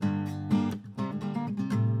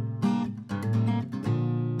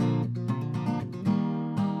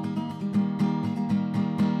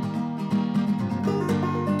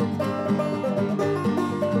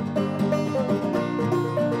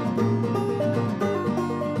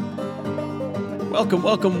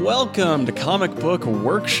Welcome to Comic Book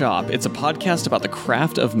Workshop. It's a podcast about the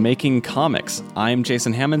craft of making comics. I'm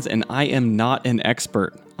Jason Hammonds, and I am not an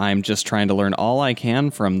expert. I'm just trying to learn all I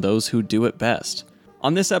can from those who do it best.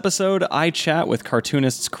 On this episode, I chat with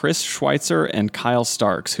cartoonists Chris Schweitzer and Kyle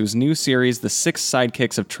Starks, whose new series, The Six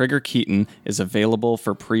Sidekicks of Trigger Keaton, is available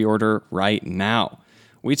for pre-order right now.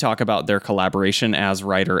 We talk about their collaboration as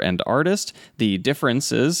writer and artist, the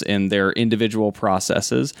differences in their individual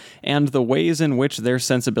processes, and the ways in which their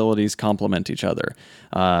sensibilities complement each other.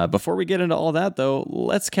 Before we get into all that, though,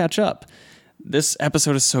 let's catch up. This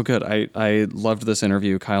episode is so good. I loved this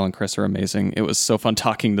interview. Kyle and Chris are amazing. It was so fun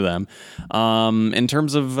talking to them. In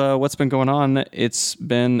terms of what's been going on, it's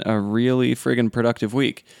been a really friggin' productive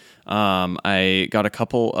week. I got a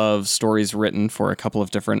couple of stories written for a couple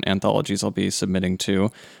of different anthologies I'll be submitting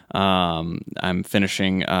to. I'm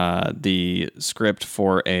finishing the script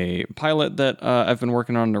for a pilot that I've been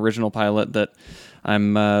working on, an original pilot that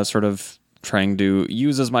I'm sort of trying to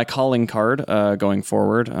use as my calling card going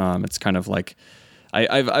forward. It's kind of like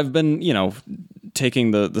I've been,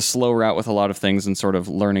 taking the slow route with a lot of things and sort of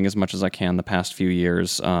learning as much as I can the past few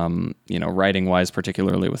years, writing wise,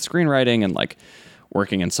 particularly with screenwriting and like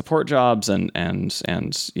working in support jobs and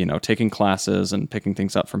taking classes and picking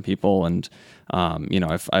things up from people. And,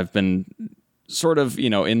 I've been sort of,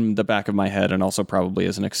 in the back of my head and also probably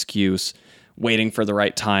as an excuse waiting for the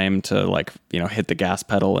right time to hit the gas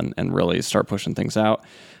pedal and really start pushing things out.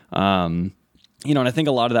 And I think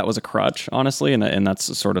a lot of that was a crutch, honestly. And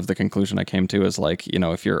that's sort of the conclusion I came to is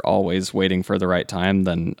if you're always waiting for the right time,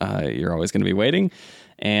 then you're always going to be waiting.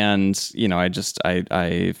 And,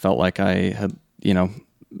 I felt like I had,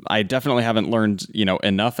 I definitely haven't learned,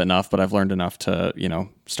 enough, but I've learned enough to,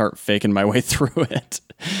 start faking my way through it,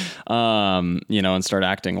 and start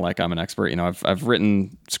acting like I'm an expert. I've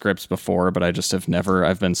written scripts before, but I just have never,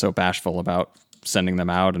 I've been so bashful about sending them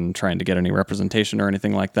out and trying to get any representation or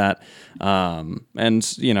anything like that.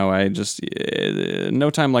 I just, no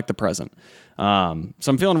time like the present. So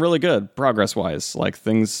I'm feeling really good progress wise, like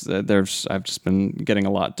things I've just been getting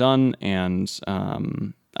a lot done, and,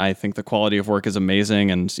 I think the quality of work is amazing,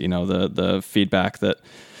 and the feedback that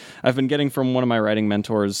I've been getting from one of my writing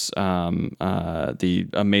mentors, the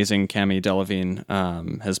amazing Cami Delavigne,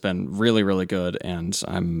 has been really, really good, and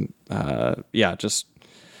I'm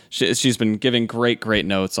she's been giving great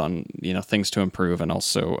notes on things to improve, and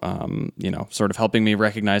also sort of helping me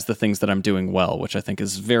recognize the things that I'm doing well, which I think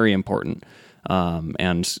is very important,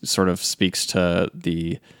 and sort of speaks to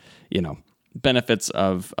the benefits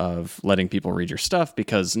of letting people read your stuff,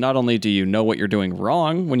 because not only do you know what you're doing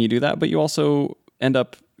wrong when you do that, but you also end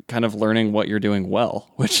up kind of learning what you're doing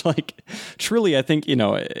well, which truly I think,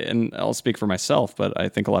 and I'll speak for myself, but I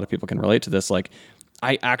think a lot of people can relate to this.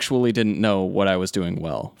 I actually didn't know what I was doing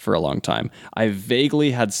well for a long time. I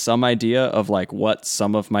vaguely had some idea of what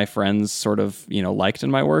some of my friends sort of, liked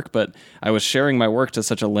in my work, but I was sharing my work to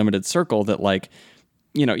such a limited circle that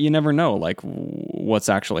you never know what's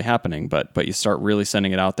actually happening, but you start really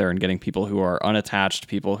sending it out there and getting people who are unattached,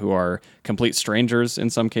 people who are complete strangers in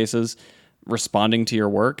some cases, responding to your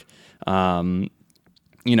work.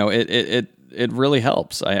 It really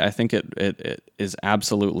helps. I think it is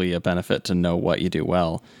absolutely a benefit to know what you do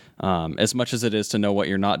well, as much as it is to know what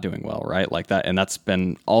you're not doing well, right? Like that. And that's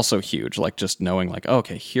been also huge. Just knowing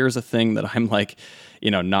okay, here's a thing that I'm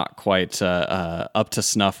not quite up to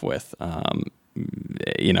snuff with,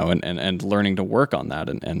 and learning to work on that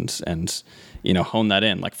and hone that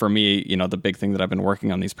in. For me, the big thing that I've been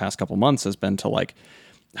working on these past couple months has been to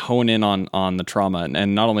hone in on the trauma,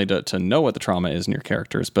 and not only to know what the trauma is in your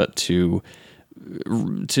characters, but to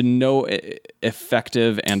know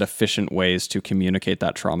effective and efficient ways to communicate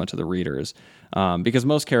that trauma to the readers. Because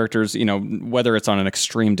most characters, whether it's on an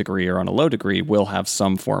extreme degree or on a low degree, will have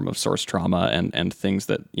some form of source trauma and things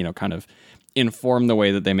that, kind of inform the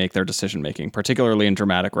way that they make their decision making, particularly in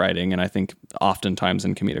dramatic writing, and I think oftentimes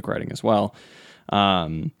in comedic writing as well. So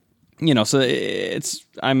I'm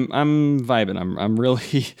vibing. I'm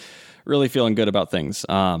really really feeling good about things.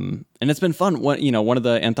 And it's been fun. One of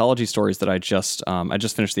the anthology stories that I just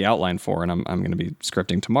finished the outline for, and I'm going to be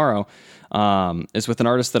scripting tomorrow, is with an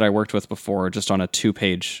artist that I worked with before, just on a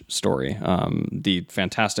 2-page story. The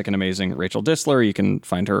fantastic and amazing Rachel Disler. You can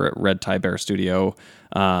find her at Red Tie Bear Studio,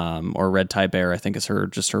 or Red Tie Bear, I think is her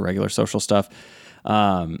regular social stuff.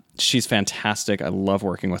 She's fantastic. I love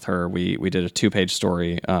working with her. We did a 2-page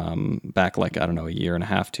story, back a year and a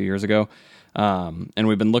half, 2 years ago. And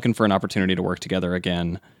we've been looking for an opportunity to work together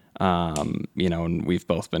again. And we've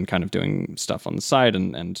both been kind of doing stuff on the side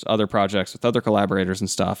and other projects with other collaborators and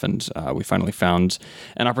stuff. And we finally found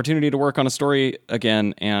an opportunity to work on a story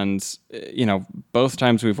again. And, both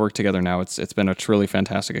times we've worked together now, it's been a truly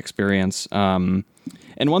fantastic experience.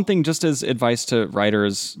 And one thing, just as advice to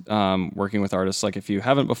writers working with artists, like if you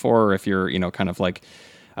haven't before, or if you're, kind of like,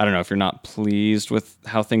 I don't know, if you're not pleased with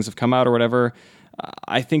how things have come out or whatever,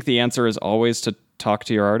 I think the answer is always to talk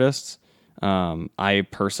to your artists. I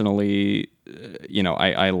personally,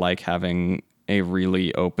 I like having a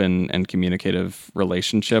really open and communicative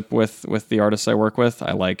relationship with the artists I work with.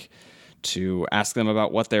 I like to ask them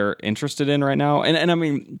about what they're interested in right now. And I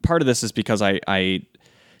mean, part of this is because I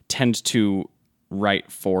tend to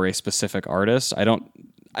write for a specific artist. I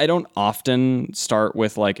don't often start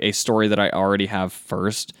with like a story that I already have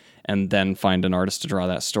first and then find an artist to draw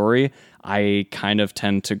that story. I kind of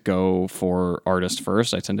tend to go for artist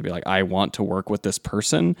first. I tend to be like, I want to work with this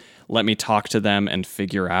person. Let me talk to them and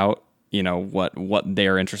figure out, what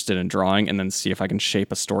they're interested in drawing, and then see if I can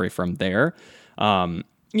shape a story from there.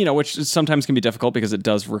 Which sometimes can be difficult because it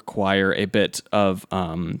does require a bit of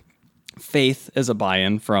faith as a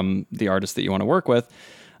buy-in from the artist that you want to work with.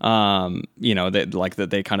 That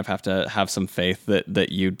they kind of have to have some faith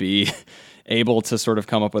that you'd be able to sort of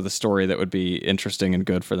come up with a story that would be interesting and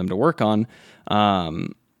good for them to work on.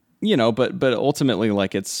 But ultimately,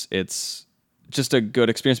 like it's just a good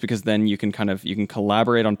experience because then you can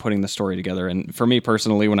collaborate on putting the story together. And for me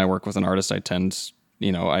personally, when I work with an artist, I tend,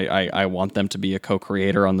 I want them to be a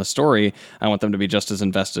co-creator on the story. I want them to be just as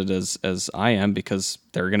invested as I am because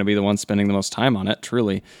they're going to be the ones spending the most time on it,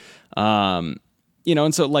 truly. And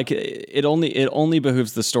so like it only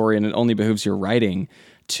behooves the story and it only behooves your writing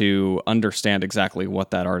to understand exactly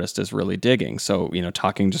what that artist is really digging. So,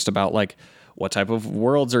 talking just about like, what type of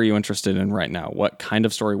worlds are you interested in right now? What kind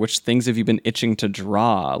of story, which things have you been itching to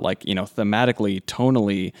draw? Like, thematically,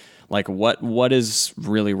 tonally, like what is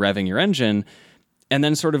really revving your engine? And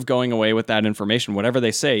then sort of going away with that information, whatever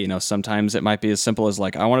they say, sometimes it might be as simple as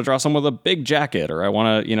like, I want to draw someone with a big jacket, or I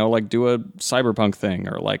want to, like do a cyberpunk thing,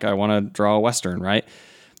 or like, I want to draw a Western, right?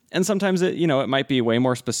 And sometimes it, it might be way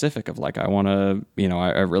more specific of like, I want to,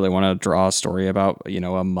 I really want to draw a story about,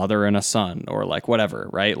 a mother and a son, or like whatever,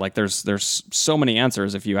 right? Like there's so many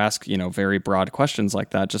answers if you ask, very broad questions like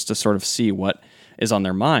that, just to sort of see what is on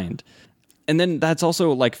their mind. And then that's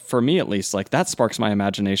also like, for me at least, like that sparks my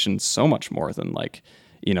imagination so much more than like,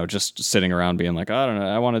 just sitting around being like, I don't know,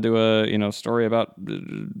 I want to do a, story about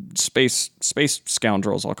space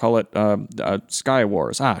scoundrels. I'll call it Sky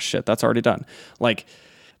Wars. Ah, shit, that's already done. Like,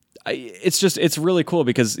 it's really cool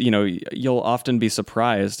because, you'll often be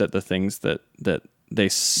surprised at the things that they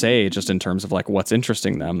say just in terms of like what's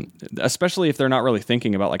interesting them, especially if they're not really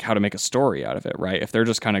thinking about like how to make a story out of it, right? If they're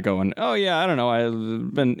just kind of going, oh yeah, I don't know,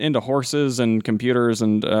 I've been into horses and computers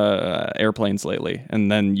and airplanes lately. And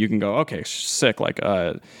then you can go, okay, sick. Like,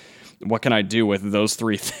 what can I do with those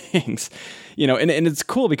three things? And it's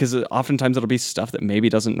cool because oftentimes it'll be stuff that maybe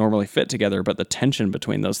doesn't normally fit together, but the tension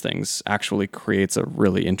between those things actually creates a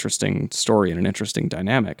really interesting story and an interesting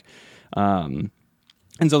dynamic.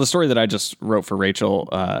 And so the story that I just wrote for Rachel,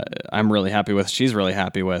 I'm really happy with. She's really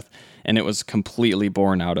happy with. And it was completely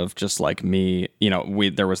born out of just like me,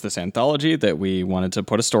 there was this anthology that we wanted to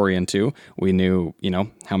put a story into. We knew,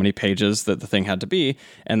 how many pages that the thing had to be.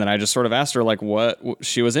 And then I just sort of asked her like what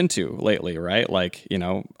she was into lately, right? Like,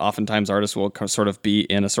 oftentimes artists will sort of be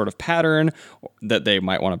in a sort of pattern that they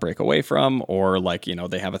might want to break away from, or like,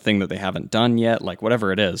 they have a thing that they haven't done yet, like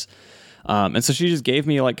whatever it is. And so she just gave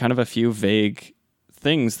me like kind of a few vague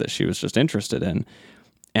things that she was just interested in.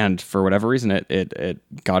 And for whatever reason,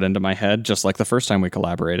 it got into my head, just like the first time we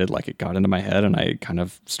collaborated, like it got into my head and I kind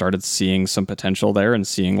of started seeing some potential there and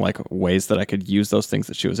seeing like ways that I could use those things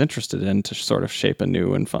that she was interested in to sort of shape a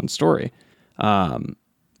new and fun story. So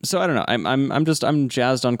I don't know. I'm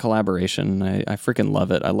jazzed on collaboration. I freaking love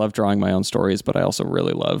it. I love drawing my own stories, but I also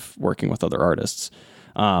really love working with other artists.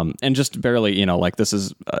 And just barely, like this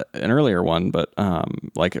is an earlier one, but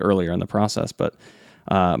like earlier in the process, but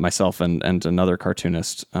myself and another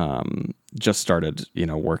cartoonist just started,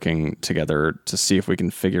 working together to see if we can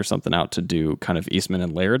figure something out to do kind of Eastman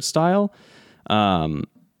and Laird style,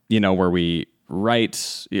 where we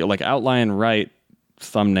write, like outline, write,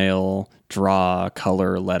 thumbnail, draw,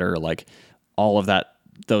 color, letter, like all of that,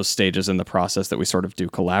 those stages in the process that we sort of do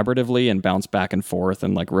collaboratively and bounce back and forth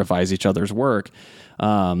and like revise each other's work.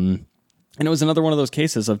 And it was another one of those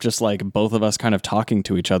cases of just like both of us kind of talking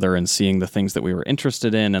to each other and seeing the things that we were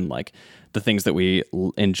interested in and like the things that we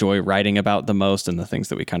enjoy writing about the most and the things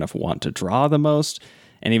that we kind of want to draw the most.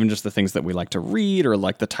 and even just the things that we like to read, or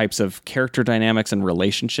like the types of character dynamics and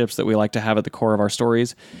relationships that we like to have at the core of our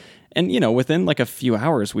stories. And, within like a few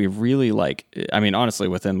hours, we really honestly,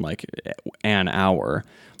 within like an hour,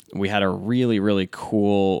 we had a really, really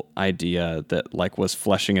cool idea that like was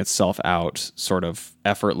fleshing itself out sort of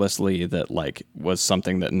effortlessly, that like was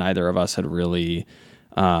something that neither of us had really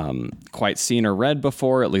quite seen or read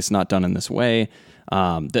before, at least not done in this way,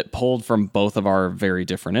 that pulled from both of our very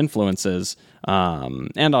different influences,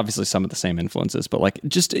 and obviously some of the same influences, but like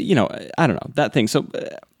just, I don't know, that thing. So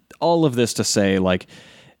all of this to say, like,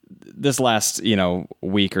 this last,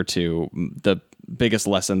 week or two, the biggest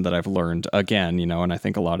lesson that I've learned again, and I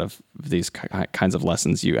think a lot of these kinds of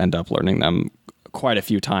lessons, you end up learning them quite a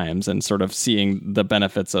few times and sort of seeing the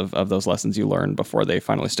benefits of those lessons you learn before they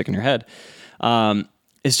finally stick in your head,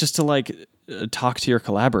 is just to like talk to your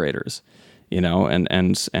collaborators,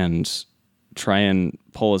 and try and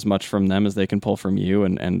pull as much from them as they can pull from you,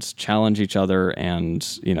 and challenge each other,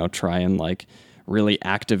 and, try and like really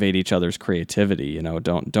activate each other's creativity.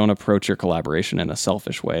 Don't approach your collaboration in a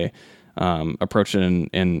selfish way. Approach it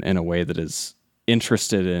in a way that is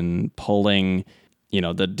interested in pulling,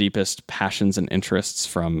 the deepest passions and interests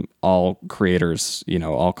from all creators,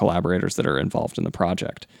 all collaborators that are involved in the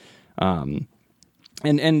project. And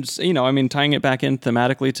tying it back in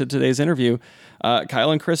thematically to today's interview,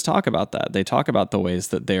 Kyle and Chris talk about that. They talk about the ways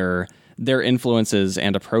that their influences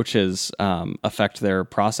and approaches affect their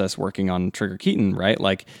process working on Trigger Keaton, right?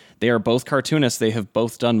 Like, they are both cartoonists. They have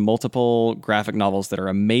both done multiple graphic novels that are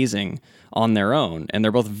amazing on their own, and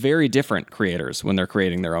they're both very different creators when they're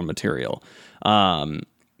creating their own material.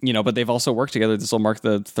 But they've also worked together. This will mark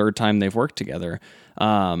the third time they've worked together.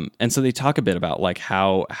 And so they talk a bit about like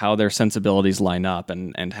how their sensibilities line up,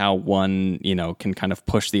 and how one, can kind of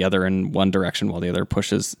push the other in one direction while the other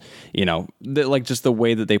pushes, like just the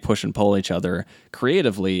way that they push and pull each other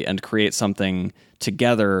creatively and create something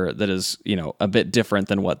together that is, a bit different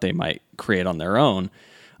than what they might create on their own.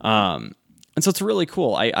 And so it's really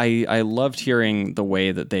cool. I loved hearing the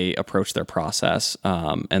way that they approach their process,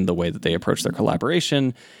 and the way that they approach their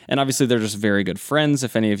collaboration. And obviously they're just very good friends.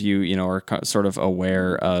 If any of you, are sort of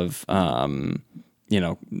aware of,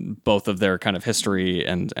 both of their kind of history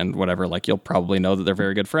and whatever, like, you'll probably know that they're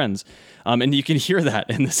very good friends. And you can hear that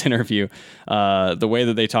in this interview. The way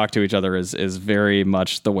that they talk to each other is very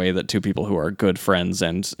much the way that two people who are good friends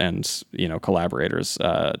and collaborators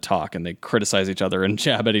talk, and they criticize each other and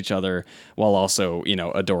jab at each other while also,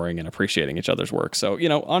 adoring and appreciating each other's work. So,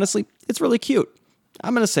 honestly, it's really cute.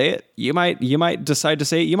 I'm going to say it. You might decide to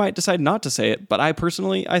say it. You might decide not to say it. But I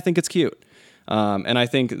think it's cute. And I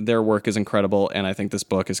think their work is incredible, and I think this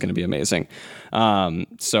book is going to be amazing.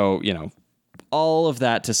 So, all of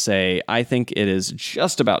that to say, I think it is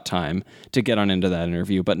just about time to get on into that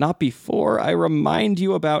interview, but not before I remind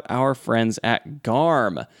you about our friends at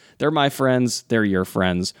GARM. They're my friends. They're your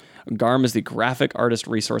friends. GARM is the graphic artist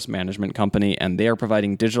resource management company, and they are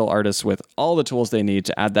providing digital artists with all the tools they need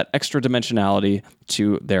to add that extra dimensionality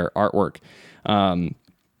to their artwork.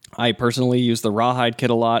 I personally use the Rawhide kit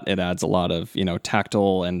a lot. It adds a lot of,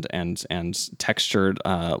 tactile and textured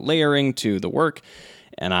layering to the work,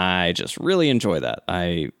 and I just really enjoy that.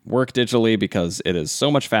 I work digitally because it is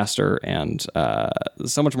so much faster and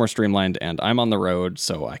so much more streamlined, and I'm on the road,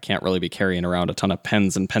 so I can't really be carrying around a ton of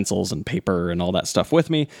pens and pencils and paper and all that stuff with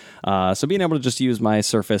me. So being able to just use my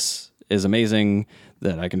Surface is amazing,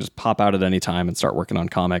 that I can just pop out at any time and start working on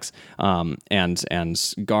comics. And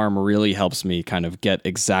GARM really helps me kind of get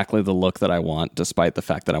exactly the look that I want, despite the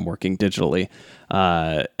fact that I'm working digitally.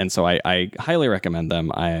 And so I highly recommend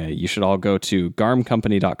them. You should all go to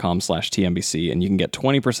garmcompany.com/TMBC, and you can get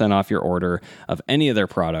 20% off your order of any of their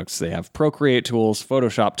products. They have Procreate tools,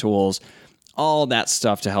 Photoshop tools, all that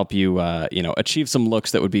stuff to help you, achieve some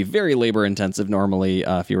looks that would be very labor intensive normally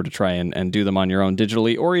if you were to try and do them on your own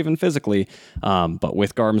digitally or even physically. But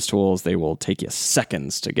with GARM's tools, they will take you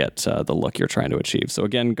seconds to get the look you're trying to achieve. So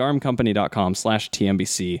again,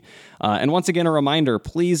 garmcompany.com/TMBC. And once again, a reminder,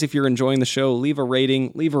 please, if you're enjoying the show, leave a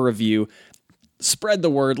rating, leave a review. Spread the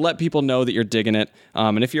word. Let people know that you're digging it.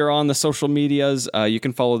 And if you're on the social medias, you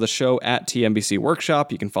can follow the show at TMBC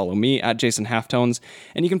Workshop. You can follow me at Jason Halftones.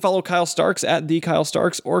 And you can follow Kyle Starks at The Kyle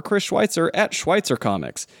Starks or Chris Schweitzer at Schweitzer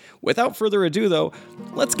Comics. Without further ado, though,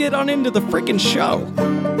 let's get on into the freaking show.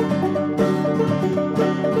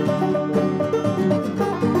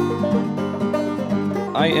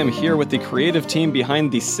 I am here with the creative team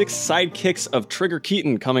behind the 6 sidekicks of Trigger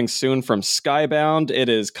Keaton, coming soon from Skybound. It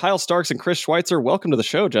is Kyle Starks and Chris Schweitzer. Welcome to the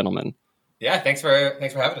show, gentlemen. Yeah, thanks for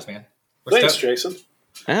having us, man. Thanks, Jason.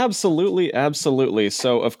 Absolutely, absolutely.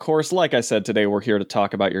 So, of course, like I said, today we're here to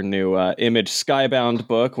talk about your new Image Skybound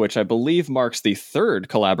book, which I believe marks the third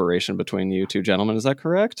collaboration between you two gentlemen. Is that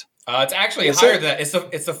correct? It's actually higher than that.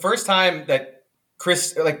 It's the first time that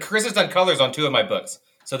Chris has done colors on two of my books.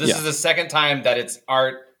 So this is the second time that it's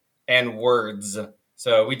art and words.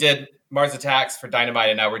 So we did Mars Attacks for Dynamite,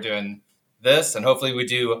 and now we're doing this, and hopefully we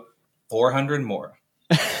do 400 more.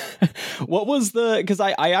 What was because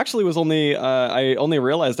I actually was I only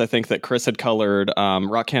realized, I think, that Chris had colored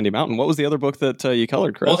Rock Candy Mountain. What was the other book that you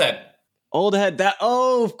colored, Chris? Old Head.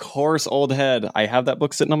 Of course, Old Head. I have that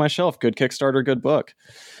book sitting on my shelf. Good Kickstarter, good book.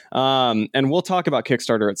 And we'll talk about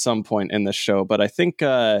Kickstarter at some point in this show, but I think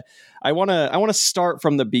I want to start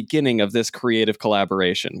from the beginning of this creative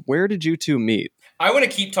collaboration. Where did you two meet? I want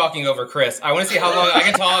to keep talking over Chris. I want to see how long I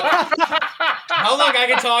can talk. How long I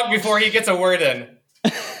can talk before he gets a word in.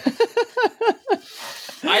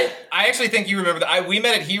 I actually think you remember that we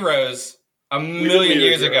met at Heroes a million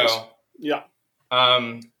years ago. Yeah.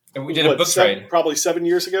 And we did a book trade. Probably 7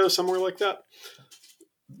 years ago, somewhere like that.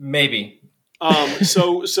 Maybe.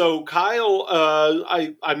 So Kyle,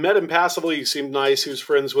 I met him passively. He seemed nice. He was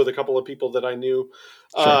friends with a couple of people that I knew.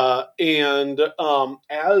 Sure. And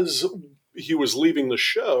as he was leaving the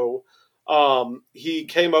show, he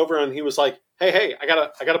came over and he was like, Hey, I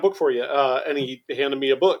got a book for you. And he handed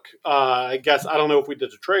me a book. I guess, I don't know if we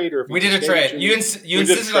did a trade or if we did a trade. You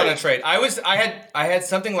insisted on a trade. I had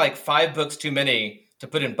something like 5 books too many to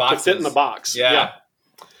put in boxes. To fit in the box. Yeah.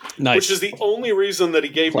 Nice. Which is the only reason that he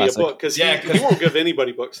gave me a book, because he won't give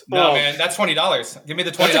anybody books. No, man, that's $20. Give me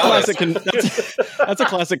the $20. That's a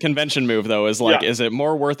classic convention move, though. Is it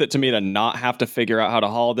more worth it to me to not have to figure out how to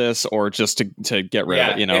haul this, or just to get rid of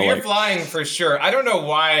it? You know, if you're flying, for sure. I don't know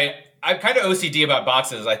why. I'm kind of OCD about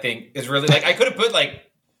boxes. I think is really I could have put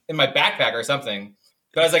in my backpack or something,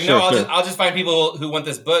 but I was like, I'll just find people who want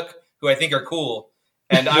this book who I think are cool.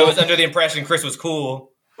 And I was under the impression Chris was cool.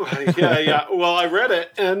 Yeah. Well, I read it,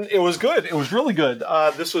 and it was good. It was really good.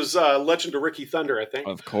 This was Legend of Ricky Thunder, I think.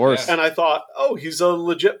 Of course. And I thought, he's a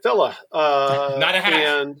legit fella. Not a hack.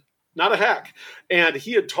 And not a hack. And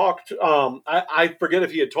he had talked, I forget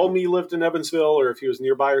if he had told me he lived in Evansville or if he was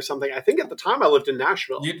nearby or something. I think at the time I lived in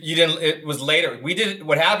Nashville. You didn't, it was later.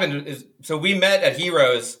 What happened is, so we met at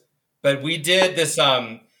Heroes, but we did this,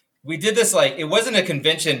 it wasn't a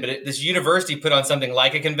convention, but this university put on something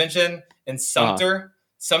like a convention in Sumter.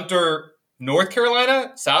 Sumter, North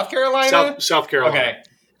Carolina? South Carolina? South Carolina. Okay.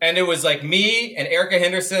 And it was me and Erica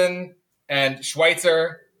Henderson and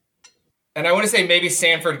Schweitzer. And I want to say maybe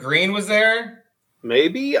Sanford Green was there.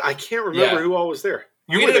 Maybe? I can't remember who all was there.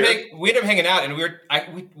 We ended up hanging out, and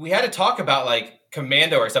we had to talk about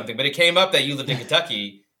Commando or something, but it came up that you lived in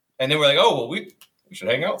Kentucky. And then we're like, we should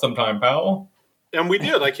hang out sometime, pal. And we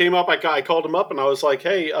did. I came up, I called him up, and I was like,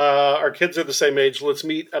 hey, our kids are the same age. Let's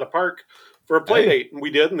meet at a park for a play date. And we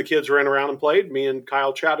did, and the kids ran around and played. Me and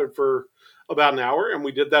Kyle chatted for about an hour, and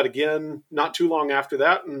we did that again not too long after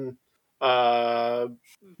that. And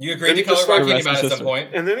you agreed to color Rock Candy Mountain at some point.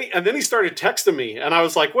 And then he started texting me, and I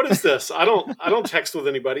was like, what is this? I don't text with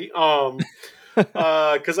anybody.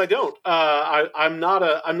 Because I don't. I'm not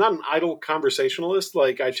an idle conversationalist.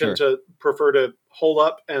 I tend to prefer to hole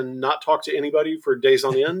up and not talk to anybody for days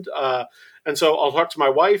on end. And so I'll talk to my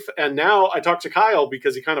wife, and now I talk to Kyle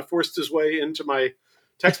because he kind of forced his way into my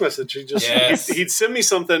text message. He'd send me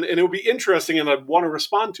something, and it would be interesting, and I'd want to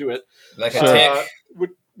respond to it. Like a tick.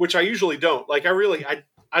 Which I usually don't.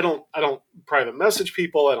 I don't private message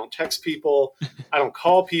people. I don't text people. I don't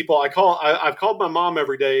call people. I've called my mom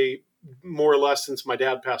every day, more or less, since my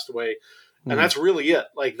dad passed away. And that's really it.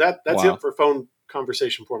 That's it for phone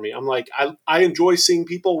conversation for me. I'm I enjoy seeing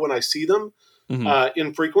people when I see them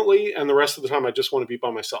infrequently, and the rest of the time I just want to be by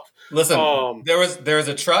myself. Listen, there was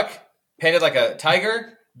a truck painted like a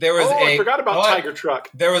tiger. I forgot about Tiger Truck.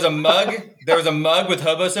 There was a mug. There was a mug with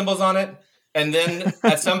hobo symbols on it. And then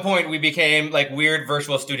at some point we became weird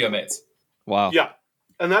virtual studio mates. Wow. Yeah.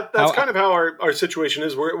 And that's kind of how our situation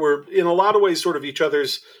is. We're in a lot of ways sort of each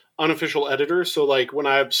other's unofficial editors. So when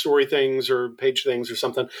I have story things or page things or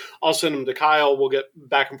something, I'll send them to Kyle. We'll get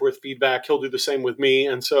back and forth feedback. He'll do the same with me.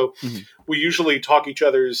 And so we usually talk each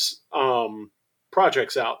other's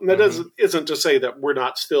projects out. And that isn't to say that we're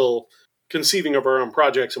not still conceiving of our own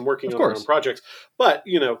projects and working on our own projects. But,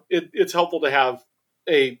 it's helpful to have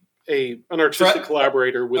an artistic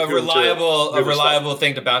collaborator with a reliable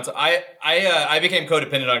thing to bounce. I became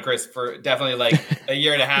codependent on Chris for definitely a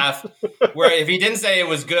year and a half. Where if he didn't say it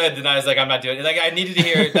was good, then I was like, I'm not doing it. I needed to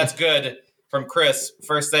hear that's good from Chris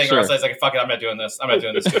first thing, or else I was like, fuck it, I'm not doing this. I'm not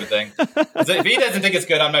doing this stupid thing. If he doesn't think it's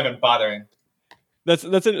good, I'm not even bothering. That's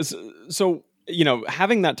it. So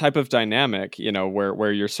having that type of dynamic,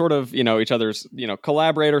 where you're sort of, each other's,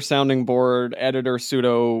 collaborator, sounding board, editor,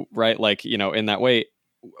 pseudo, right? Like, in that way,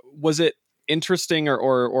 was it interesting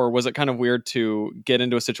or was it kind of weird to get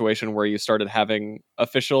into a situation where you started having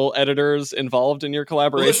official editors involved in your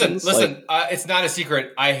collaborations? Listen, it's not a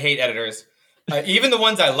secret. I hate editors. Even the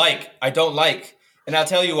ones I don't like. And I'll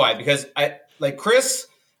tell you why, because I like Chris.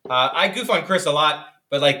 I goof on Chris a lot,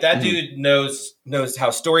 but like that dude knows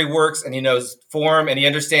how story works, and he knows form, and he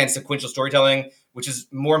understands sequential storytelling, which is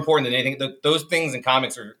more important than anything. Those things in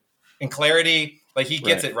comics are in clarity. Like he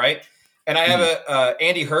gets it right. And I have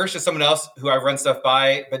Andy Hirsch is someone else who I run stuff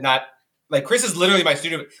by, but not like Chris is literally my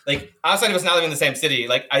studio. Like outside of us not living in the same city,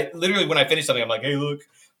 like I literally when I finish something, I'm like, hey, look,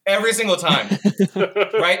 every single time,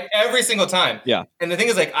 right? Every single time. Yeah. And the thing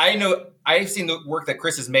is, like, I know I've seen the work that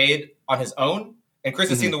Chris has made on his own, and Chris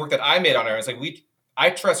has seen the work that I made on her. It's like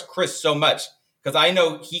I trust Chris so much because I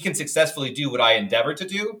know he can successfully do what I endeavored to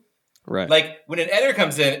do. Right. Like when an editor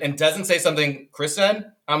comes in and doesn't say something Chris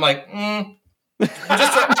said, I'm like, we're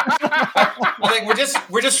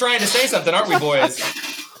just trying to say something, aren't we, boys?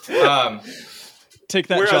 Take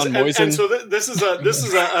that, John Moisen. And so this is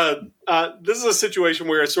a situation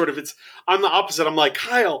where I'm the opposite. I'm like,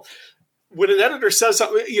 Kyle, when an editor says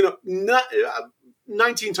something,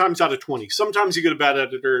 19 times out of 20, sometimes you get a bad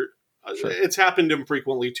editor. Sure. It's happened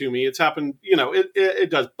infrequently to me. It's happened, it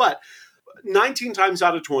does. But 19 times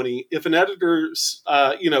out of 20, if an editor,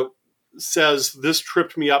 says this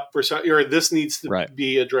tripped me up or this needs to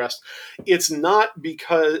be addressed, it's not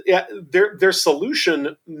because their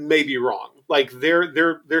solution may be wrong. Like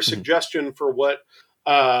their suggestion for what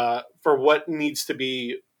needs to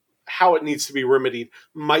be, how it needs to be remedied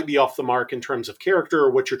might be off the mark in terms of character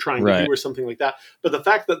or what you're trying to do or something like that. But the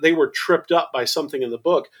fact that they were tripped up by something in the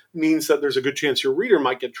book means that there's a good chance your reader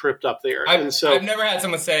might get tripped up there. I've never had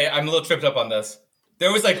someone say, I'm a little tripped up on this.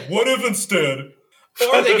 There was like, what if instead?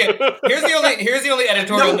 Or they get here's the only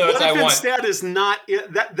editorial notes I want. Instead is not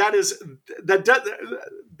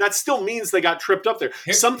that still means they got tripped up there.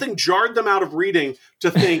 Something jarred them out of reading to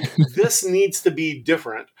think this needs to be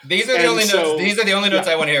different. These are the only notes. These are the only notes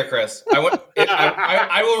I want to hear, Chris.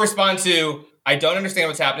 I will respond to. I don't understand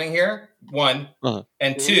what's happening here. One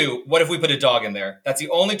and two. What if we put a dog in there? That's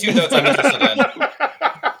the only two notes I'm interested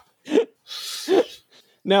in.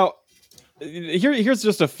 Now. Here's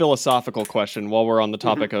just a philosophical question while we're on the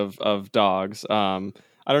topic of dogs. I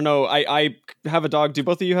don't know. I have a dog. Do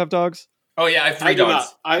both of you have dogs? Oh yeah, I have 3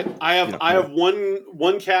 dogs. I have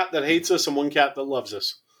one cat that hates us and one cat that loves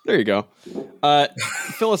us. There you go.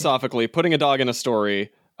 Philosophically, putting a dog in a story.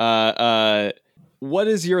 What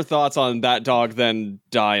is your thoughts on that dog then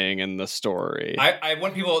dying in the story? I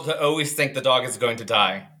want people to always think the dog is going to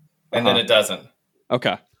die, and then it doesn't.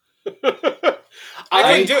 Okay.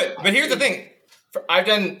 I couldn't do it. But here's the thing. I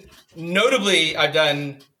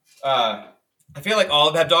feel like all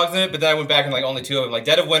of them have dogs in it, but then I went back and like only 2 of them. Like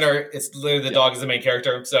Dead of Winter, it's literally the dog is the main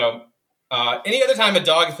character. So any other time a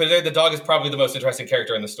dog is put there, the dog is probably the most interesting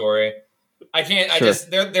character in the story. I can't.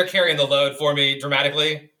 They're carrying the load for me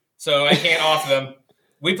dramatically, so I can't off them.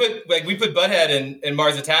 We put Butthead in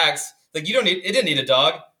Mars Attacks. Like it didn't need a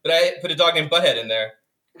dog, but I put a dog named Butthead in there.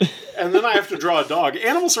 And then I have to draw a dog.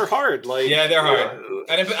 Animals are hard. Yeah, they're hard.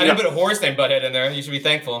 I didn't put a horse named Butthead in there. You should be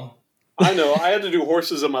thankful. I know. I had to do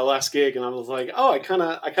horses on my last gig, and I was like, oh, I kind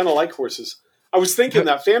of like horses. I was thinking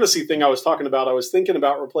that fantasy thing I was talking about. I was thinking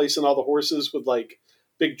about replacing all the horses with like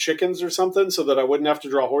big chickens or something, so that I wouldn't have to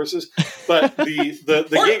draw horses. But the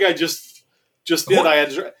gig I just did, I had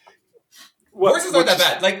to. Horses aren't that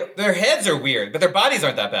bad. Like their heads are weird, but their bodies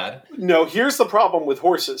aren't that bad. No, here's the problem with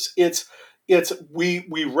horses.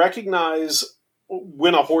 We recognize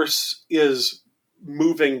when a horse is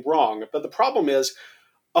moving wrong, but the problem is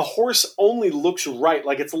a horse only looks right.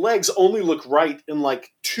 Like its legs only look right in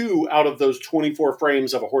like 2 out of those 24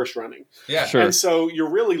 frames of a horse running. Yeah, sure. And so you're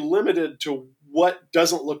really limited to what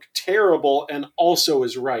doesn't look terrible and also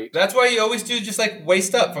is right. That's why you always do just like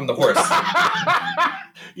waist up from the horse. I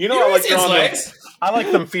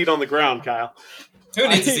like them feet on the ground, Kyle. Who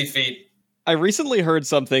needs to see feet? I recently heard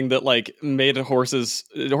something that like made horses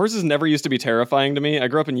never used to be terrifying to me. I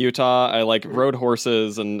grew up in Utah. I like rode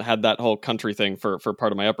horses and had that whole country thing for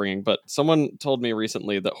part of my upbringing. But someone told me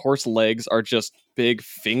recently that horse legs are just big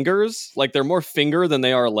fingers. Like they're more finger than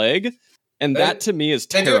they are leg. And that to me is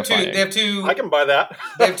terrifying. They have 2. I can buy that.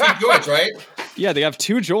 They have 2 joints, right? Yeah, they have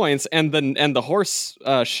 2 joints, and the horse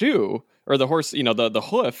shoe or the horse, the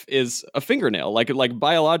hoof is a fingernail. Like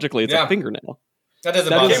biologically, it's a fingernail. That doesn't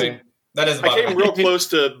bother me. That doesn't bother me. I came real close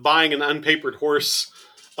to buying an unpapered horse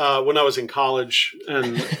when I was in college,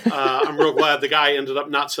 and I'm real glad the guy ended up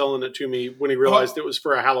not selling it to me when he realized it was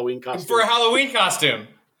for a Halloween costume. For a Halloween costume.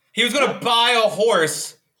 He was going to buy a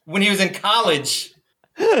horse when he was in college.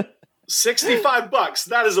 $65.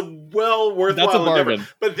 That is a worthwhile endeavor.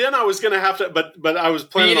 But then I was going to have to, but I was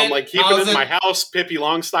planning on like keeping it in my house, Pippi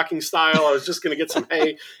Longstocking style. I was just going to get some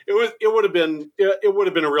hay. It would have been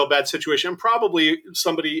a real bad situation. And probably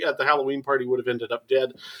somebody at the Halloween party would have ended up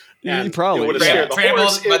dead. And probably it would have scared the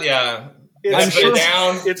horse. But yeah,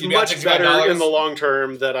 it's much better in the long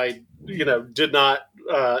term that I, did not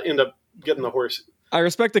end up getting the horse. I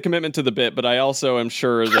respect the commitment to the bit, but I also am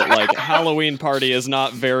sure that like Halloween party is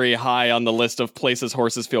not very high on the list of places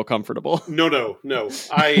horses feel comfortable. No. But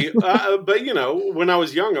when I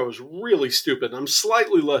was young, I was really stupid. I'm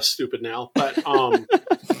slightly less stupid now, but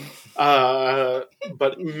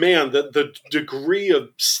man, the degree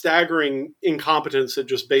of staggering incompetence at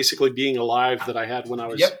just basically being alive that I had when I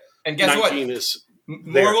was and guess 19 what? is.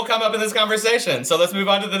 More will come up in this conversation, so let's move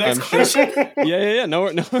on to the next question. Yeah. No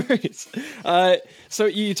worries. So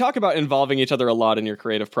you talk about involving each other a lot in your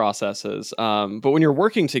creative processes, but when you're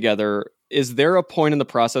working together, is there a point in the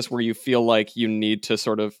process where you feel like you need to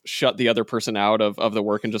sort of shut the other person out of the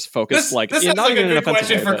work and just focus? This sounds like a good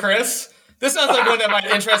question for Chris. This sounds like one that might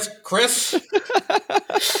interest Chris.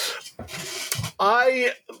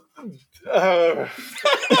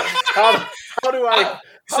 How do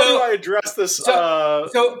I address this? So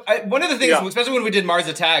one of the things, especially when we did Mars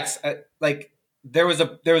Attacks, there was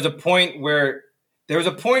a point where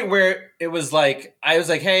it was like I was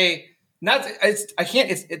like, hey,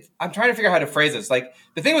 I'm trying to figure out how to phrase this. Like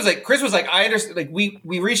the thing was like Chris was like, I understand. Like we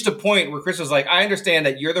reached a point where Chris was like, I understand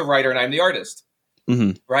that you're the writer and I'm the artist,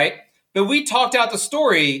 right? But we talked out the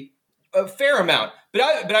story a fair amount. But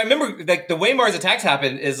I remember like the way Mars Attacks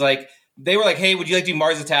happened is like. They were like, hey, would you like to do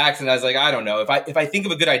Mars Attacks? And I was like, I don't know. If I think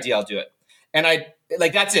of a good idea, I'll do it. And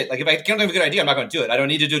like, that's it. Like, if I can't think of a good idea, I'm not going to do it. I don't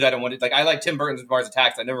need to do it. I don't want it. Like, I like Tim Burton's Mars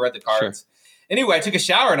Attacks. I never read the cards. Sure. Anyway, I took a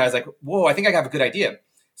shower and I was like, whoa, I think I have a good idea.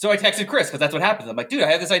 So I texted Chris because that's what happens. I'm like, dude,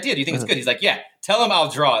 I have this idea. Do you think it's good? He's like, yeah, tell him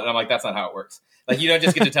I'll draw it. And I'm like, that's not how it works. Like, you don't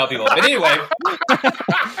just get to tell people. But anyway,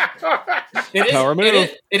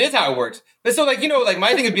 it is how it works. But so like,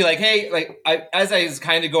 my thing would be like, hey, like as I was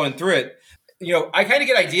kind of going through it, I kind of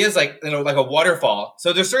get ideas like a waterfall.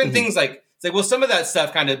 So there's certain things like it's like, well, some of that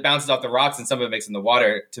stuff kind of bounces off the rocks and some of it makes in the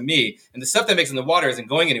water to me. And the stuff that makes in the water isn't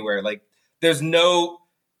going anywhere. Like there's no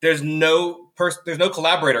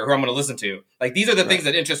collaborator who I'm going to listen to. Like these are the things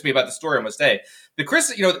that interest me about the story and will stay. But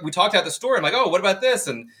Chris, we talked about the story. I'm like, oh, what about this?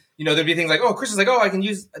 And there'd be things like, oh, Chris is like, oh, I can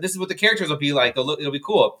use this is what the characters will be like. It'll be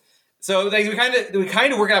cool. So like we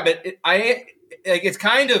kind of work out, but it's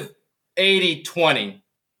kind of 80-20.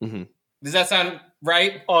 Mm-hmm. Does that sound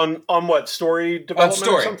right? On what? Story development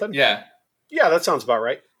or something? Yeah. Yeah, that sounds about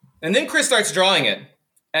right. And then Chris starts drawing it.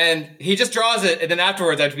 And he just draws it, and then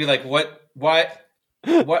afterwards I have to be like, what?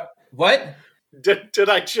 Did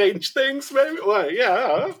I change things, maybe? Well,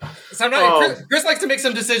 yeah. So Chris likes to make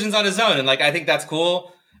some decisions on his own, and like I think that's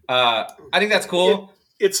cool.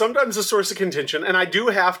 It's sometimes a source of contention, and I do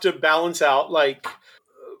have to balance out, like,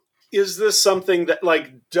 is this something that,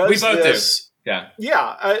 like, does this...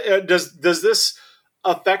 Does this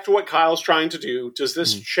affect what Kyle's trying to do? Does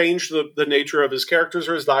this change the nature of his characters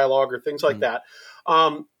or his dialogue or things like that?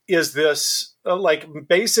 Is this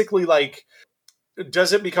basically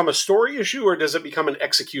does it become a story issue or does it become an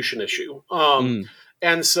execution issue?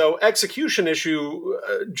 And so execution issue,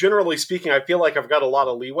 generally speaking, I feel like I've got a lot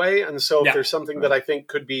of leeway. And so if there's something that I think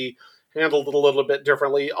could be handled a little bit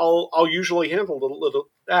differently, I'll usually handle it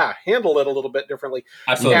a little bit differently.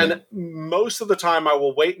 Absolutely. And most of the time I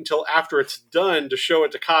will wait until after it's done to show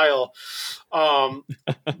it to Kyle,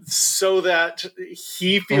 so that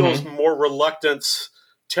he feels more reluctance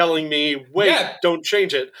telling me, wait, don't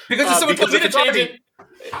change it. Because if someone told me to change it,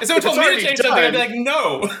 something, I'd be like,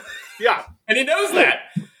 no. Yeah. And he knows that.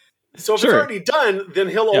 So if it's already done, then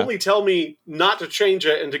he'll only tell me not to change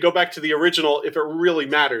it and to go back to the original if it really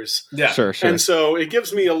matters. Yeah, sure. And so it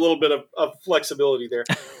gives me a little bit of flexibility there.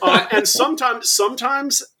 And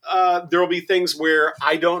sometimes there will be things where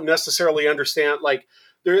I don't necessarily understand. Like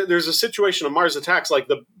there's a situation of Mars Attacks,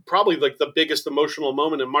 probably the biggest emotional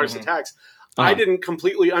moment in Mars Attacks. I didn't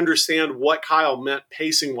completely understand what Kyle meant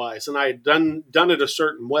pacing wise, and I had done it a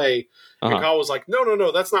certain way. And Kyle was like,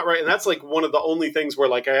 no, that's not right. And that's like one of the only things where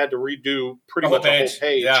like I had to redo pretty much the whole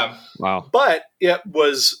page. Yeah. Wow. But it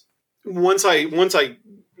was once I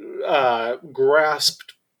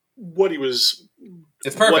grasped what he was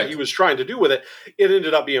what he was trying to do with it, it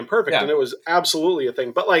ended up being perfect, and it was absolutely a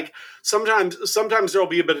thing. But like sometimes there'll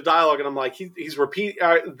be a bit of dialogue, and I'm like, he's repeat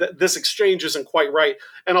this exchange isn't quite right,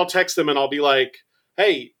 and I'll text him and I'll be like,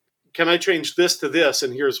 hey, can I change this to this,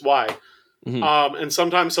 and here's why. Mm-hmm. And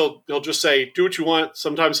sometimes he'll just say, do what you want.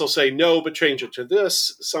 Sometimes he'll say no, but change it to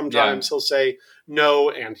this. Sometimes he'll say no,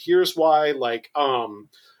 and here's why. Like,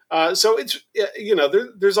 so it's,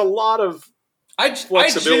 there's a lot of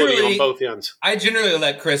flexibility on both ends. I generally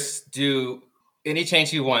let Chris do any change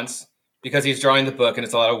he wants because he's drawing the book and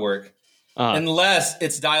it's a lot of work, unless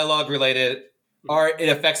it's dialogue related or it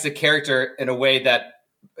affects the character in a way that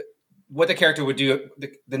what the character would do.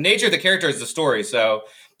 The nature of the character is the story. So,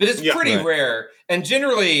 but it's pretty rare. And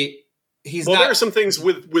generally he's not. Well, there are some things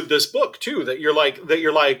with this book too, that you're like,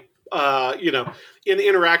 in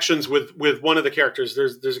interactions with one of the characters,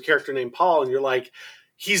 there's a character named Paul, and you're like,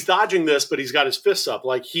 he's dodging this, but he's got his fists up.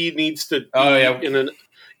 Like he needs to be in an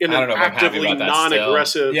actively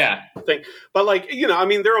non-aggressive thing. But like,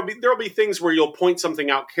 there'll be things where you'll point something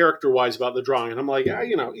out character-wise about the drawing, and I'm like,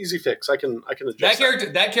 easy fix. I can adjust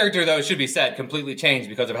that character, though, it should be said, completely changed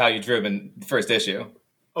because of how you drew him in the first issue.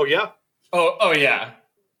 Oh yeah. Oh yeah.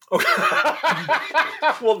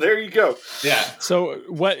 Well, there you go. Yeah. So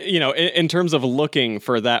what, in terms of looking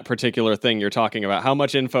for that particular thing you're talking about, how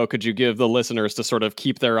much info could you give the listeners to sort of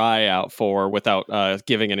keep their eye out for without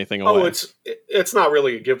giving anything away? Oh, it's not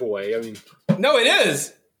really a giveaway. I mean, no, it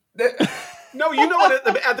is. No,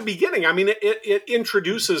 at the beginning, I mean, it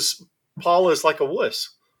introduces Paul as like a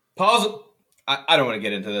wuss. I don't want to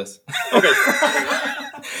get into this. Okay.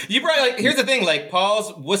 You probably here's the thing,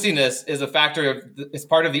 Paul's wussiness is a factor it's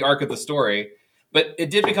part of the arc of the story, but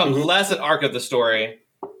it did become less an arc of the story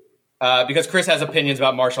because Chris has opinions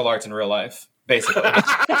about martial arts in real life, basically.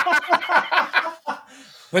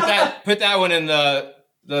 Put that one in the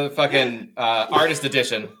fucking artist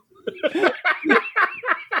edition.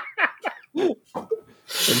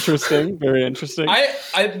 Interesting. Very interesting.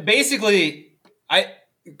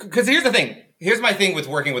 Because here's the thing. Here's my thing with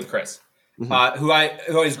working with Chris. Who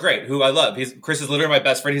is great, who I love. Chris is literally my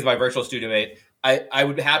best friend. He's my virtual studio mate. I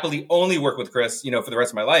would happily only work with Chris, for the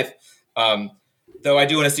rest of my life. Though I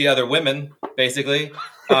do want to see other women, basically.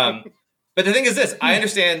 But the thing is this, I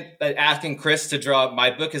understand that asking Chris to draw my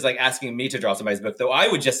book is like asking me to draw somebody's book, though I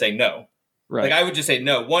would just say no. Right. I would just say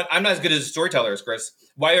no. One, I'm not as good as a storyteller as Chris.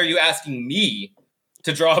 Why are you asking me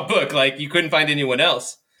to draw a book? You couldn't find anyone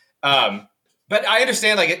else. But I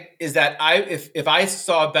understand, is that if I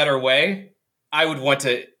saw a better way, I would want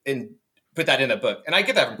to put that in a book. And I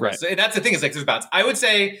get that from Chris. Right. And that's the thing, is there's balance. I would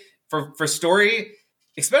say for story,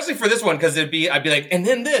 especially for this one, because I'd be like, and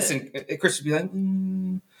then this, and Chris would be like,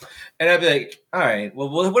 and I'd be like, all right, well,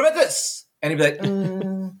 what about this? And he'd be like,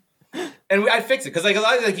 and I'd fix it. Because a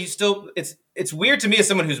lot of it's weird to me as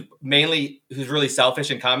someone who's really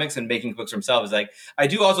selfish in comics and making books for himself, is I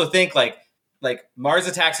do also think Mars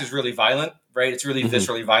Attacks is really violent, right? It's really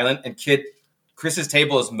viscerally violent, and Chris's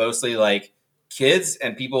table is mostly kids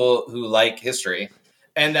and people who like history,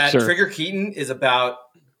 and that Trigger Keaton is about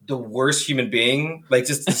the worst human being,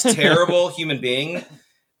 just this terrible human being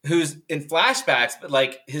who's in flashbacks,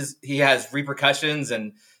 but he has repercussions,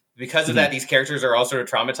 and because of that, these characters are all sort of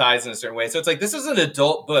traumatized in a certain way. So it's this is an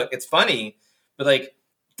adult book. It's funny, but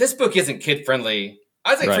this book isn't kid friendly.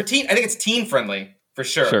 I was for teen, I think it's teen friendly for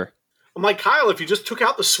sure. Sure. I'm like, Kyle, if you just took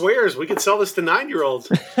out the swears, we could sell this to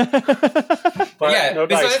 9-year-olds. Yeah, no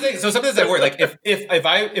dice. So something that worked. If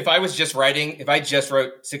I just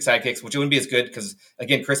wrote Six Sidekicks, which it wouldn't be as good because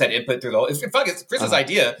again, Chris had input through the whole. It's Chris's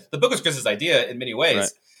idea. The book was Chris's idea in many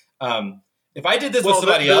ways. Right. If I did this with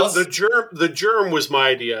somebody else, the germ was my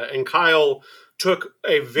idea, and Kyle took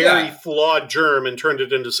a very flawed germ and turned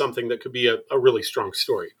it into something that could be a really strong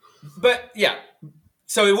story. But yeah.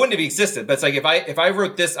 So it wouldn't have existed, but it's if I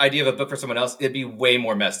wrote this idea of a book for someone else, it'd be way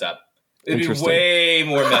more messed up. It'd be way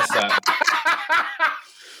more messed up.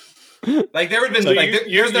 There would have been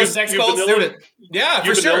there's no sex cults. For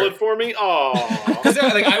sure. It for me, because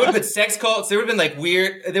I would put sex cults. There would have been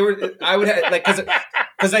weird. I would have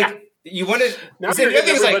because you wanted. Now you're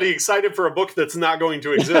getting everybody excited for a book that's not going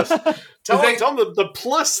to exist. Tell them the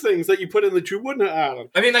plus things that you put in that you wouldn't have.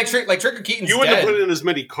 I mean, Trigger Keaton's you wouldn't have put in as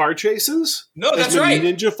many car chases. No, that's right.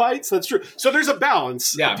 Ninja fights. That's true. So there's a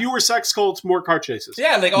balance. Yeah. Fewer sex cults, more car chases.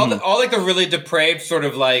 Yeah, all the really depraved sort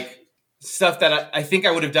of stuff that I think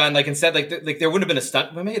I would have done. Instead, there wouldn't have been a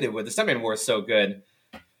stunt. Well, maybe they would. The Stuntman War is so good.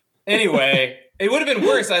 Anyway, it would have been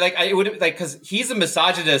worse. It would have because he's a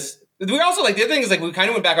misogynist. We also the other thing is we kind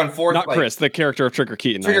of went back and forth. Not Chris, the character of Trigger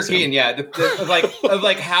Keaton. Trigger Keaton, yeah. Of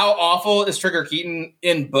how awful is Trigger Keaton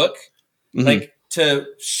in book? Mm-hmm. to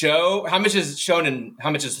show, how much is shown and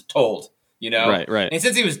how much is told, Right. And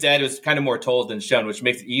since he was dead, it was kind of more told than shown, which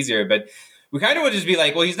makes it easier. But we kind of would just be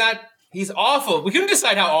like, well, he's awful. We couldn't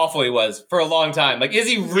decide how awful he was for a long time. Like, is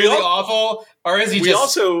he really awful, or is he we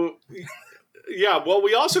also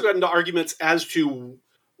got into arguments as to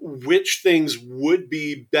which things would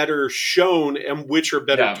be better shown and which are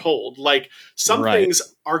better told. Like, some things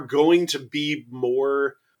are going to be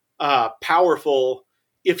more powerful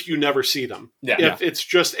if you never see them. If it's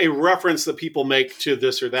just a reference that people make to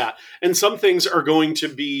this or that. And some things are going to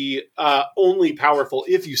be only powerful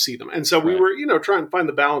if you see them. And so we were, trying to find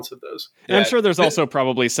the balance of those. And I'm sure there's also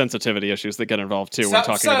probably sensitivity issues that get involved too when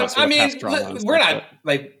talking about sort of past trauma.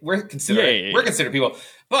 We're considered people.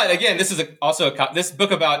 But again, this is this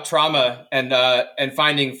book about trauma and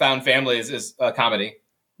finding found families is a comedy.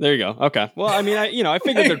 There you go. Okay. Well, I mean, I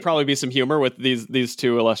figured there'd probably be some humor with these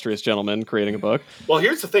two illustrious gentlemen creating a book. Well,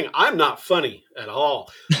 here's the thing. I'm not funny at all.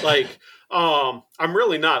 Like, I'm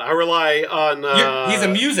really not. I rely on... he's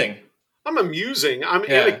amusing. I'm amusing. I'm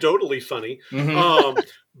anecdotally funny. Mm-hmm.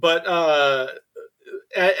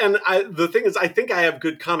 The thing is, I think I have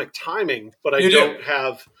good comic timing, but I don't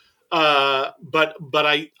have... but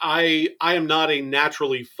I am not a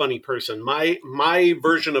naturally funny person. My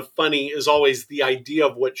version of funny is always the idea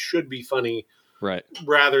of what should be funny, right?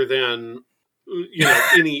 Rather than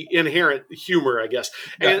any inherent humor, I guess.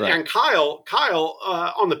 And Kyle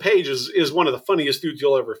on the page is one of the funniest dudes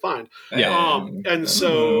you'll ever find. Yeah. And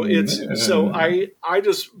so I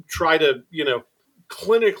just try to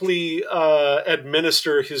clinically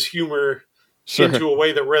administer his humor into a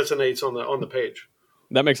way that resonates on the page.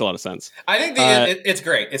 That makes a lot of sense. I think it's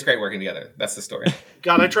great. It's great working together. That's the story.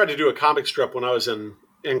 God, I tried to do a comic strip when I was in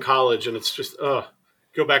college, and it's just,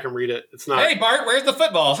 go back and read it. It's not. Hey, Bart, where's the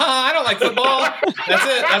football? I don't like football. That's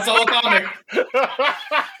it. That's the whole comic.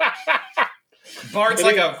 Bart's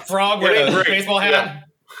like a frog wearing a baseball hat.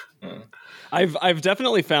 Yeah. I've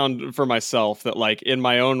definitely found for myself that, like, in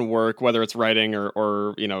my own work, whether it's writing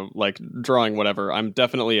or like drawing, whatever, I'm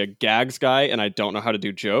definitely a gags guy, and I don't know how to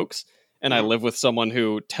do jokes. And I live with someone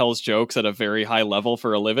who tells jokes at a very high level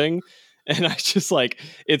for a living. And I just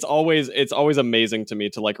it's always amazing to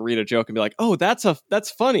me to like read a joke and be like, oh, that's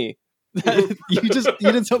funny. You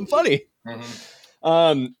did something funny.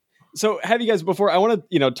 Mm-hmm. So have you guys before, I want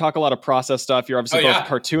to, talk a lot of process stuff. You're obviously both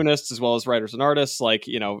cartoonists as well as writers and artists, like,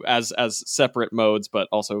 as separate modes, but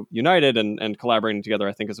also united and collaborating together,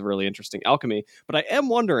 I think is a really interesting alchemy. But I am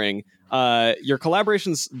wondering, your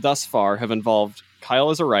collaborations thus far have involved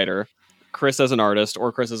Kyle as a writer, Chris as an artist,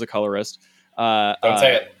 or Chris as a colorist. Don't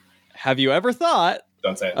say it. Have you ever thought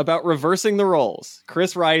about reversing the roles?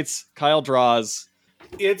 Chris writes, Kyle draws.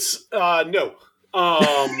 It's no.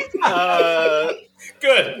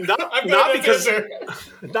 Good. Not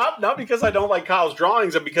because I don't like Kyle's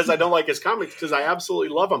drawings and because I don't like his comics, because I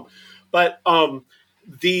absolutely love them. But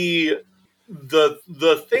the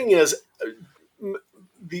thing is,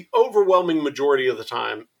 the overwhelming majority of the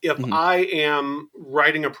time, if I am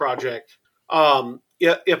writing a project,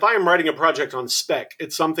 if I am writing a project on spec,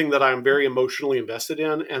 it's something that I'm very emotionally invested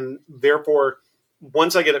in, and therefore,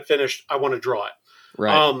 once I get it finished, I want to draw it.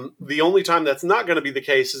 Right. The only time that's not going to be the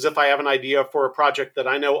case is if I have an idea for a project that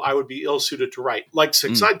I know I would be ill-suited to write, like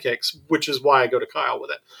Six Sidekicks, which is why I go to Kyle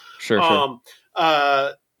with it. Sure.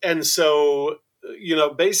 And so,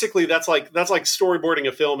 basically that's like storyboarding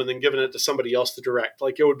a film and then giving it to somebody else to direct.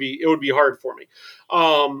 Like, it would be hard for me.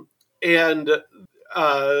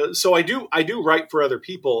 So I do write for other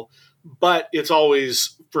people, but it's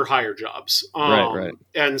always for hire jobs. Right.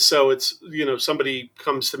 And so it's, somebody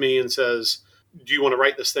comes to me and says, do you want to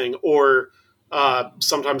write this thing? Or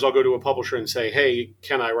sometimes I'll go to a publisher and say, hey,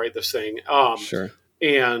 can I write this thing? Sure.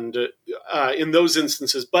 And in those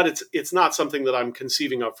instances, but it's not something that I'm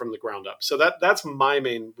conceiving of from the ground up. So that's my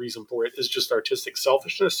main reason for it, is just artistic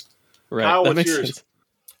selfishness. Right. Kyle, that what's makes yours? sense.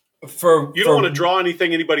 You don't want to draw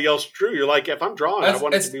anything anybody else drew. You're like, if I'm drawing, I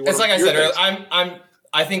want it to be one it's of like I your said things. earlier,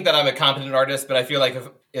 I think that I'm a competent artist, but I feel like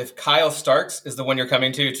if Kyle Starks is the one you're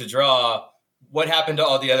coming to draw, what happened to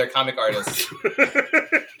all the other comic artists?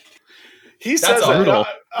 He says that,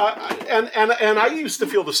 and I used to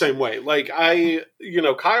feel the same way. Like,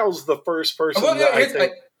 Kyle's the first person. Well,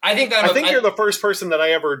 I think you're the first person that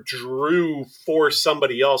I ever drew for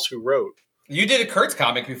somebody else who wrote. You did a Kurtz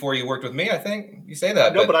comic before you worked with me. I think you say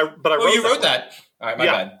that. No, but I wrote. You wrote that. All right, my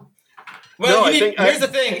bad. Well, here's the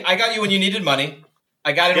thing. I got you when you needed money.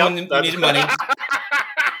 I got it when you needed money.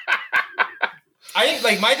 I think,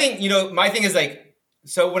 like, my thing is, like,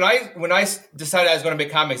 so when I decided I was going to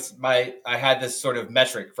make comics, I had this sort of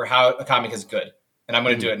metric for how a comic is good, and I'm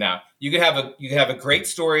going to do it now. You can have a great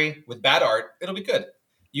story with bad art. It'll be good.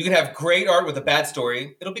 You can have great art with a bad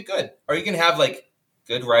story. It'll be good. Or you can have like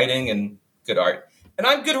good writing and good art. And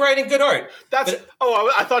I'm good writing, good art.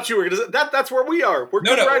 I thought you were going to say that's where we are. We're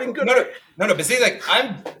good writing, good art. No. But see, like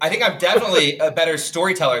I think I'm definitely a better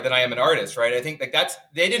storyteller than I am an artist, right? I think like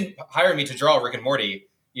they didn't hire me to draw Rick and Morty.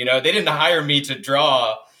 You know, they didn't hire me to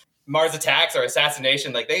draw Mars Attacks or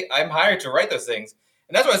Assassination. Like I'm hired to write those things.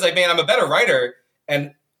 And that's why I was like, man, I'm a better writer.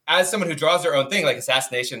 And as someone who draws their own thing, like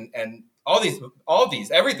Assassination and all of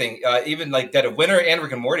these, everything, even like Dead of Winter and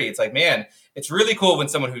Rick and Morty, it's like, man, it's really cool when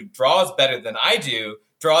someone who draws better than I do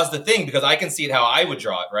draws the thing because I can see it how I would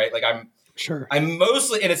draw it, right? Like I'm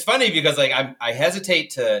mostly, and it's funny because like I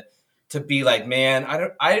hesitate to be like, man,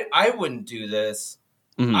 I wouldn't do this.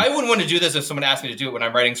 Mm-hmm. I wouldn't want to do this if someone asked me to do it when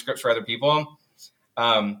I'm writing scripts for other people.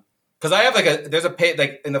 Because I have there's a page,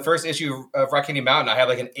 like in the first issue of Rock Candy Mountain, I have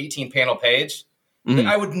like an 18 panel page. Mm-hmm.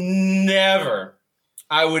 I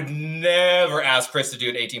would never ask Chris to do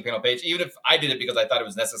an 18 panel page, even if I did it because I thought it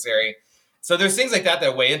was necessary. So there's things like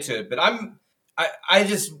that weigh into it. But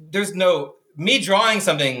me drawing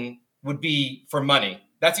something would be for money.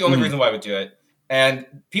 That's the only reason why I would do it. And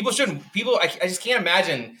I just can't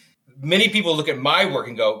imagine many people look at my work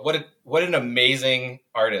and go, what an amazing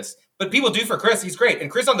artist. But people do for Chris. He's great. And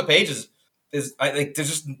Chris on the page is I think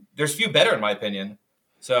there's few better in my opinion.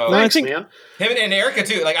 So thanks, man. Him and Erica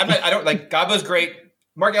too. Like I don't like Gabbo's great.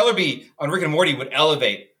 Mark Ellerby on Rick and Morty would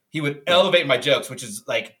elevate. He would elevate my jokes, which is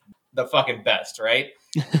like the fucking best, right?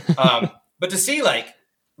 But to see like,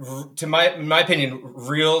 to my opinion,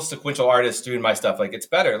 real sequential artists doing my stuff, like it's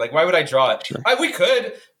better. Like why would I draw it? Sure. We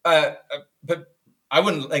could, but I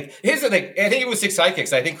wouldn't. Like here's the thing. I think it was 6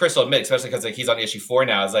 Sidekicks. I think Chris will admit, especially because like he's on issue 4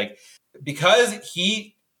 now, is like because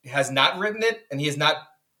he has not written it and he has not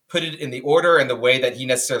put it in the order and the way that he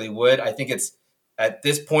necessarily would. I think it's at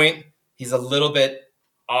this point he's a little bit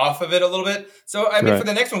off of it a little bit. So I mean, for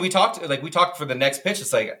the next one, we talked for the next pitch.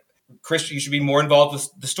 It's like, Chris, you should be more involved with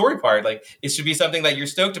the story part. Like it should be something that you're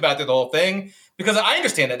stoked about through the whole thing, because I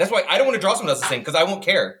understand that. That's why I don't want to draw someone else's thing, because I won't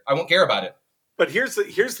care. I won't care about it. But here's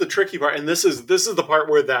the tricky part. And this is the part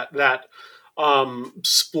where that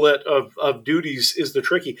split of duties is the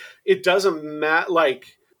tricky. It doesn't matter.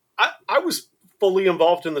 Like I was fully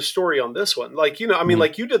involved in the story on this one. Like, you know, I mean,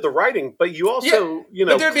 like you did the writing, but you also,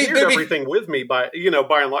 cleared everything with me by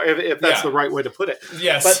and large, if that's the right way to put it.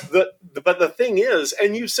 Yes. But the thing is,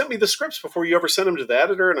 and you sent me the scripts before you ever sent them to the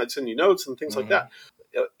editor, and I'd send you notes and things like that.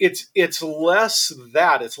 It's less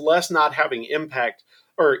that, it's less not having impact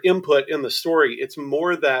or input in the story. It's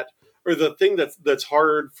more that, or the thing that's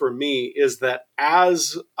hard for me is that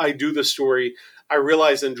as I do the story, I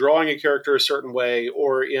realize in drawing a character a certain way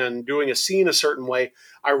or in doing a scene a certain way,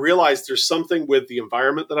 I realize there's something with the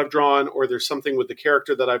environment that I've drawn, or there's something with the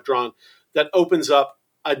character that I've drawn that opens up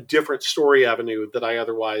a different story avenue that I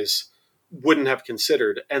otherwise wouldn't have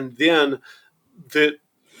considered. And then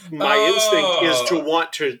my instinct is to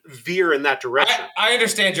want to veer in that direction. I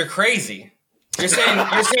understand you're crazy. You're saying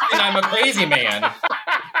I'm a crazy man.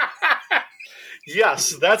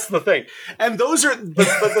 Yes, that's the thing. And those are, but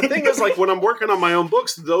the thing is, like when I'm working on my own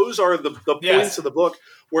books, those are the points of the book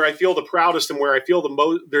where I feel the proudest and where I feel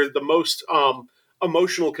the most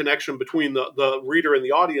emotional connection between the reader and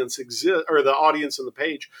the audience or the audience and the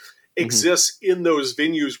page exists in those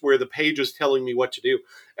venues where the page is telling me what to do.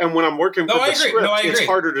 And when I'm working with the script, it's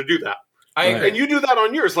harder to do that. I agree. And you do that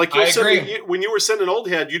on yours. Like when you were sending Old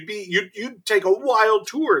Head, you'd take a wild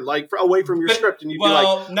tour away from your script, and you'd be like,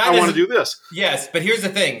 I want to do this. Yes, but here's the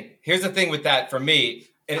thing. Here's the thing with that for me.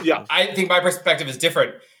 And I think my perspective is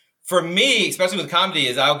different. For me, especially with comedy,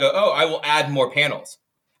 is I'll go, I will add more panels.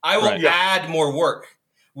 I will add more work.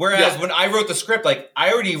 Whereas when I wrote the script, like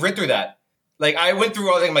I already read through that. Like I went through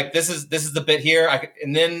all the thing. Like this is the bit here.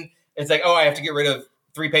 And then it's like, I have to get rid of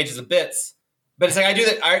 3 pages of bits. But it's like I do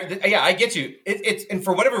that. I get you. It's and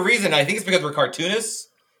for whatever reason, I think it's because we're cartoonists.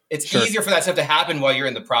 It's easier for that stuff to happen while you're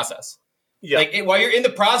in the process. Yeah. Like while you're in the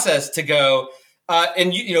process to go,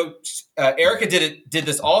 and Erica did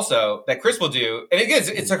this also that Chris will do, and again,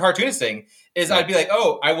 it's a cartoonist thing. I'd be like,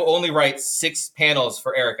 I will only write 6 panels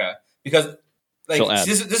for Erica because. Like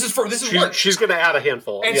this is work. She's going to add a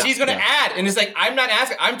handful, and she's going to add, and it's like I'm not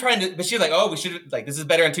asking. I'm trying to, but she's like, we should like this is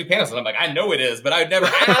better on 2 panels, and I'm like, I know it is, but I would never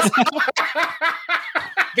ask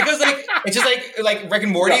because like it's just like Rick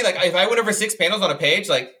and Morty. Like if I went over 6 panels on a page,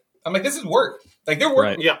 like I'm like this is work. Like they're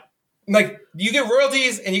work. Yeah. Like you get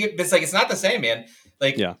royalties, and you get. It's like it's not the same, man.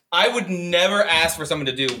 Like I would never ask for someone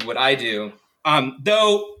to do what I do.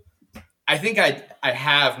 Though I think I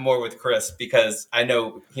have more with Chris because I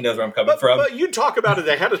know he knows where I'm coming from. But you'd talk about it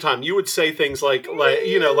ahead of time. You would say things like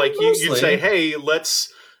you'd say, "Hey,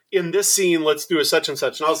 in this scene, let's do a such and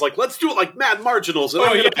such." And I was like, "Let's do it like Mad Marginals." And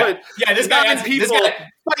I'm going to put this guy has people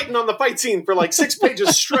fighting on the fight scene for like 6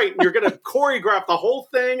 pages straight, and you're going to choreograph the whole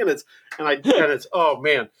thing. And it's oh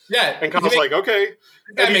man, yeah. And Kyle's like, "Okay."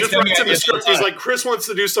 And he just writes in the script. He's like, "Chris wants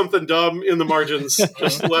to do something dumb in the margins.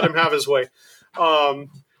 Just let him have his way."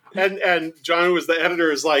 And John, who was the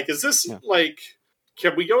editor, is like, "Is this like?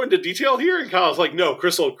 Can we go into detail here?" And Kyle's like, "No,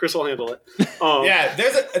 Chris will handle it." Well,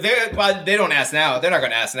 they don't ask now. They're not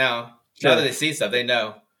going to ask now. Sure. Now that they see stuff, they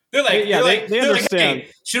know. They're like, they understand. Like,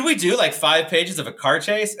 hey, should we do like 5 pages of a car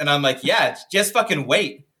chase? And I'm like, yeah, just fucking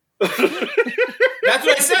wait. That's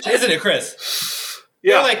what I said, isn't it, Chris?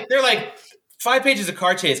 Yeah. They're like 5 pages of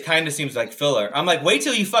car chase kind of seems like filler. I'm like, wait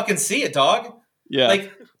till you fucking see it, dog. Yeah.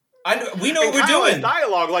 Like, we know what we're doing.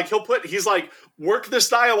 Dialogue, like he's like, work this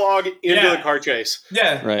dialogue into the car chase.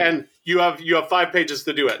 Yeah. Right. And you have 5 pages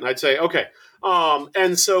to do it. And I'd say, okay.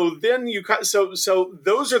 And so then so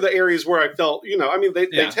those are the areas where I felt,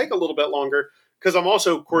 they take a little bit longer because I'm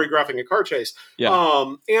also choreographing a car chase.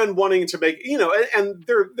 Yeah. And wanting to make, and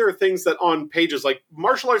there are things that on pages, like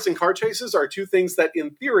martial arts and car chases are 2 things that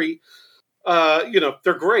in theory,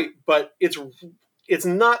 they're great, but it's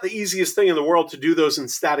not the easiest thing in the world to do those in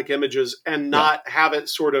static images and not have it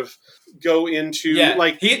sort of go into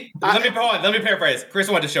let me paraphrase. Chris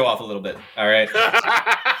wanted to show off a little bit. All right.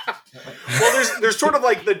 Well, there's sort of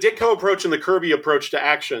like the Ditko approach and the Kirby approach to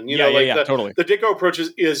action. Totally. The Ditko approach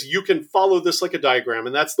is you can follow this like a diagram,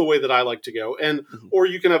 and that's the way that I like to go. And or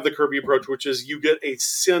you can have the Kirby approach, which is you get a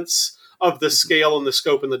sense of the scale and the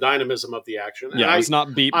scope and the dynamism of the action. And it's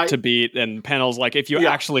not beat to beat and panels. Like if you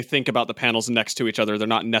actually think about the panels next to each other, they're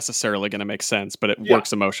not necessarily going to make sense, but it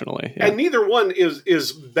works emotionally. Yeah. And neither one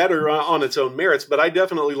is better on its own merits, but I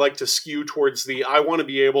definitely like to skew towards I want to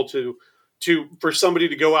be able to for somebody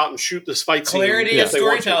to go out and shoot this fight scene. Clarity of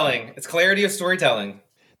storytelling. It's clarity of storytelling.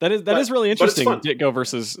 That is really interesting. Ditko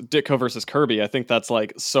versus Kirby. I think that's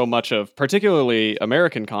like so much of particularly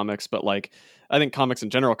American comics, but like I think comics in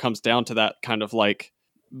general comes down to that kind of like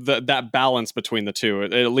that balance between the two.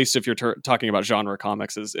 At least if you're talking about genre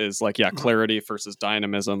comics, is like clarity versus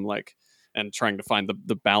dynamism, like and trying to find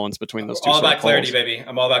the balance between those two. All about clarity, baby.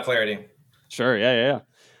 I'm all about clarity. Sure. Yeah.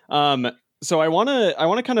 So I want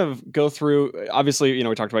to kind of go through. Obviously,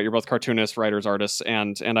 we talked about you're both cartoonists, writers, artists,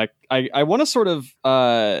 and I want to sort of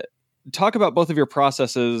talk about both of your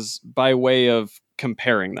processes by way of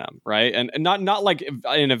comparing them, right? And not like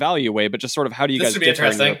in a value way, but just sort of how do you guys differ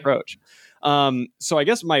in your approach? So I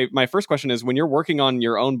guess my first question is, when you're working on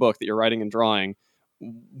your own book that you're writing and drawing,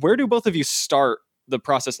 where do both of you start the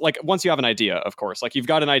process? Like once you have an idea, of course, like you've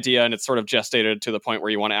got an idea and it's sort of gestated to the point where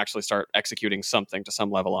you want to actually start executing something to some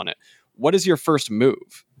level on it. What is your first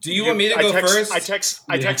move? Do you want me to go first? I text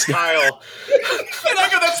Kyle. And I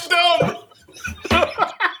go, that's dumb.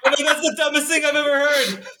 I mean, that's the dumbest thing I've ever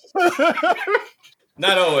heard.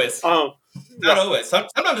 Not always. Not always.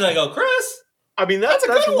 Sometimes I go, Chris. I mean, that's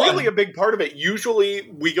really a big part of it. Usually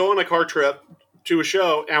we go on a car trip to a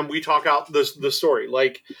show and we talk out the story,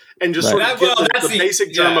 like, and just sort of get the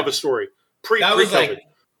basic germ of a story. That was like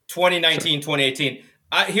 2019, 2018.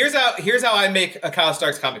 Here's how I make a Kyle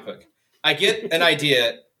Starks comic book. I get an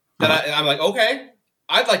idea that I'm like, okay,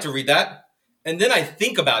 I'd like to read that, and then I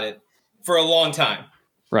think about it for a long time.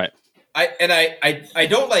 Right. I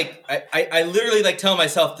don't like I literally like tell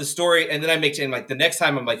myself the story, and then I make it. And like the next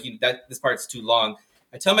time I'm like, this part's too long.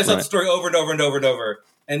 I tell myself the story over and over and over and over.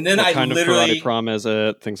 And then what kind of karate prom is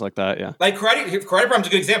it? Things like that, yeah. Like karate prom's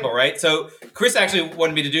a good example, right? So Chris actually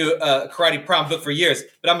wanted me to do a karate prom book for years,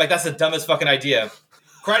 but I'm like, that's the dumbest fucking idea.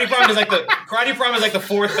 Karate prom is like the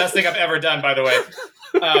 4th best thing I've ever done, by the way.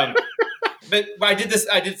 But I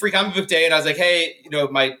did Free Comic Book Day, and I was like, hey,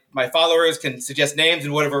 my followers can suggest names,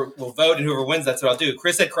 and whatever will vote, and whoever wins, that's what I'll do.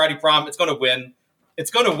 Chris said karate prom, it's going to win.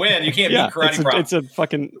 It's going to win. You can't beat karate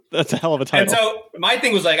prom. That's a hell of a title. And so my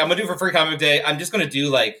thing was like, I'm going to do for Free Comic Book Day, I'm just going to do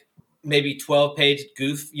like maybe 12-page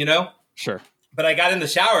goof, Sure. But I got in the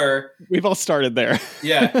shower. We've all started there.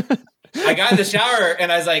 Yeah. I got in the shower,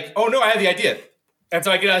 and I was like, oh, no, I have the idea. And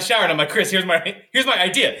so I get out of the shower, and I'm like, Chris, here's my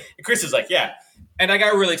idea. And Chris is like, yeah. And I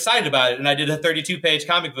got really excited about it, and I did a 32-page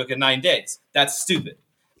comic book in 9 days. That's stupid.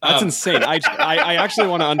 That's insane. I actually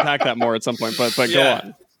want to unpack that more at some point, but go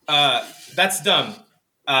on. That's dumb.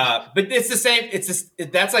 But it's the same.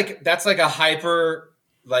 That's like a hyper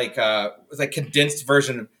it's like condensed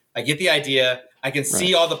version. I get the idea. I can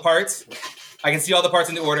see all the parts. I can see all the parts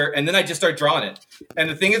in the order, and then I just start drawing it. And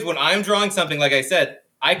the thing is, when I'm drawing something, like I said,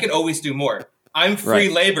 I can always do more. I'm free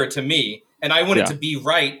labor to me, and I want it to be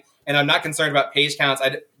right. And I'm not concerned about page counts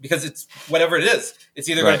because it's whatever it is. It's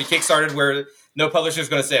either going to be Kickstarted where no publisher is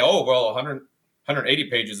going to say, oh, well, 180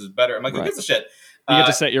 pages is better. I'm like, who gives a shit? You get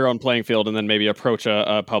to set your own playing field and then maybe approach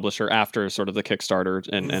a publisher after sort of the Kickstarter.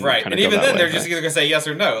 And right. And even then, they're just either going to say yes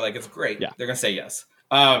or no. Like, it's great. Yeah. They're going to say yes.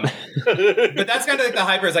 But that's kind of like the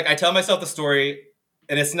hyper is like, I tell myself the story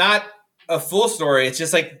and it's not a full story. It's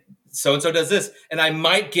just like, so-and-so does this. And I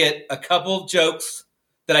might get a couple jokes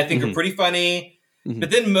that I think are pretty funny.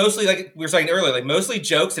 But then mostly, like we were saying earlier, like mostly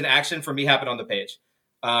jokes and action for me happen on the page.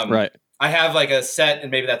 Right. I have like a set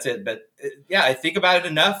and maybe that's it. But I think about it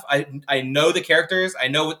enough. I know the characters. I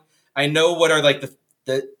know what are like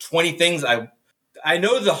the 20 things I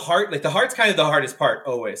know the heart. Like the heart's kind of the hardest part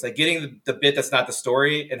always. Like getting the bit that's not the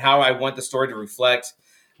story and how I want the story to reflect.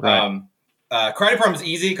 Right. Karate prom is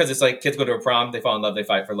easy because it's like kids go to a prom, they fall in love, they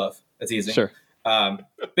fight for love. That's easy. Sure. But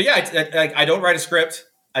yeah, I don't write a script.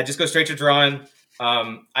 I just go straight to drawing.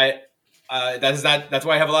 That's why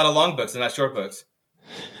I have a lot of long books and not short books.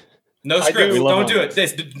 No scripts. Don't do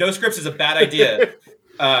it. No scripts is a bad idea.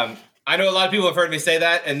 I know a lot of people have heard me say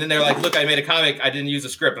that, and then they're like, "Look, I made a comic. I didn't use a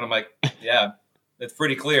script," and I'm like, "Yeah, it's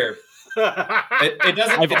pretty clear." It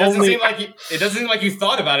doesn't seem like you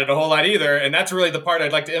thought about it a whole lot either, and that's really the part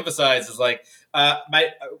I'd like to emphasize. Is like,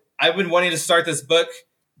 I've been wanting to start this book.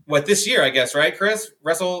 This year, I guess, right, Chris? The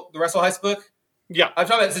Wrestle Heist book. Yeah, I've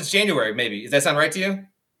talked about it since January. Maybe does that sound right to you?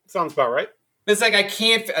 Sounds about right. But it's like I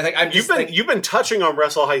can't. Like, you've been touching on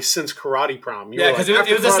Wrestle Heist since Karate Prom. Because it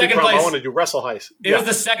was the second place. I want to do Wrestle Heist. It was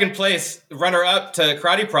the second place runner up to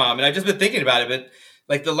Karate Prom, and I've just been thinking about it. But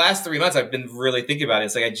like the last 3 months, I've been really thinking about it.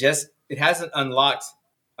 It's like it hasn't unlocked.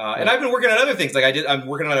 And I've been working on other things. Like I'm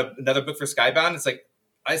working on another book for Skybound. It's like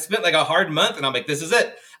I spent like a hard month, and I'm like, this is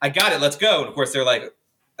it. I got it. Let's go. And of course, they're like,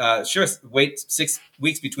 sure. Wait 6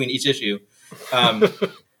 weeks between each issue.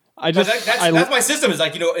 That's my system. Is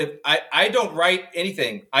like, if I don't write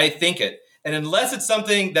anything, I think it, and unless it's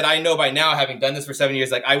something that I know by now, having done this for 7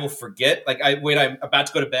 years, like I will forget. Like I'm about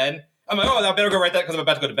to go to bed. I'm like, I better go write that because I'm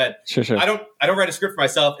about to go to bed. Sure. I don't write a script for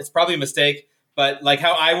myself. It's probably a mistake, but like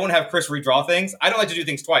how I won't have Chris redraw things. I don't like to do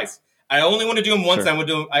things twice. I only want to do them once. Sure.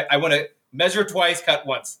 I want to measure twice, cut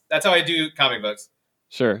once. That's how I do comic books.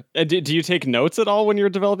 Sure. Do you take notes at all when you're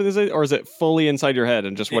developing this, or is it fully inside your head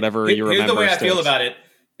and just whatever you remember? Here's the way I feel about it.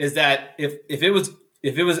 Is that if it was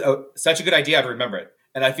such a good idea, I'd remember it,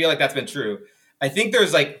 and I feel like that's been true. I think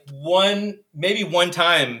there's like maybe one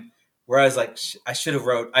time where I was like, I should have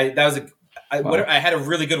wrote. I had a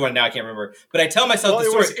really good one. Now I can't remember, but I tell myself the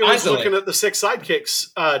story. It was looking at the 6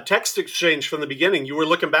 Sidekicks text exchange from the beginning. You were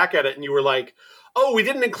looking back at it, and you were like, "Oh, we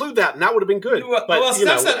didn't include that, and that would have been good." But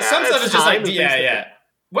some stuff is just like, yeah.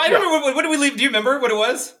 Well, I don't remember. What did we leave? Do you remember what it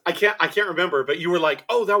was? I can't remember. But you were like,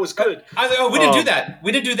 "Oh, that was good." I was like, "Oh, we didn't do that.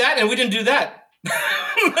 We didn't do that, and we didn't do that.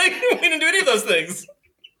 Like, we didn't do any of those things."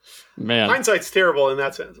 Man, hindsight's terrible in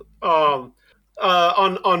that sense. On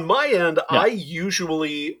my end, yeah.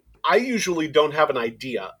 I usually don't have an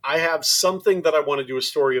idea. I have something that I want to do a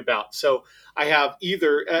story about. So I have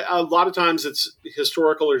either a lot of times it's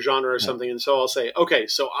historical or genre or something, and so I'll say, okay,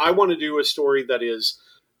 so I want to do a story that is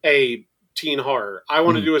a teen horror. I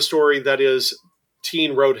want to do a story that is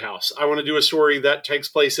teen Roadhouse. I want to do a story that takes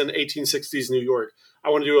place in 1860s New York. I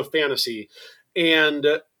want to do a fantasy. And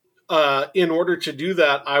in order to do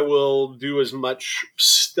that, I will do as much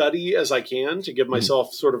study as I can to give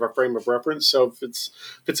myself sort of a frame of reference. So if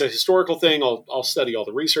it's a historical thing, I'll study all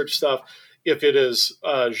the research stuff. If it is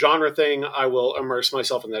a genre thing, I will immerse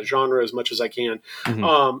myself in that genre as much as I can.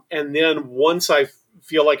 And then once I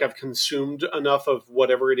feel like I've consumed enough of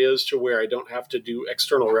whatever it is to where I don't have to do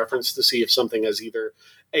external reference to see if something has either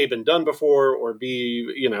A, been done before, or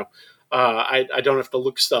B, I don't have to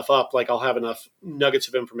look stuff up. Like I'll have enough nuggets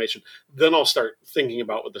of information. Then I'll start thinking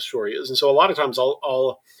about what the story is. And so a lot of times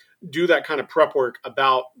I'll do that kind of prep work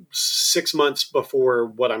about 6 months before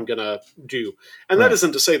what I'm going to do. And that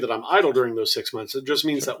isn't to say that I'm idle during those 6 months. It just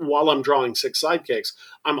means that while I'm drawing 6 Sidekicks,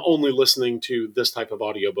 I'm only listening to this type of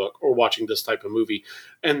audiobook or watching this type of movie.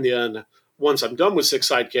 And then once I'm done with 6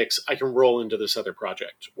 Sidekicks, I can roll into this other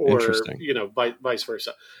project or, vice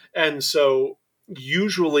versa. And so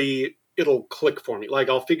usually it'll click for me. Like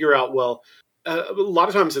I'll figure out, well, a lot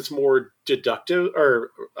of times it's more deductive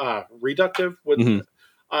or reductive with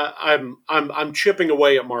I'm chipping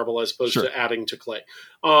away at marble as opposed to adding to clay.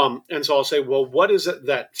 And so I'll say, well, what is it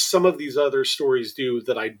that some of these other stories do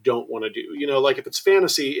that I don't want to do? Like if it's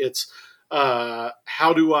fantasy, it's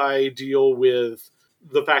how do I deal with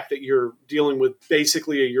the fact that you're dealing with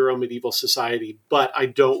basically a Euro medieval society, but I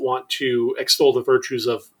don't want to extol the virtues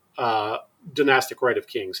of dynastic right of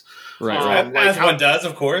kings. Right. As one does,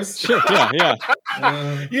 of course. Sure, yeah.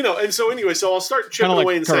 And so anyway, so I'll start chipping like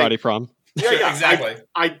away and Karate saying, Prom. Yeah, exactly.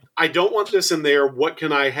 I don't want this in there. What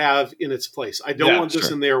can I have in its place? I don't want this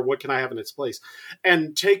in there. What can I have in its place?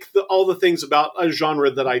 And take all the things about a genre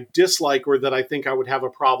that I dislike or that I think I would have a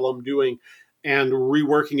problem doing and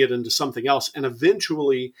reworking it into something else. And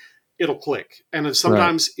eventually it'll click. And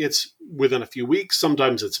sometimes it's within a few weeks,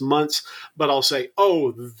 sometimes it's months, but I'll say,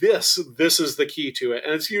 oh, this is the key to it.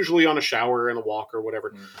 And it's usually on a shower and a walk or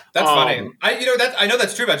whatever. That's funny. I know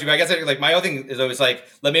that's true about you, but I guess like my own thing is always like,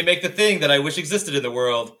 let me make the thing that I wish existed in the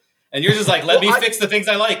world. And you're just like, let me fix the things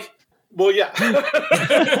I like. Well, yeah.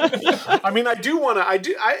 I mean, I do want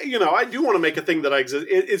to make a thing that I exist.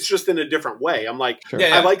 It's just in a different way. I'm like,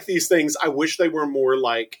 I like these things. I wish they were more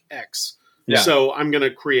like X. Yeah. So I'm going to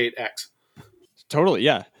create X. Totally.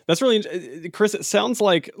 Yeah. That's really, Chris, it sounds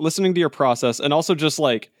like listening to your process and also just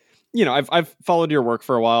like, I've followed your work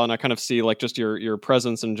for a while and I kind of see like just your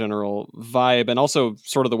presence and general vibe and also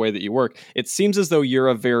sort of the way that you work. It seems as though you're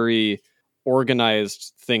a very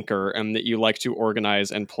organized thinker and that you like to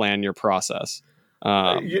organize and plan your process.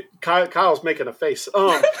 Kyle's making a face. Is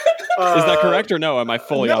that correct or no? Am I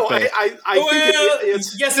fully off base? I think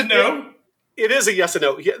it's yes and no. It is a yes and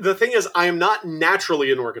no. The thing is, I am not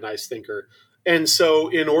naturally an organized thinker. And so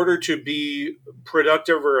in order to be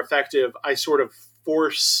productive or effective, I sort of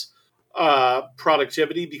force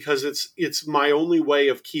productivity because it's my only way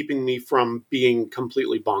of keeping me from being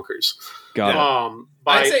completely bonkers. Got it.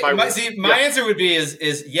 My answer would be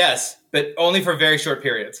is yes, but only for very short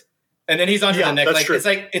periods. And then he's on to the next. Like, it's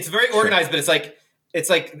like it's very organized, but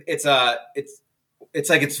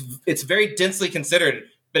it's very densely considered,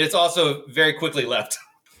 but it's also very quickly left.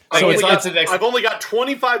 I've only got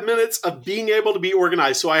 25 minutes of being able to be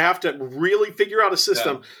organized, so I have to really figure out a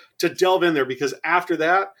system to delve in there because after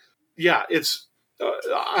that, it's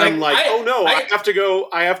I have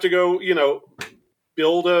to go,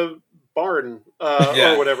 build a barn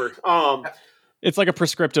or whatever. It's like a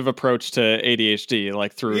prescriptive approach to ADHD,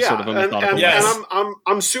 like through sort of a methodical. And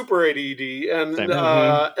I'm super ADD,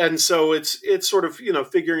 and so it's sort of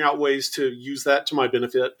figuring out ways to use that to my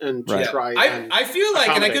benefit and to try. I feel like,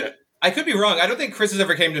 and I could be wrong. I don't think Chris has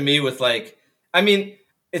ever came to me with like. I mean,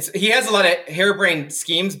 he has a lot of harebrained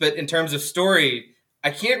schemes, but in terms of story, I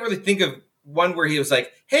can't really think of one where he was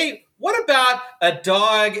like, "Hey, what about a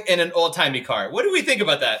dog and an old timey car? What do we think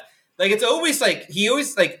about that?" Like it's always like he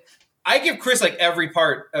always like. I give Chris like every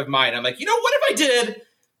part of mine. I'm like, what if I did?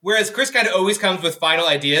 Whereas Chris kind of always comes with final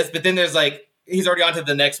ideas, but then there's like, he's already on to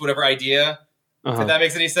the next whatever idea. If that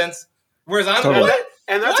makes any sense. Whereas I'm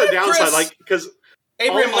and that's a downside, Chris, like because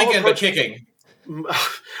Abraham Lincoln, but kicking.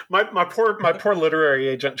 My poor literary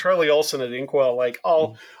agent Charlie Olson at Inkwell, like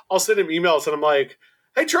I'll send him emails and I'm like,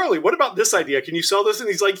 hey Charlie, what about this idea? Can you sell this? And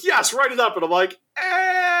he's like, yes, write it up. And I'm like,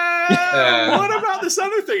 what about this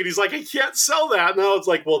other thing? And he's like, I can't sell that. And I was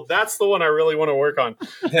like, well, that's the one I really want to work on.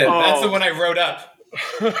 That's the one I wrote up.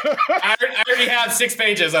 I already have 6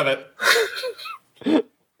 pages of it.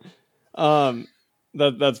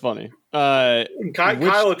 That's funny.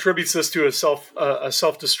 Kyle attributes this to a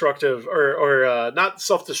self-destructive or not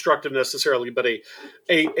self-destructive necessarily, but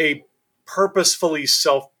a purposefully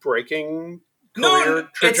self-breaking career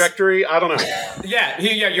trajectory. I don't know.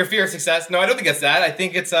 Your fear of success. No, I don't think it's that. I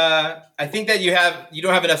think it's I think that you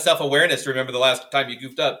don't have enough self-awareness to remember the last time you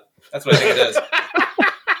goofed up. That's what I think it is.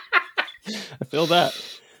 I feel that.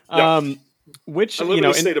 Yeah. Which I live in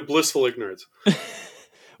a state of blissful ignorance.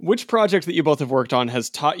 Which project that you both have worked on has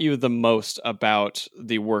taught you the most about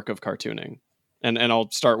the work of cartooning? And I'll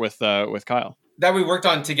start with Kyle. That we worked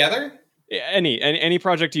on together? Any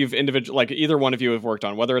project you've like either one of you have worked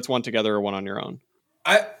on, whether it's one together or one on your own.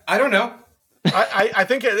 I don't know. I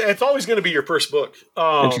think it's always going to be your first book.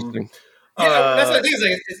 Interesting. Yeah, that's the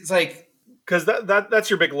thing. It's like because that's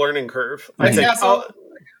your big learning curve. I think.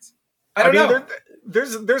 I don't know.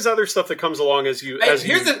 There's other stuff that comes along as you.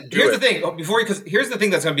 Here's the thing. Because here's the thing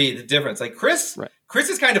that's going to be the difference. Like Chris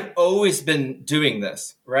has kind of always been doing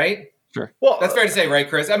this, right? Sure. Well, that's fair to say, right,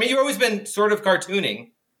 Chris? I mean, you've always been sort of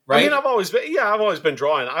cartooning. Right? I mean, I've always been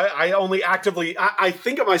drawing. I only actively, I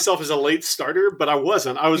think of myself as a late starter, but I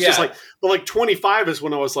wasn't. I was just like, but like 25 is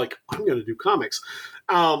when I was like, I'm going to do comics.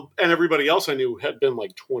 And everybody else I knew had been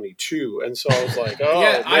like 22. And so I was like, oh,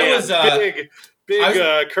 man, I was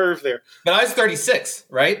big curve there. But I was 36,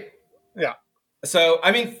 right? Yeah. So,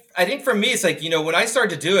 I mean, I think for me, it's like, when I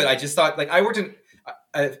started to do it, I just thought like I worked in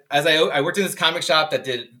this comic shop that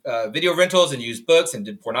did video rentals and used books and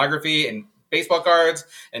did pornography and baseball cards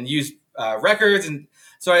and used records. And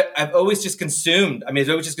So I've always just consumed. I mean,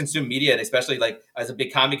 I've always just consumed media, and especially like as a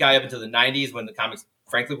big comic guy up until the '90s when the comics,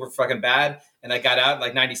 frankly, were fucking bad. And I got out in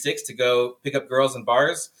like '96 to go pick up girls in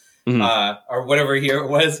bars or whatever year it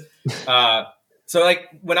was. So like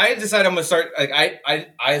when I decided I'm gonna start, like I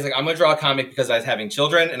was like I'm gonna draw a comic because I was having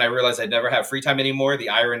children, and I realized I'd never have free time anymore. The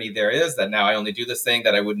irony there is that now I only do this thing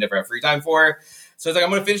that I would never have free time for. So I was like,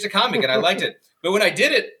 I'm gonna finish the comic, and I liked it. But when I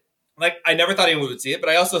did it, like I never thought anyone would see it. But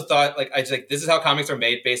I also thought like this is how comics are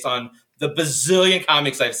made based on the bazillion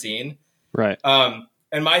comics I've seen. Right.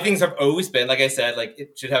 And my things have always been, like I said, like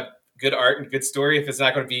it should have good art and good story if it's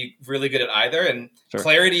not going to be really good at either. And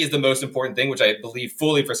clarity is the most important thing, which I believe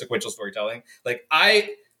fully for sequential storytelling. Like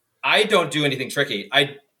I don't do anything tricky.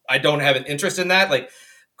 I don't have an interest in that. Like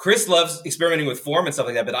Chris loves experimenting with form and stuff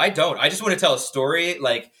like that, but I don't. I just want to tell a story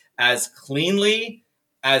like as cleanly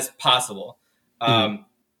as possible.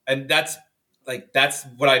 And that's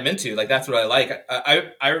what I'm into. Like, that's what I like.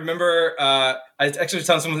 I remember, I was actually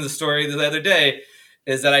telling someone the story the other day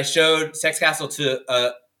is that I showed Sex Castle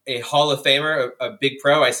to a Hall of Famer, a big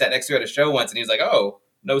pro I sat next to at a show once, and he was like, "Oh,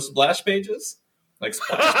 no splash pages?" Like,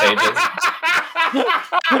 splash pages.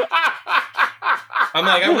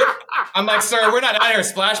 I'm like, sir, we're not out here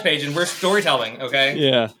splash paging. We're storytelling, okay?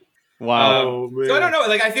 Yeah. Wow. So I don't know.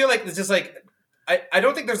 Like, I feel like it's just like, I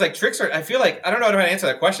don't think there's like tricks, or I feel like I don't know how to answer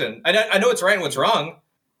that question. I know what's right and what's wrong.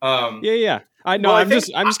 Yeah. I know. I'm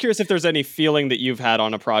just curious if there's any feeling that you've had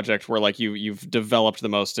on a project where like you've developed the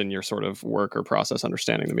most in your sort of work or process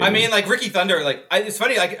understanding the medium. I mean, like Ricky Thunder. Like it's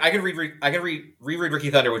funny. I could reread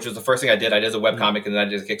Ricky Thunder, which was the first thing I did. I did a webcomic and then I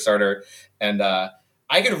did a Kickstarter, and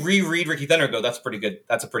I could reread Ricky Thunder and go, "That's pretty good.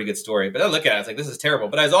 That's a pretty good story." But I look at it, it's like, this is terrible.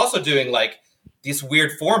 But I was also doing like this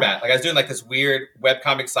weird format. Like I was doing like this weird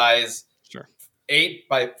webcomic size, 8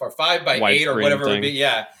 by 5 by 8 or whatever it would be.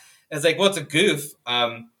 Yeah, and it's like, well, it's a goof.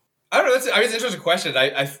 I don't know. It's an interesting question.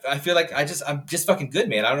 I feel like I'm just fucking good,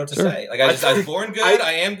 man. I don't know what to say. Like I was born good.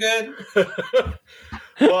 I am good.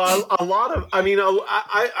 Well, a lot of, I mean,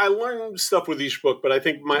 I learned stuff with each book, but I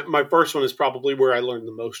think my first one is probably where I learned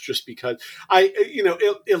the most, just because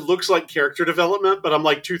it looks like character development, but I'm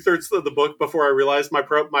like 2/3 of the book before I realized my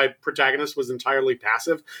protagonist was entirely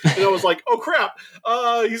passive. And I was like, oh crap,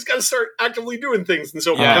 he's got to start actively doing things. And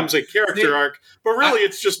so it becomes a character arc, but really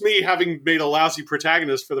it's just me having made a lousy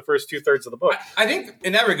protagonist for the first 2/3 of the book. I think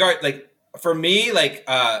in that regard, like for me, like,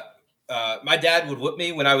 my dad would whoop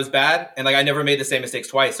me when I was bad, and like I never made the same mistakes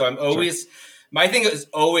twice. So I'm always my thing is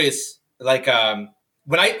always like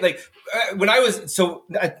when I was so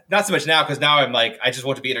not so much now, because now I'm like I just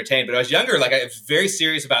want to be entertained. But when I was younger, like I was very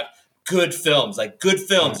serious about good films and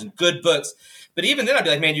good books. But even then, I'd be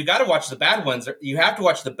like, man, you got to watch the bad ones. You have to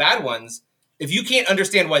watch the bad ones if you can't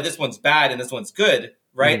understand why this one's bad and this one's good,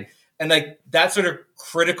 right? And like that sort of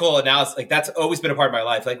critical analysis, like that's always been a part of my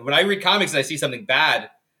life. Like when I read comics and I see something bad,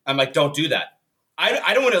 I'm like, don't do that.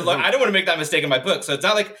 I don't want to. I don't want to make that mistake in my book. So it's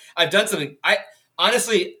not like I've done something.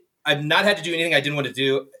 I've not had to do anything I didn't want to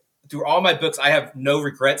do through all my books. I have no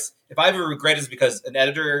regrets. If I have a regret, it's because an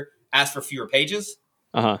editor asked for fewer pages,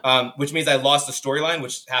 which means I lost the storyline,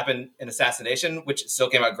 which happened in Assassination, which still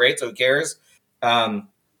came out great. So who cares?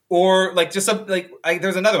 Or like just some like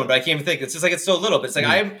there's another one, but I can't even think. It's just like it's so little. But it's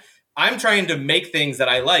like I'm trying to make things that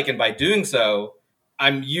I like, and by doing so,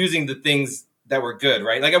 I'm using the things that were good,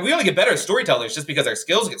 right? Like we only get better as storytellers just because our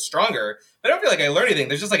skills get stronger. But I don't feel like I learn anything.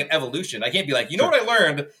 There's just like an evolution. I can't be like, what I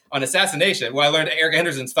learned on Assassination? Well, I learned Eric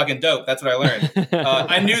Henderson's fucking dope. That's what I learned.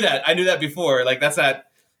 I knew that before. Like that's not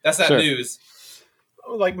news.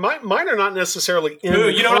 Like mine are not necessarily. You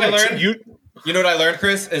know what I learned? You know what I learned,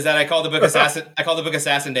 Chris, is that I called the book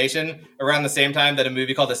Assassination around the same time that a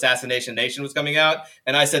movie called Assassination Nation was coming out,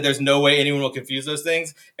 and I said, "There's no way anyone will confuse those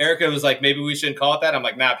things." Erica was like, "Maybe we shouldn't call it that." I'm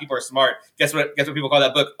like, "Nah, people are smart." Guess what people call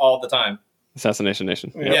that book all the time? Assassination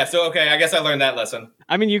Nation. Yep. Yeah. So okay, I guess I learned that lesson.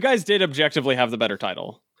 I mean, you guys did objectively have the better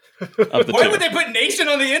title of the Why two. would they put nation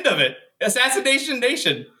on the end of it? Assassination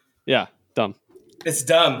Nation. Yeah, dumb. It's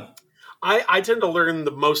dumb. I tend to learn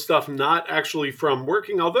the most stuff not actually from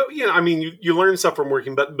working, although, I mean, you learn stuff from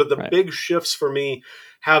working, but the big shifts for me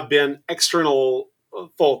have been external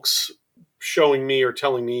folks showing me or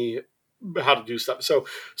telling me how to do stuff. So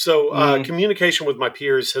communication with my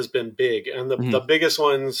peers has been big. And the biggest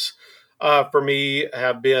ones for me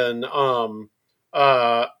have been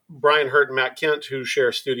Brian Hurt and Matt Kent, who share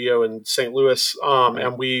a studio in St. Louis.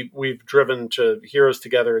 And we've driven to Heroes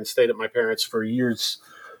together and stayed at my parents' for years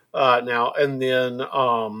now, and then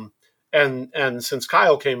and since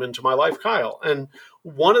Kyle came into my life, and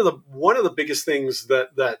one of the biggest things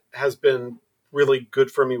that has been really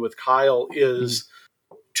good for me with Kyle is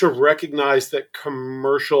to recognize that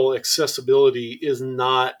commercial accessibility is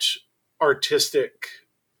not artistic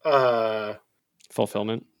No,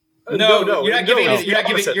 fulfillment. You're not giving up.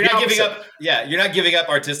 Yeah, you're not giving up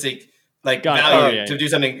artistic value to do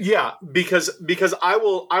something. Yeah, because I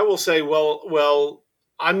will say, well,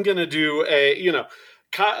 I'm going to do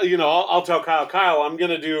I'll tell Kyle, I'm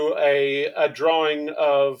going to do a drawing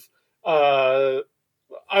of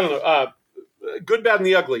Good, Bad, and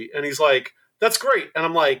the Ugly, and he's like, that's great, and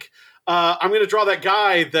I'm like, I'm going to draw that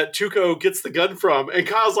guy that Tuco gets the gun from, and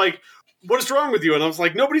Kyle's like, what is wrong with you? And I was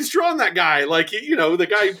like, nobody's drawn that guy. Like, the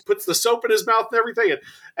guy puts the soap in his mouth and everything.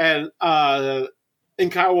 And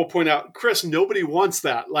Kyle will point out, Chris, nobody wants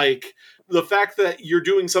that. Like, the fact that you're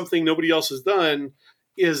doing something nobody else has done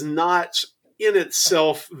is not in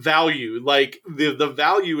itself value. Like, the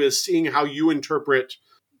value is seeing how you interpret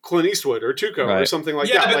Clint Eastwood or Tuco or something like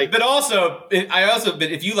that. But also,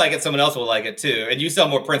 if you like it, someone else will like it too, and you sell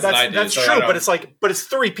more prints than I do. That's true, but it's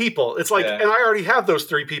 3 people. It's like, and I already have those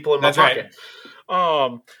 3 people in my pocket.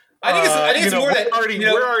 Right. I think it's more that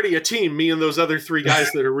we're already a team. Me and those other 3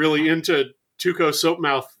 guys that are really into Tuco soap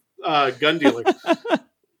mouth gun dealing.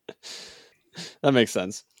 That makes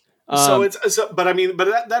sense. But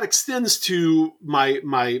that extends to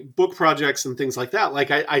my book projects and things like that. Like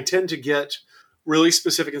I tend to get really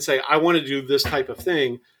specific and say, I want to do this type of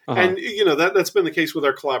thing. And, that's been the case with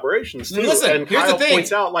our collaborations too. Listen, and Kyle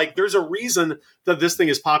points out, like, there's a reason that this thing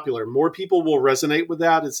is popular. More people will resonate with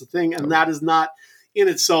that. It's a thing. And that is not in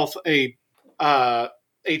itself a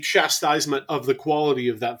chastisement of the quality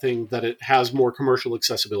of that thing, that it has more commercial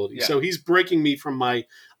accessibility. Yeah. So he's breaking me from my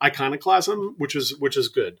iconoclasm, which is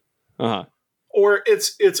good. Or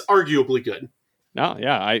it's arguably good. No,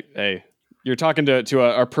 yeah. You're talking to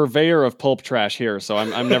a purveyor of pulp trash here, so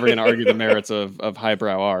I'm never going to argue the merits of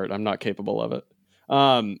highbrow art. I'm not capable of it.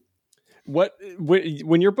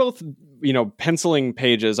 When you're both, penciling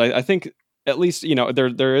pages, I think at least,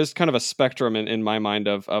 there is kind of a spectrum in my mind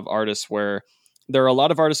of artists where there are a lot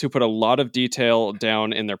of artists who put a lot of detail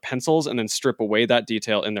down in their pencils and then strip away that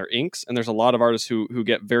detail in their inks. And there's a lot of artists who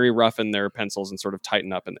get very rough in their pencils and sort of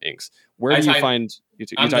tighten up in the inks. Where do you find you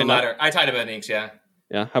I'm the latter. I tighten up in inks. Yeah.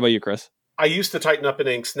 Yeah. How about you, Chris? I used to tighten up in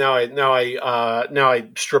inks. Now I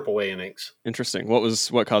strip away in inks. Interesting.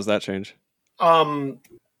 What caused that change?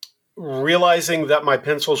 Realizing that my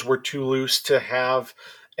pencils were too loose to have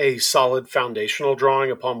a solid foundational drawing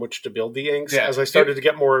upon which to build the inks. Yeah. As I started to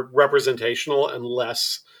get more representational and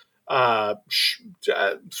less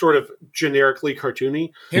sort of generically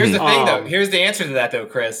cartoony. Here's the thing, though. Here's the answer to that, though,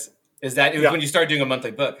 Chris. Is that it was when you started doing a monthly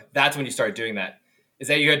book. That's when you started doing that. Is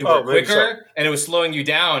that you had to work quicker, and it was slowing you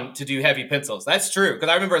down to do heavy pencils. That's true, because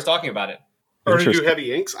I remember us talking about it. Or to do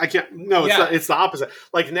heavy inks? I can't. No, it's the opposite.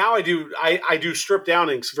 Like now, I do stripped down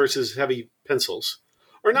inks versus heavy pencils,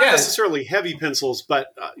 or not necessarily heavy pencils, but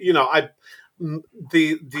the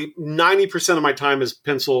 90% of my time is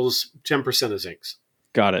pencils, 10% is inks.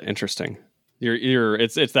 Got it. Interesting.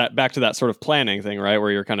 It's that back to that sort of planning thing, right?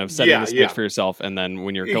 Where you're kind of setting the stage for yourself, and then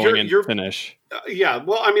when you're going in to finish.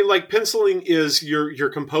 Well, I mean, like penciling is you're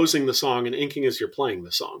composing the song, and inking is you're playing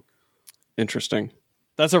the song. Interesting.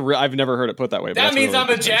 That's I've never heard it put that way. That means I'm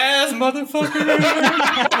a jazz motherfucker.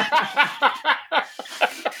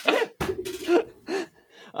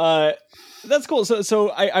 That's cool. So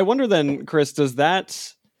I wonder then, Chris, does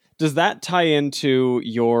that tie into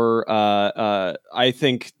your I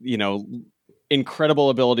think incredible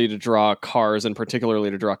ability to draw cars, and particularly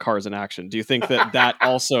to draw cars in action? Do you think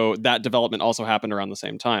that development also happened around the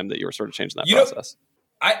same time that you were sort of changing that process?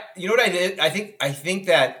 You know what I did? I think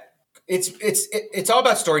that it's all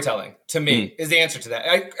about storytelling to me is the answer to that.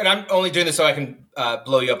 And I'm only doing this so I can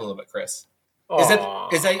blow you up a little bit, Chris. Is that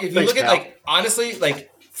if you look at honestly, I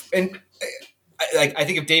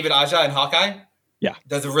think of David Aja in Hawkeye. Yeah,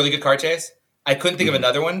 does a really good car chase. I couldn't think of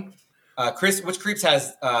another one. Chris, which Creeps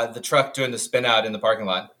has the truck doing the spin out in the parking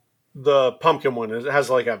lot? The pumpkin one. It has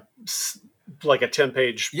like a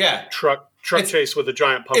 10-page truck chase with a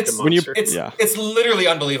giant pumpkin monster. It's literally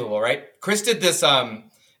unbelievable, right? Chris did this.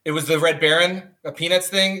 It was the Red Baron Peanuts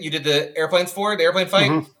thing. You did the airplanes for the airplane fight.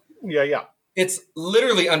 Mm-hmm. Yeah. It's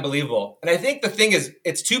literally unbelievable. And I think the thing is,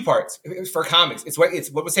 it's 2 parts for comics. It's what I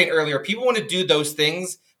was saying earlier. People want to do those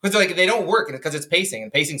things because they don't work because it's pacing,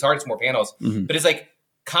 and pacing's hard. It's more panels, but it's like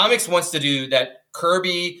comics wants to do that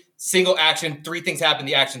Kirby single action, 3 things happen,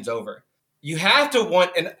 the action's over. You have to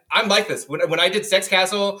want, and I'm like this. When I did Sex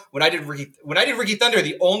Castle, when I did Ricky Thunder,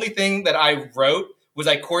 the only thing that I wrote was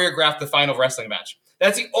I choreographed the final wrestling match.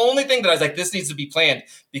 That's the only thing that I was like, this needs to be planned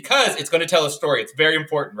because it's going to tell a story. It's very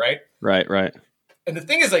important, right? Right. And the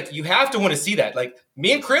thing is, you have to want to see that. Like,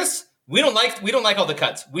 me and Chris, we don't like all the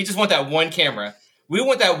cuts. We just want that one camera. We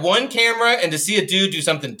want that one camera and to see a dude do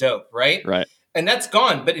something dope, right? Right. And that's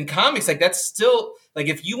gone. But in comics, like that's still like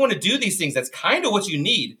if you want to do these things, that's kind of what you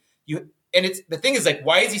need. And it's the thing is like,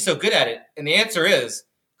 why is he so good at it? And the answer is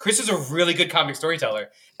Chris is a really good comic storyteller.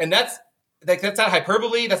 And that's not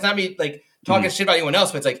hyperbole. That's not me like talking shit about anyone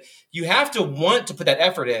else, but it's like you have to want to put that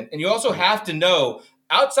effort in. And you also have to know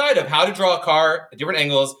outside of how to draw a car at different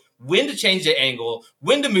angles, when to change the angle,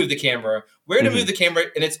 when to move the camera, where to move the camera.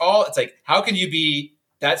 And it's like, how can you be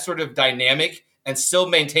that sort of dynamic and still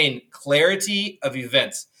maintain clarity of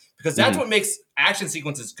events? Because that's what makes action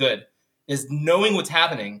sequences good, is knowing what's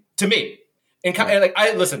happening to me. And like,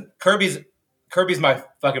 listen, Kirby's my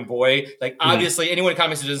fucking boy. Like, obviously, anyone in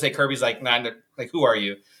comics who doesn't say Kirby's like, nah, like, who are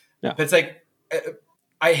you? Yeah. But it's like,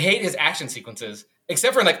 I hate his action sequences,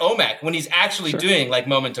 except for like OMAC when he's actually doing like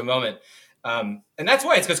moment to moment. And that's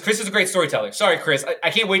why it's because Chris is a great storyteller. Sorry, Chris.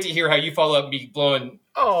 I can't wait to hear how you follow up me blowing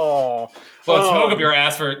smoke up your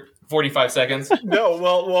ass for 45 seconds. No,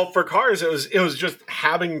 well, for cars, it was just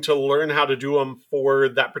having to learn how to do them for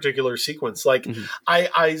that particular sequence. Like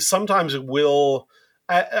I sometimes will,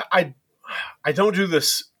 I don't do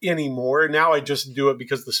this anymore. Now I just do it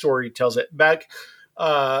because the story tells it. Back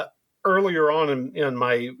earlier on in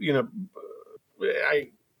my,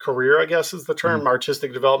 career, I guess is the term,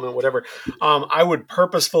 artistic development, whatever. I would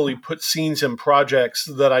purposefully put scenes in projects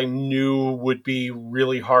that I knew would be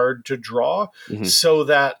really hard to draw so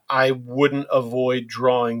that I wouldn't avoid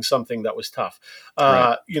drawing something that was tough.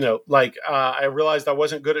 I realized I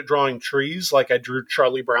wasn't good at drawing trees. Like I drew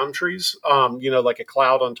Charlie Brown trees, like a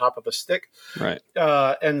cloud on top of a stick. Right.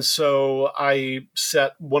 And so I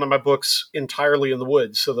set one of my books entirely in the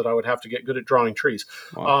woods so that I would have to get good at drawing trees.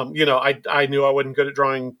 Wow. I knew I wasn't good at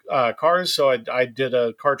drawing cars, so I did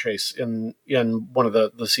a car chase in one of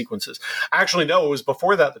the sequences. Actually, no, it was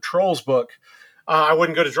before that, the Trolls book. I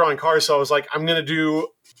wasn't good at drawing cars, so I was like, I'm going to do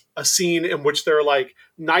a scene in which there are like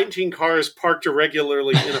 19 cars parked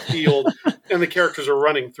irregularly in a field and the characters are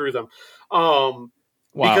running through them.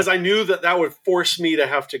 Because I knew that would force me to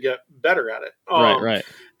have to get better at it. Right.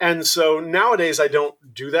 And so nowadays I don't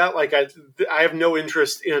do that. Like I have no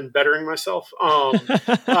interest in bettering myself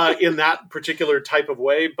in that particular type of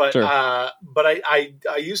way. But I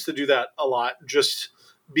used to do that a lot just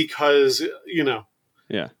because, you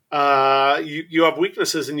have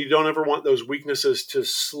weaknesses and you don't ever want those weaknesses to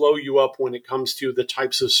slow you up when it comes to the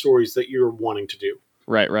types of stories that you're wanting to do.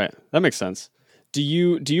 Right. That makes sense. Do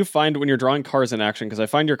you find when you're drawing cars in action, because I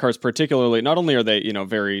find your cars particularly, not only are they,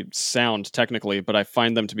 very sound technically, but I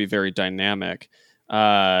find them to be very dynamic.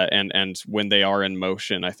 And when they are in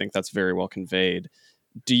motion, I think that's very well conveyed.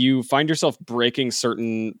 Do you find yourself breaking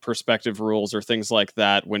certain perspective rules or things like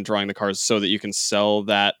that when drawing the cars so that you can sell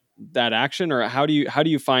that action, or how do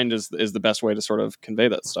you find is the best way to sort of convey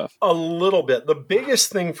that stuff? A little bit. The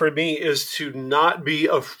biggest thing for me is to not be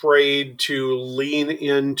afraid to lean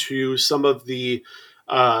into some of the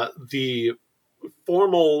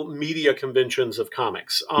formal media conventions of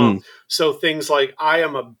comics. So things like, I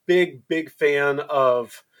am a big fan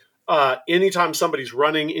of anytime somebody's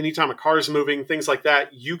running, anytime a car's moving, things like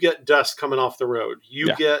that, you get dust coming off the road.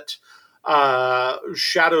 You get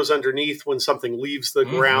shadows underneath when something leaves the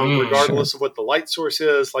ground, regardless of what the light source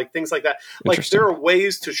is, like things like that. Like there are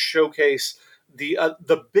ways to showcase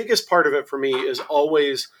the biggest part of it for me is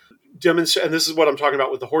always demonstrate, and this is what I'm talking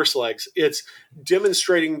about with the horse legs. It's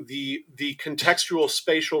demonstrating the contextual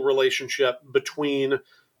spatial relationship between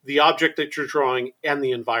the object that you're drawing and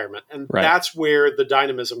the environment. And that's where the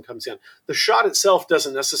dynamism comes in. The shot itself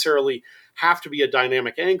doesn't necessarily have to be a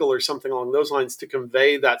dynamic angle or something along those lines to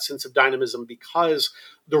convey that sense of dynamism, because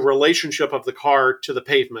the relationship of the car to the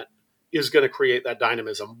pavement is going to create that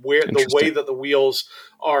dynamism, where the way that the wheels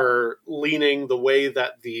are leaning, the way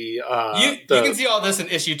that you can see all this in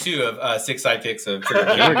issue 2 of Six Sidekicks of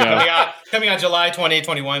coming out July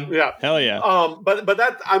 2021. Yeah, hell yeah. But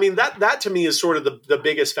that to me is sort of the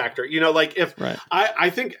biggest factor. Like if I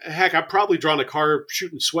think, heck, I've probably drawn a car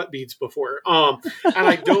shooting sweat beads before, and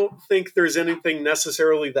I don't think there's anything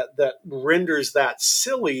necessarily that renders that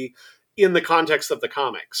silly in the context of the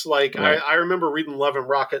comics. Like I remember reading Love and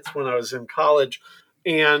Rockets when I was in college,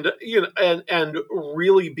 and and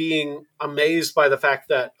really being amazed by the fact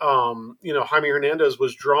that Jaime Hernandez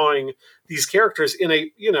was drawing these characters in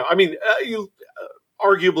a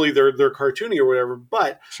arguably they're cartoony or whatever,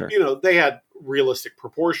 but they had realistic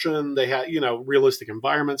proportion, they had realistic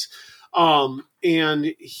environments.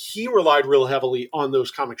 And he relied real heavily on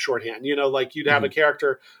those comic shorthand, like you'd have a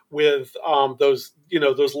character with,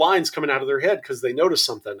 those lines coming out of their head because they noticed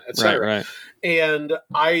something, et cetera. And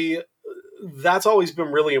I that's always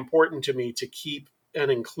been really important to me to keep and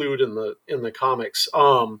include in the comics.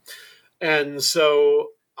 And so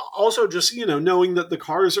also just, knowing that the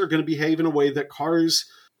cars are going to behave in a way that cars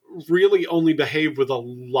really only behave with a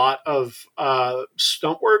lot of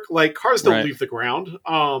stunt work. Like cars don't leave the ground.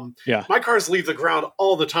 My cars leave the ground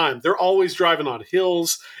all the time. They're always driving on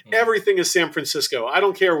hills. Everything is San Francisco. I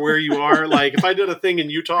don't care where you are. Like if I did a thing in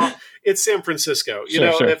Utah, it's San Francisco.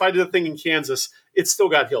 If I did a thing in Kansas, it's still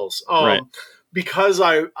got hills. Because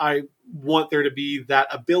I want there to be that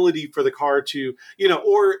ability for the car to,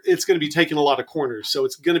 or it's going to be taking a lot of corners. So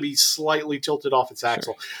it's going to be slightly tilted off its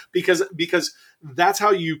axle because that's how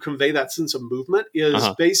you convey that sense of movement is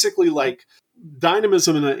basically like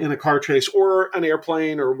dynamism in a car chase or an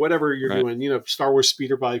airplane or whatever you're doing, Star Wars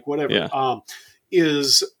speeder bike, whatever,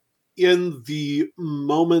 is in the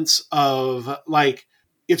moments of like,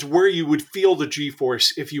 it's where you would feel the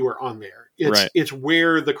G-force if you were on there. It's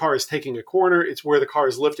where the car is taking a corner. It's where the car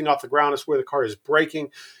is lifting off the ground. It's where the car is braking.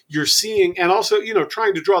 You're seeing, and also,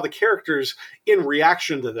 trying to draw the characters in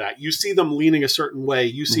reaction to that. You see them leaning a certain way.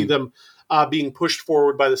 You see them being pushed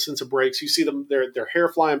forward by the sense of brakes. You see them, their hair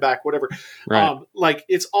flying back, whatever. Like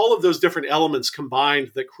it's all of those different elements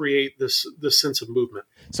combined that create this sense of movement.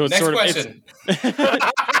 So it's next question.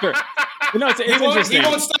 Sure. It's interesting.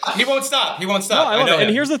 He won't stop. No, I know. And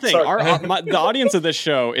here's the thing: the audience of this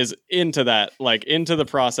show is into that, like into the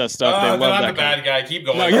process stuff. They love that. I'm the bad guy. Keep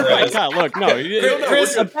going. No, you're right. God, look,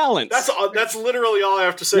 Chris, a balance. That's literally all I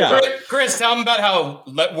have to say. Yeah. Chris, tell him about how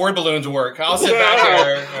word balloons work. I'll sit back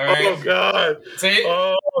here. All right. Oh God. See?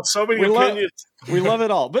 So many opinions. We love it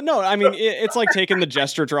all. But no, I mean, it's like taking the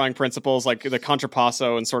gesture drawing principles, like the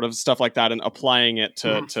contrapasso and sort of stuff like that, and applying it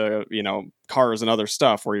to cars and other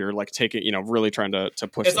stuff where you're like taking, really trying to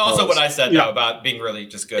push. It's also what I said though about being really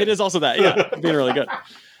just good. It is also that, being really good.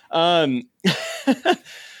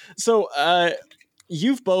 So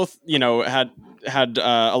you've both, had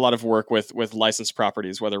a lot of work with licensed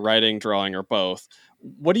properties, whether writing, drawing, or both.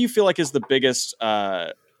 What do you feel like is the biggest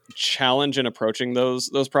challenge in approaching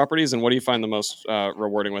those properties, and what do you find the most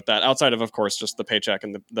rewarding with that, outside of course just the paycheck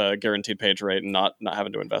and the guaranteed page rate and not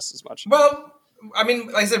having to invest as much? Well, I mean,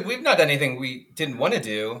 like I said, we've not done anything we didn't want to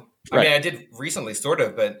do. I mean, I did recently sort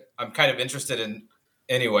of, but I'm kind of interested in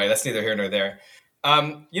anyway. That's neither here nor there.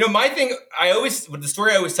 My thing, the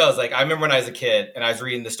story I always tell is like, I remember when I was a kid and I was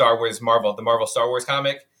reading the Marvel Star Wars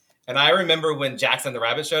comic, and I remember when Jackson the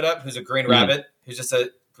Rabbit showed up, who's a green rabbit, who's just a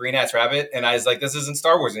green ass rabbit, and I was like, this isn't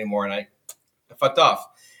Star Wars anymore, and I fucked off.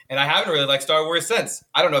 And I haven't really liked Star Wars since.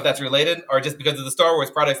 I don't know if that's related or just because of the Star Wars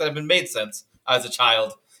products that have been made since I was a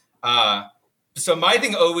child. So my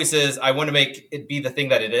thing always is I want to make it be the thing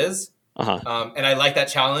that it is. And I like that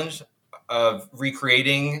challenge of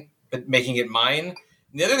recreating, but making it mine.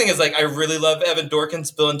 And the other thing is like, I really love Evan Dorkin's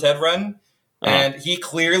Bill and Ted run. And he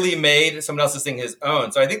clearly made someone else's thing his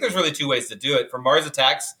own. So I think there's really two ways to do it. For Mars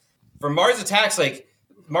Attacks, like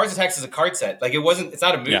Mars Attacks is a card set. Like it's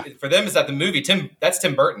not a movie. Yeah. For them, it's not the movie. That's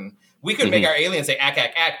Tim Burton. We could make our alien say ack,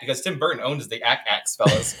 ack, ack because Tim Burton owns the ack, acks,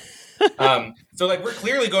 fellas. So like we're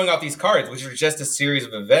clearly going off these cards, which are just a series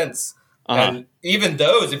of events. And even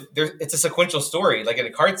those, it's a sequential story, like in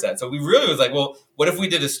a card set. So we really was like, well, what if we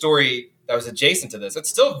did a story that was adjacent to this? It's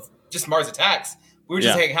still just Mars Attacks. We were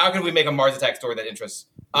just like, how can we make a Mars Attacks story that interests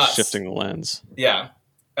us? Shifting the lens. Yeah.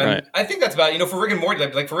 And I think that's about, for Rick and Morty,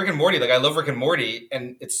 like for Rick and Morty, like I love Rick and Morty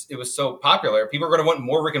and it was so popular. People are going to want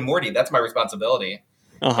more Rick and Morty. That's my responsibility.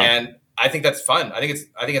 And I think that's fun. I think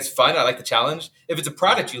it's fun. I like the challenge. If it's a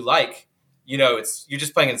product you like, you're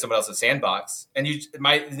just playing in someone else's sandbox. And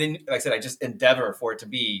like I said, I just endeavor for it to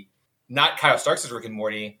be not Kyle Starks' Rick and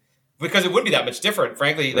Morty because it wouldn't be that much different.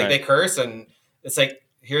 Frankly, like they curse and it's like,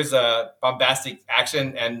 here's a bombastic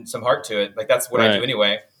action and some heart to it. Like that's what I do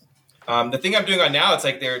anyway. The thing I'm doing on now, it's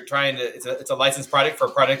like they're trying to, it's a licensed product for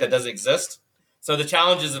a product that doesn't exist. So the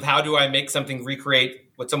challenge is of how do I make something recreate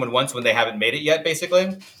what someone wants when they haven't made it yet,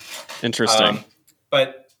 basically. Interesting.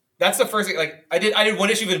 But that's the first thing. Like I did one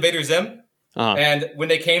issue of Invader Zim. And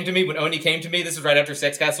when Oni came to me, this is right after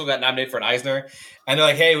Sex Castle got nominated for an Eisner. And they're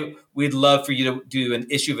like, hey, we'd love for you to do an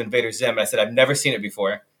issue of Invader Zim. And I said, I've never seen it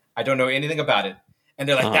before. I don't know anything about it. And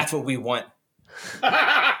they're like, that's what we want.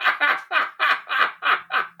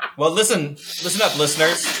 Well, listen up,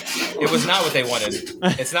 listeners. It was not what they wanted.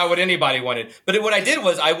 It's not what anybody wanted. But what I did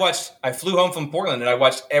was I flew home from Portland and I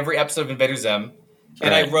watched every episode of Invader Zim.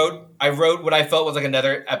 And I wrote what I felt was like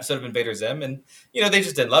another episode of Invader Zim. And, they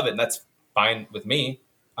just didn't love it. And that's fine with me.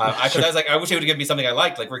 I was like, I wish they would give me something I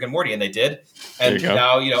liked, like Rick and Morty. And they did. And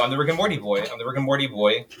now, I'm the Rick and Morty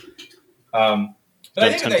boy. But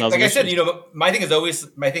I think, like I said, my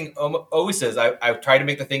thing always is I try to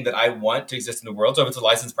make the thing that I want to exist in the world. So if it's a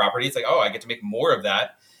licensed property, it's like, oh, I get to make more of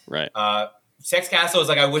that. Right. Sex Castle is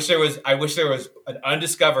like, I wish there was an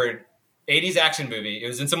undiscovered 80s action movie. It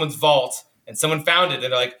was in someone's vault and someone found it and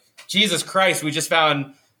they're like, Jesus Christ, we just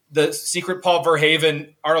found the secret Paul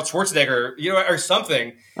Verhoeven, Arnold Schwarzenegger, or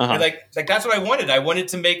something. And like that's what I wanted. I wanted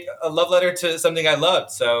to make a love letter to something I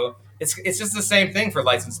loved. So it's just the same thing for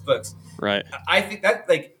licensed books. Right. I think that,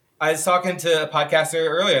 like, I was talking to a podcaster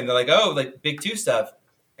earlier and they're like, oh, like Big Two stuff.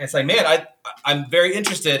 And it's like, man, I'm very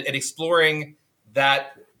interested in exploring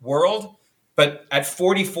that world. But at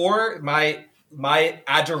 44, my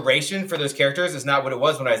adoration for those characters is not what it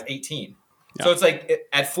was when I was 18. Yeah. So it's like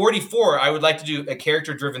at 44, I would like to do a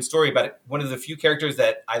character-driven story about one of the few characters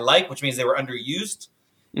that I like, which means they were underused.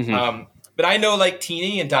 Mm-hmm. But I know like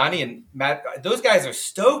Teeny and Donnie and Matt, those guys are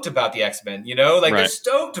stoked about the X-Men, they're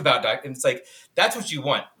stoked about that. And it's like, that's what you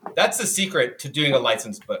want. That's the secret to doing a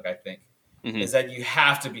licensed book, I think, is that you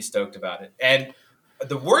have to be stoked about it. And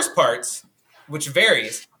the worst parts, which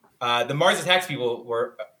varies, the Mars Attacks people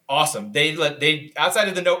were awesome. They outside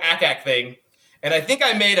of the no ack thing, and I think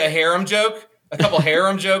I made a couple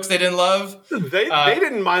harem jokes they didn't love. They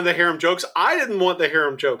didn't mind the harem jokes. I didn't want the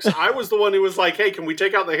harem jokes. I was the one who was like, hey, can we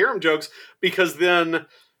take out the harem jokes? Because then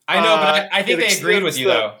I know, but I think they agreed with you,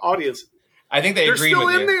 though. Audience. I think they agreed with you. They're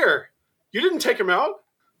still in there. You didn't take them out?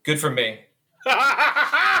 Good for me.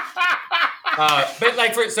 But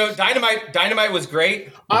like so Dynamite was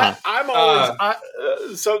great. I'm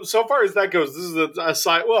always so far as that goes. This is a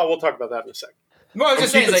side. Well, we'll talk about that in a second. No, I was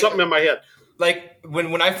just saying, like, something in my head. Like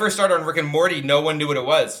when I first started on Rick and Morty, no one knew what it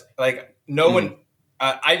was. Like no one.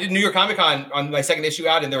 I did New York Comic Con on my second issue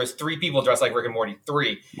out, and there was 3 people dressed like Rick and Morty.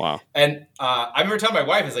 3. Wow. And I remember telling my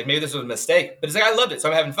wife, "It's like maybe this was a mistake," but it's like I loved it, so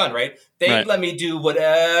I'm having fun, right? They let me do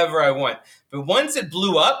whatever I want. But once it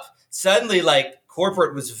blew up, suddenly like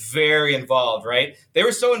corporate was very involved, right? They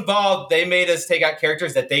were so involved, they made us take out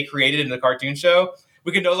characters that they created in the cartoon show.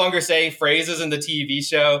 We could no longer say phrases in the TV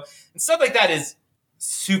show. And stuff like that is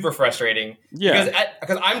super frustrating. Yeah.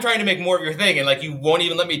 Because I'm trying to make more of your thing, and like you won't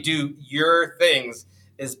even let me do your things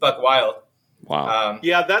is buck wild. Wow.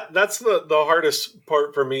 Yeah, that's the hardest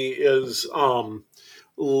part for me is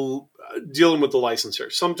dealing with the licensor.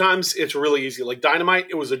 Sometimes it's really easy. Like Dynamite,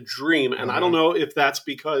 it was a dream, and I don't know if that's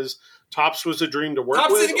because Topps was a dream to work with.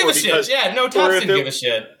 Topps didn't give a shit. Yeah, no, Topps didn't give a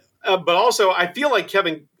shit. But also, I feel like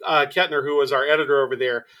Kevin Kettner, who was our editor over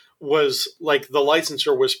there, was like the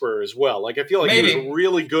licensor whisperer as well. Like I feel like he was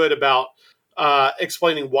really good about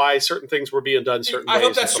explaining why certain things were being done certain ways. I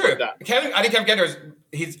hope that's true. Like that. I think Kevin Kettner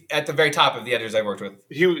he's at the very top of the editors I worked with.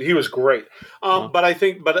 He was great. But I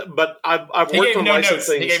think but I've worked on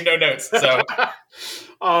licensing. He gave no notes. So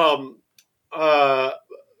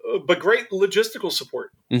but great logistical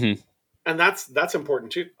support. Mm-hmm. And that's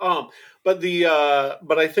important too. But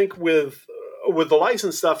I think with the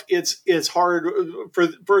license stuff, it's hard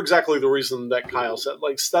for exactly the reason that Kyle said.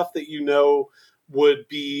 Like stuff that would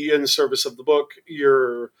be in service of the book,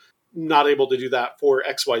 you're not able to do that for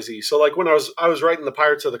XYZ. So like when I was writing the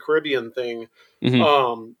Pirates of the Caribbean thing,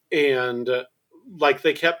 and like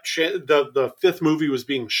they kept the 5th movie was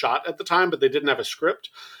being shot at the time, but they didn't have a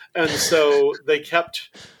script, and so they kept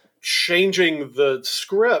changing the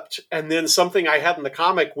script, and then something I had in the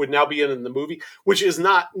comic would now be in the movie, which is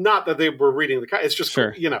not that they were reading the comic. It's just,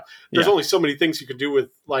 there's only so many things you could do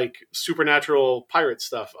with like supernatural pirate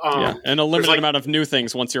stuff. And a limited amount of new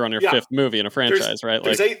things once you're on your 5th movie in a franchise, right?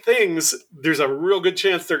 There's 8 things. There's a real good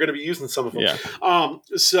chance they're going to be using some of them. Yeah.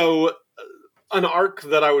 So an arc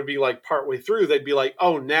that I would be like partway through, they'd be like,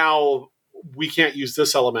 oh, now we can't use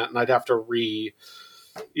this element, and I'd have to reshuffle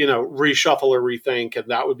or rethink,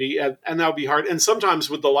 and that would be hard. And sometimes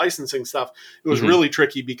with the licensing stuff, it was really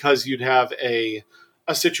tricky because you'd have a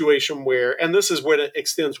situation where, and this is where it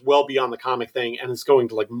extends well beyond the comic thing, and it's going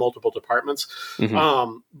to like multiple departments.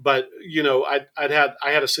 But I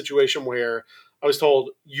had a situation where I was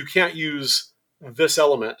told you can't use this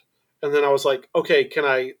element, and then I was like, okay,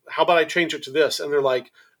 how about I change it to this? And they're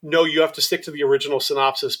like, no, you have to stick to the original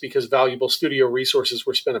synopsis because valuable studio resources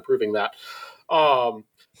were spent approving that.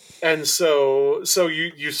 And so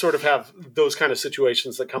you sort of have those kind of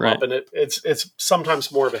situations that come up, and it's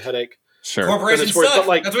sometimes more of a headache. Sure. Corporations suck.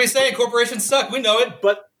 Like, that's what he's saying. Corporations suck. We know it.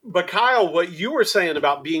 But Kyle, what you were saying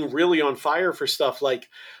about being really on fire for stuff, like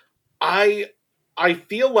I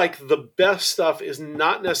feel like the best stuff is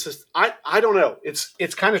not necessarily. I don't know.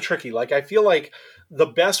 It's kind of tricky. Like I feel like the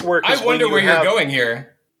best work. I wonder where you're going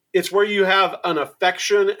here. It's where you have an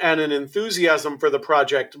affection and an enthusiasm for the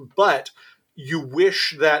project, but you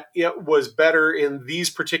wish that it was better in these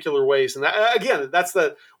particular ways. And that, again, that's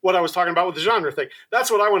what I was talking about with the genre thing.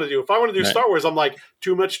 That's what I want to do. If I want to do Star Wars, I'm like,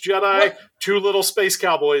 too much Jedi, too little space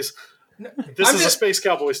cowboys. This is a space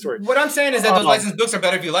cowboy story. What I'm saying is that those licensed books are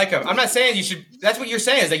better if you like them. I'm not saying you should. That's what you're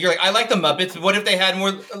saying, is that you're like, I like the Muppets, but what if they had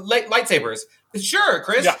more lightsabers? Sure,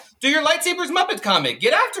 Chris. Yeah. Do your lightsabers Muppet comic.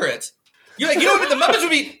 Get after it. You're like, you know what? The Muppets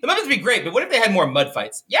would be great, but what if they had more mud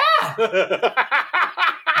fights? Yeah.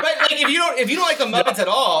 But like, if you don't like the Muppets at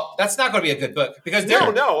all, that's not going to be a good book, because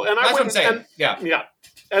no. And that's what I'm saying. Yeah.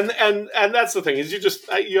 And that's the thing, is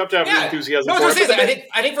you have to have enthusiasm. No, for it.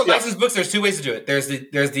 I think for licensed books, there's two ways to do it. There's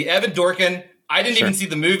the Evan Dorkin. I didn't even see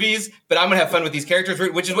the movies, but I'm gonna have fun with these characters,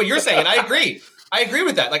 which is what you're saying, and I agree. I agree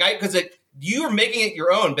with that. Like, because you are making it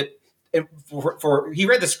your own, but for he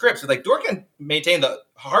read the scripts. So like, Dorkin maintained the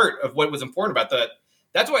heart of what was important about that.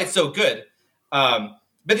 That's why it's so good.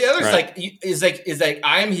 But the other is like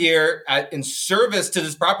I'm here in service to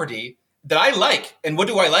this property that I like, and what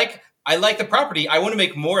do I like? I like the property. I want to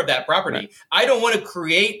make more of that property. Right. I don't want to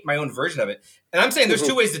create my own version of it. And I'm saying there's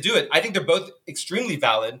two ways to do it. I think they're both extremely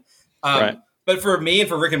valid. But for me and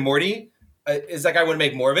for Rick and Morty, it's like I want to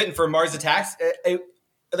make more of it. And for Mars Attacks,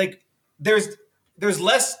 like there's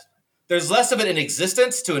less of it in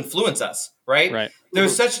existence to influence us, right? Right.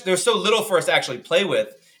 There's so little for us to actually play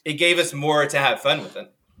with. It gave us more to have fun with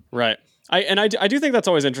it. Right. I do think that's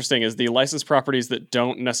always interesting, is the licensed properties that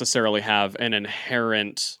don't necessarily have an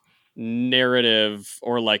inherent narrative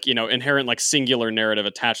or like, inherent like singular narrative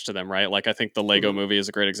attached to them, right? Like, I think the Lego movie is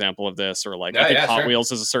a great example of this, or like I think Hot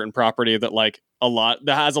Wheels is a certain property that like that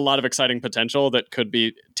has a lot of exciting potential that could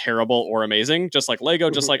be terrible or amazing, just like Lego.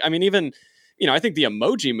 Just like, I mean, even I think the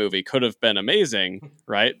Emoji movie could have been amazing,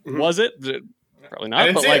 right? Was it? Probably not. I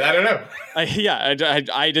didn't see it. I don't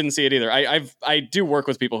know. I didn't see it either. I do work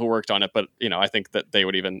with people who worked on it, but I think that they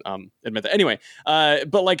would even admit that anyway.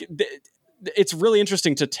 But like. It's really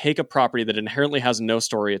interesting to take a property that inherently has no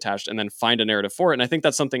story attached and then find a narrative for it. And I think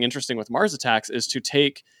that's something interesting with Mars Attacks, is to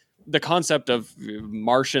take the concept of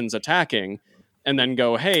Martians attacking and then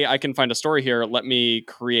go, hey, I can find a story here. Let me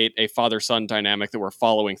create a father-son dynamic that we're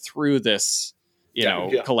following through this,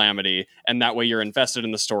 calamity. And that way you're invested in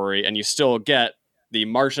the story and you still get the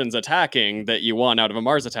Martians attacking that you want out of a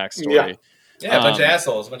Mars Attacks story. Yeah. Yeah, a bunch of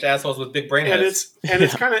assholes with big brain heads. And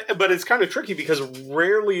it's kind of tricky, because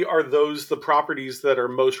rarely are those the properties that are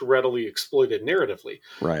most readily exploited narratively.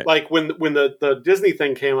 Right. Like when the Disney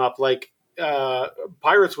thing came up, like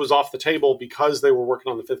Pirates was off the table because they were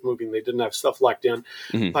working on the fifth movie and they didn't have stuff locked in.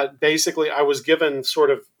 Mm-hmm. But basically, I was given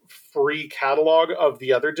sort of free catalog of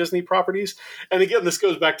the other Disney properties. And again, this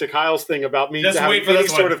goes back to Kyle's thing about me having any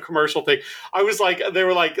sort of commercial thing. I was like, they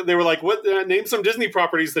were like, what? Name some Disney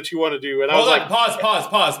properties that you want to do. And I was like,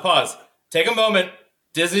 pause. Take a moment.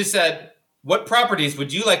 Disney said, what properties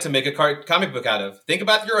would you like to make a comic book out of? Think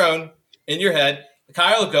about your own in your head.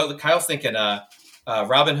 Kyle's thinking,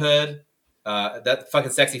 Robin Hood, that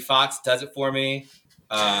fucking sexy fox does it for me.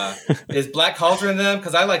 Is Black Cauldron in them?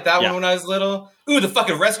 Because I liked that one when I was little. Ooh, the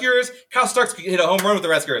fucking Rescuers. Kyle Starks hit a home run with the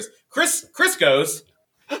Rescuers. Chris goes.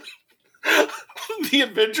 The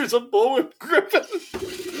Adventures of Bullwhip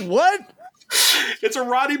Griffin. What? It's a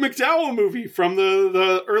Roddy McDowell movie from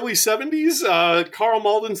the early 70s. Carl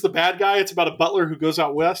Malden's the bad guy. It's about a butler who goes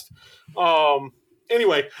out west.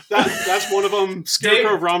 Anyway, that's one of them.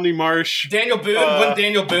 Scarecrow of Romney Marsh. Daniel Boone. Wasn't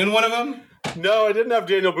Daniel Boone one of them? No, I didn't have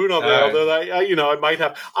Daniel Boone on there, although I might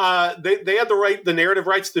have. They had the narrative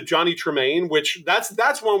rights to Johnny Tremain, which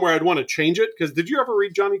that's one where I'd want to change it, because did you ever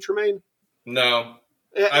read Johnny Tremain? No.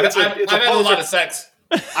 I've had a lot of sex.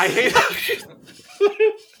 I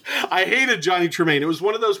hated Johnny Tremain. It was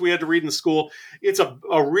one of those we had to read in school. It's a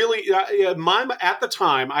really mine at the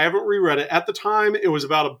time. I haven't reread it. At the time, it was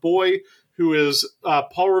about a boy who is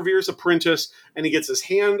Paul Revere's apprentice, and he gets his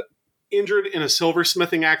hand injured in a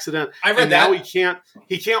silversmithing accident. I read that. Now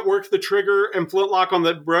he can't work the trigger and flintlock on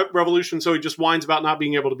the revolution, so he just whines about not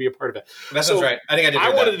being able to be a part of it. That sounds right. I think I did. I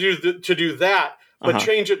wanted to do that, but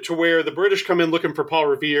change it to where the British come in looking for Paul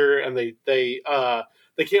Revere, and they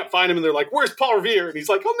can't find him, and they're like, "Where's Paul Revere?" And he's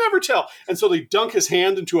like, "I'll never tell." And so they dunk his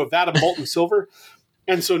hand into a vat of molten silver.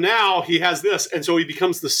 And so now he has this, and so he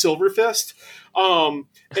becomes the Silver Fist.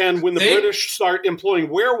 And when the British start employing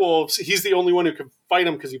werewolves, he's the only one who can fight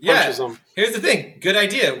them because he punches them. Here's the thing. Good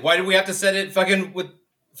idea. Why do we have to set it fucking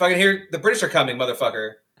here? The British are coming,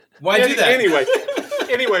 motherfucker. Why do that?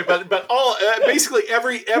 Anyway, but all basically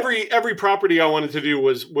every property I wanted to do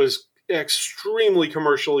was extremely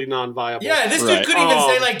commercially non-viable. Yeah, this dude couldn't even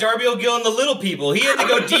say like Darby O'Gill and the Little People. He had to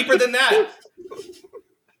go deeper than that.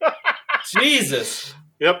 Jesus.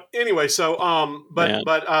 Yep. Anyway, so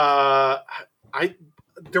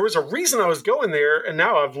there was a reason I was going there, and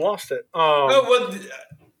now I've lost it.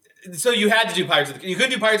 So you had to do you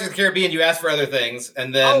couldn't do Pirates of the Caribbean. You asked for other things,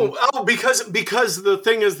 and then because the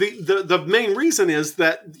thing is the main reason is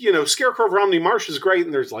that Scarecrow of Romney Marsh is great,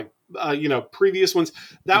 and there's like previous ones.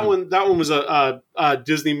 That one was a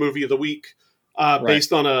Disney movie of the week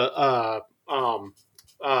based on a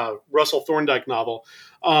Russell Thorndike novel,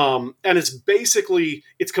 and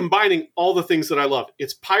it's combining all the things that I love.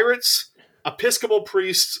 It's pirates, Episcopal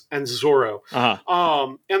priests, and Zorro,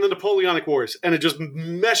 and the Napoleonic Wars, and it just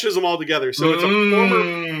meshes them all together. So it's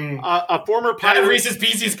a former pirate. Have Reese's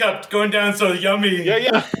Pieces cup going down so yummy.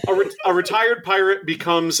 Yeah. A retired pirate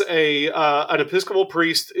becomes an Episcopal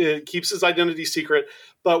priest. It keeps his identity secret.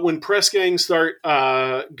 But when press gangs start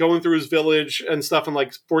going through his village and stuff and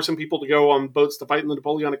like forcing people to go on boats to fight in the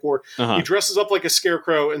Napoleonic War, he dresses up like a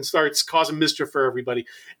scarecrow and starts causing mischief for everybody.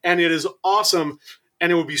 And it is awesome.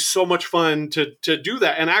 And it would be so much fun to do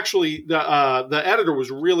that. And actually, the editor was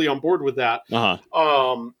really on board with that,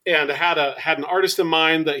 and had an artist in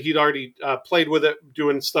mind that he'd already played with it,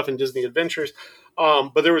 doing stuff in Disney Adventures.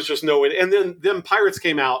 But there was just no way. And then Pirates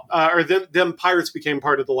came out, or then Pirates became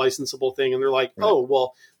part of the licensable thing. And they're like, oh,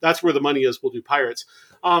 well, that's where the money is. We'll do Pirates.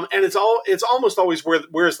 And it's almost always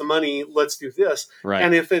where's the money? Let's do this. Right.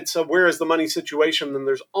 And if it's a where is the money situation, then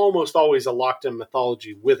there's almost always a locked in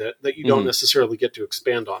mythology with it that you don't necessarily get to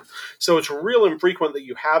expand on. So it's real infrequent that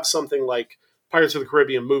you have something like Pirates of the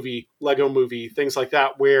Caribbean movie, Lego movie, things like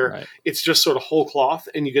that, where it's just sort of whole cloth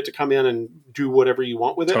and you get to come in and do whatever you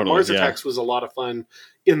want with it. Mars Attacks was a lot of fun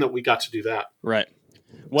in that we got to do that. Right.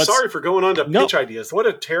 Sorry for going on to pitch ideas. What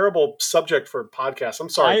a terrible subject for a podcast. I'm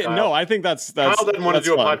sorry, Kyle. No, I think that's Kyle doesn't want to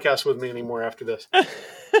do a podcast with me anymore after this.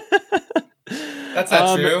 That's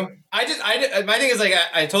not true. My thing is like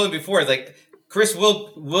I told him before, is like Chris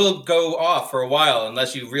will go off for a while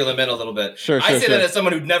unless you reel him in a little bit. Sure. I say that as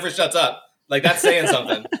someone who never shuts up. Like that's saying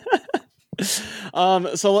something.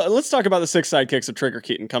 So let's talk about the 6 sidekicks of Trigger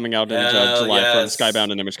Keaton coming out in July from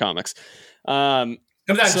Skybound and Image Comics.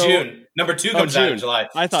 Comes out in June. Number 2 comes out in July.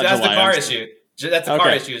 I thought that's July. The car issue. That's the car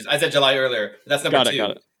issues. I said July earlier. That's number 2.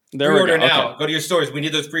 Got it. Pre-order now. Okay. Go to your stores. We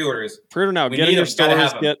need those pre-orders. Pre-order now. Get in your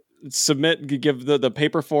stores. Submit, give the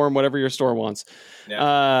paper form, whatever your store wants,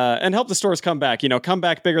 and help the stores come back. Come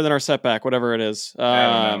back bigger than our setback, whatever it is.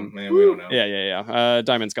 I don't know. Man, we don't know. Yeah.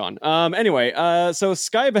 Diamond's gone. Anyway, so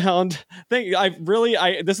Skybound.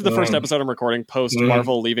 This is the first episode I'm recording post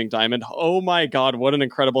Marvel leaving Diamond. Oh my God, what an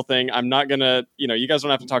incredible thing! I'm not gonna, you guys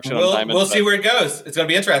don't have to talk shit on Diamond. We'll see where it goes. It's gonna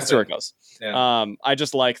be interesting. See where it goes. Yeah. I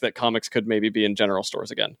just like that comics could maybe be in general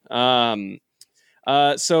stores again.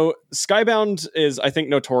 So Skybound is, I think,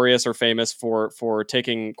 notorious or famous for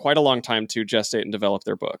taking quite a long time to gestate and develop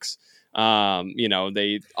their books.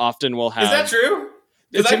 They often will have. Is that true?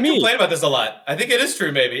 Because I complain about this a lot. I think it is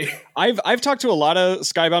true. Maybe I've talked to a lot of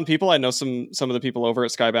Skybound people. I know some of the people over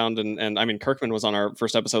at Skybound, and I mean Kirkman was on our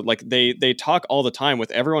first episode. Like they talk all the time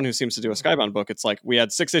with everyone who seems to do a Skybound book. It's like we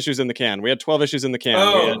had 6 issues in the can. We had 12 issues in the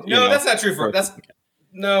can. That's not true for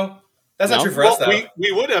That's not true for us, though.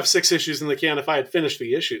 We would have 6 issues in the can if I had finished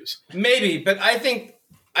the issues. Maybe, but I think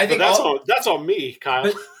that's on me, Kyle.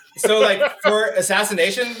 But, so, like for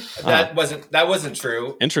Assassination, that wasn't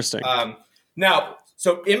true. Interesting. Now,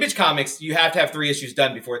 so Image Comics, you have to have 3 issues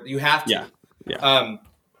done before you have to. Yeah.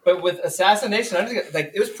 But with Assassination,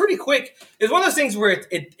 it was pretty quick. It was one of those things where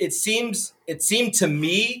it seemed to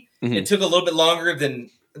me it took a little bit longer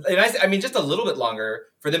just a little bit longer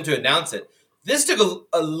for them to announce it. This took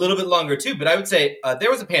a little bit longer too, but I would say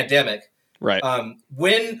there was a pandemic, right?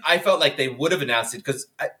 When I felt like they would have announced it, because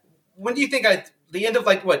when do you think the end of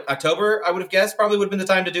October? I would have guessed probably would have been the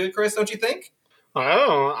time to do it, Chris. Don't you think?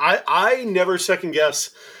 Oh, I never second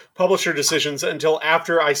guess publisher decisions until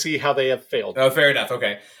after I see how they have failed. Oh, fair enough.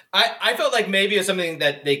 Okay, I felt like maybe it's something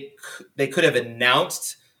that they could have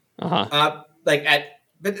announced, but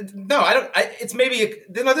no, I don't. It's maybe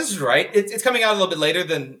this is right. It's coming out a little bit later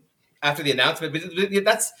than after the announcement, but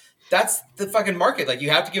that's the fucking market. Like you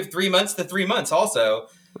have to give 3 months to 3 months also.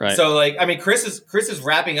 Right. So Chris is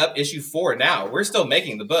wrapping up issue 4 now. We're still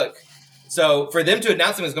making the book. So for them to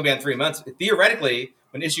announce it's going to be on 3 months, theoretically,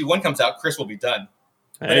 when issue 1 comes out, Chris will be done.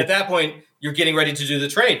 Hey. But at that point, you're getting ready to do the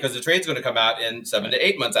trade because the trade's going to come out in 7 to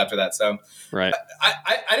 8 months after that. So right.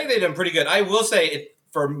 I think they've done pretty good. I will say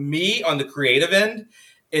for me on the creative end,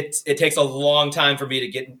 it takes a long time for me to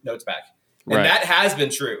get notes back. And that has been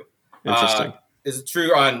true. Interesting.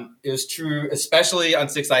 It was true, especially on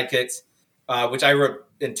 6 Sidekicks, which I wrote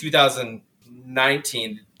in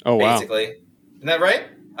 2019. Oh, wow. Basically. Isn't that right?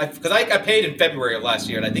 because I paid in February of last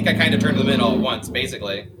year, and I think I kind of turned them in all at once,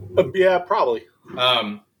 basically. Yeah, probably.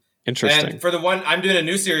 Interesting. And for the one, I'm doing a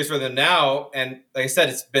new series for them now, and like I said,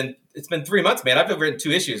 it's been 3 months, man. I've written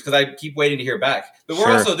 2 issues because I keep waiting to hear back. But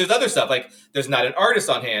we're also, there's other stuff, like there's not an artist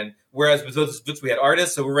on hand, whereas with those books we had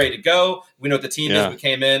artists, so we're ready to go. We know what the team is. We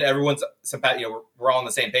came in, everyone's we're all on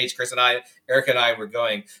the same page. Chris and I, Erica and I, we're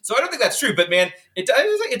going. So I don't think that's true, but man,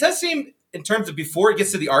 it does seem in terms of before it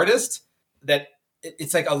gets to the artist that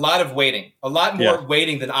it's like a lot of waiting, a lot more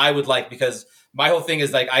waiting than I would like, because my whole thing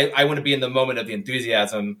is like I want to be in the moment of the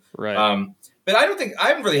enthusiasm. Right. But I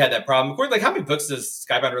haven't really had that problem. Of course, like how many books does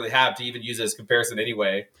Skybound really have to even use as comparison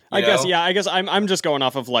anyway? I guess I'm just going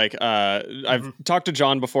off of like I've talked to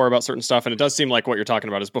John before about certain stuff, and it does seem like what you're talking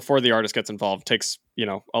about is before the artist gets involved takes,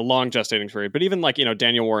 a long gestating period. But even like,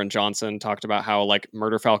 Daniel Warren Johnson talked about how like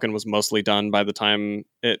Murder Falcon was mostly done by the time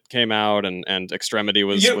it came out, and Extremity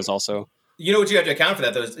was also. You know what you have to account for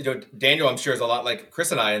that though is, Daniel, I'm sure, is a lot like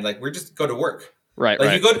Chris and I, and like we're just go to work. Right.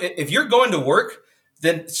 Like if you're going to work,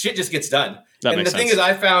 then shit just gets done. And the thing is,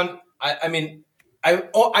 I found, I've been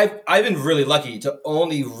really lucky to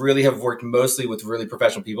only really have worked mostly with really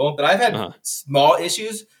professional people, but I've had small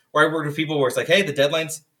issues where I worked with people where it's like, hey, the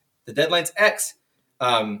deadline's X,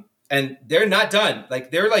 and they're not done. Like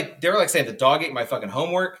they were like saying the dog ate my fucking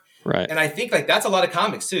homework. Right. And I think like that's a lot of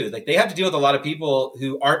comics too. Like they have to deal with a lot of people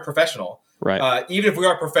who aren't professional. Right. Even if we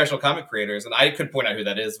are professional comic creators, and I could point out who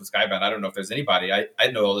that is with Skybound. I don't know if there's anybody. I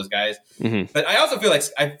know all those guys. Mm-hmm. But I also feel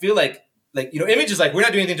like Image is like, we're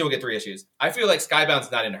not doing anything until we get 3 issues. I feel like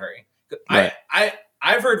Skybound's not in a hurry. Right.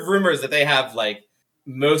 I've heard rumors that they have like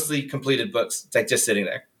mostly completed books like just sitting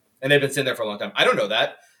there, and they've been sitting there for a long time. I don't know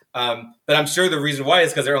that, but I'm sure the reason why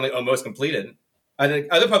is because they're only almost completed. I think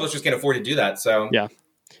other publishers can't afford to do that. So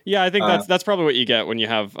yeah, I think that's probably what you get when you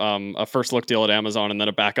have a first look deal at Amazon and then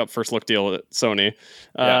a backup first look deal at Sony.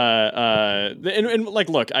 And like,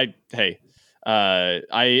 look, I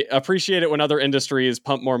appreciate it when other industries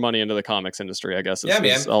pump more money into the comics industry, I guess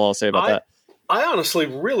is all I'll say about that. I honestly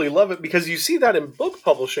really love it because you see that in book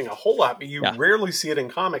publishing a whole lot, but you rarely see it in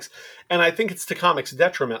comics. And I think it's to comics'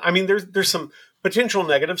 detriment. I mean, there's some potential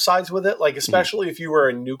negative sides with it, like especially if you were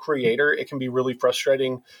a new creator, it can be really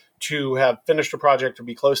frustrating to have finished a project or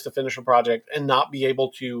be close to finish a project and not be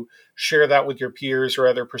able to share that with your peers or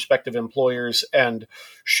other prospective employers and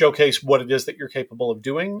showcase what it is that you're capable of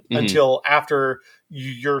doing until after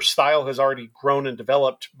your style has already grown and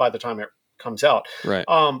developed by the time it comes out. Right.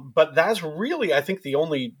 But that's really, I think, the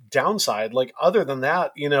only downside. Like other than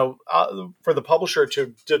that, for the publisher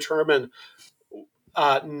to determine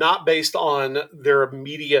not based on their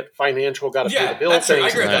immediate financial got to pay the bill things. I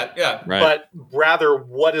agree with that. Yeah. Right. But rather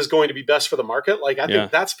what is going to be best for the market. Like I think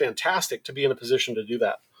that's fantastic to be in a position to do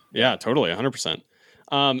that. Yeah, totally. 100%.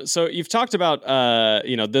 So you've talked about,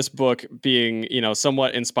 this book being,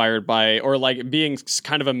 somewhat inspired by, or like being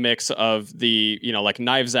kind of a mix of the, like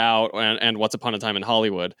Knives Out and Once Upon a Time in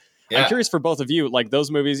Hollywood. Yeah. I'm curious for both of you, like those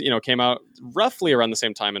movies, came out roughly around the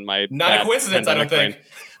same time in my not a coincidence, I don't think.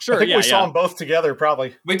 Sure, I think we saw them both together,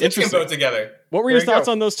 probably. We did see them both together. What were your thoughts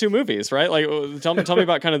on those two movies? Right, like tell me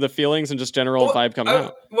about kind of the feelings and just general vibe coming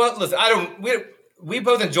out. Well, listen, we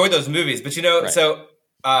both enjoyed those movies, but so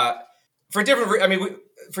for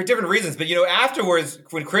different reasons. But afterwards,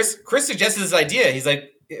 when Chris suggested this idea, he's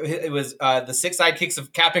like, it was the Six Sidekicks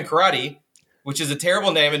of Captain Karate, which is a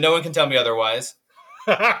terrible name, and no one can tell me otherwise.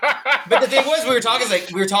 But the thing was, we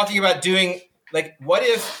were talking about doing like, what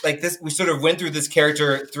if like this? We sort of went through this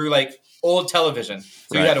character through like old television.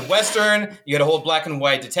 So you had a Western, you had a whole black and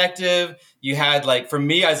white detective. You had like, for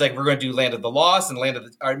me, I was like, we're going to do Land of the Lost and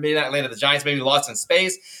maybe not Land of the Giants, maybe Lost in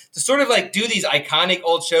Space, to sort of like do these iconic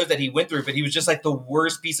old shows that he went through, but he was just like the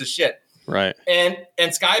worst piece of shit. Right. And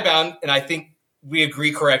Skybound, and I think we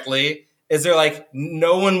agree correctly, is they're like,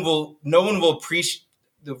 no one will appreciate.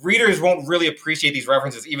 The readers won't really appreciate these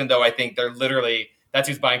references, even though I think they're literally, that's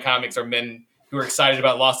who's buying comics are men who are excited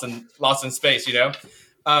about Lost in Space,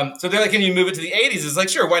 So they're like, can you move it to the 80s? It's like,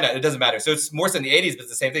 sure, why not? It doesn't matter. So it's more so in the 80s, but it's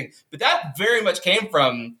the same thing. But that very much came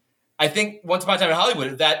from, I think, Once Upon a Time in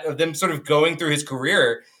Hollywood, that of them sort of going through his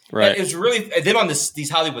career. Right. It was really, them on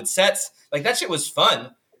these Hollywood sets, like that shit was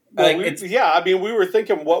fun. Well, we were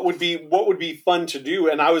thinking what would be fun to do,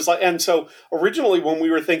 and I was like, and so originally when we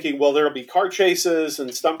were thinking, well, there'll be car chases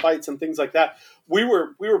and stunt fights and things like that, we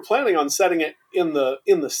were planning on setting it in the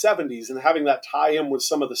 70s and having that tie in with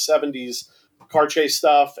some of the 70s car chase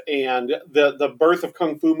stuff, and the birth of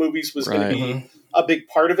kung fu movies was going to be a big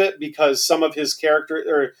part of it because some of his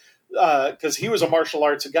character, because he was a martial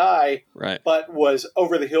arts guy, right, but was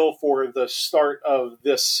over the hill for the start of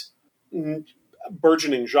this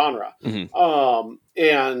burgeoning genre. So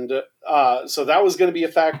that was going to be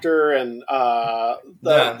a factor, and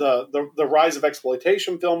the rise of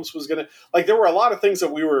exploitation films was going to, like, there were a lot of things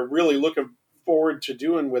that we were really looking forward to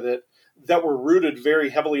doing with it that were rooted very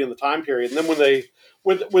heavily in the time period. And then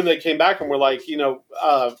when they came back and were like,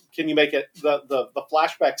 can you make it the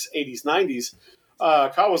flashbacks 80s, 90s?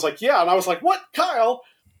 Kyle was like, yeah. And I was like, what, Kyle?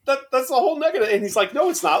 That's the whole negative. And he's like, no,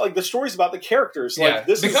 it's not. Like, the story's about the characters. Yeah, like,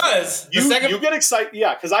 this because is, you get excited.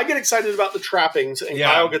 Yeah, because I get excited about the trappings, and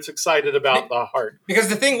Kyle gets excited about the heart. Because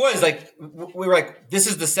the thing was, like, we were like, this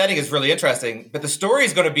is the setting is really interesting, but the story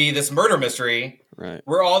is going to be this murder mystery, right,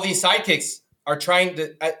 where all these sidekicks are trying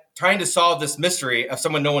to solve this mystery of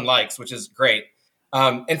someone no one likes, which is great.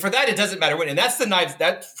 And for that, it doesn't matter when. And that's the knives.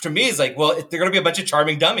 That to me is like, well, they're going to be a bunch of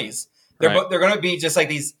charming dummies. They're going to be just like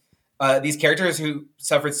these characters who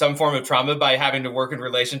suffered some form of trauma by having to work in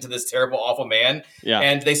relation to this terrible, awful man. Yeah.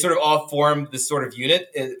 And they sort of all form this sort of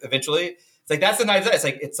unit eventually. It's like, that's the Knives Out.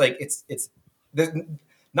 It's the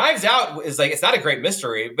Knives Out is like, it's not a great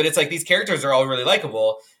mystery, but it's like these characters are all really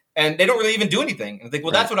likable and they don't really even do anything. And it's like,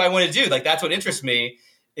 well, that's what I want to do. Like, that's what interests me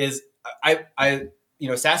is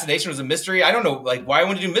assassination was a mystery. I don't know, like, why I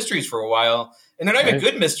want to do mysteries for a while. And they're not even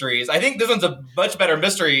good mysteries. I think this one's a much better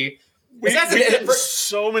mystery. We get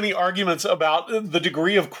so many arguments about the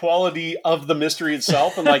degree of quality of the mystery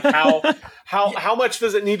itself, and like how much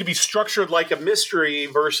does it need to be structured like a mystery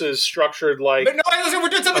versus structured like. But no, we're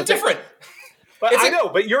doing something different. But I know,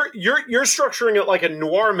 but you're structuring it like a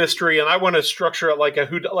noir mystery, and I want to structure it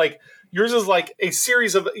like yours is like a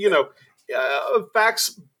series of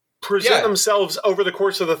facts present themselves over the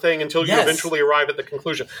course of the thing until you eventually arrive at the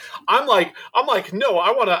conclusion. I'm like no,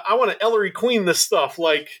 I want to Ellery Queen this stuff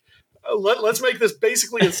like. Let's make this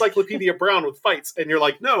basically Encyclopedia Brown with fights, and you're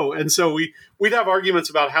like, no, and so we'd have arguments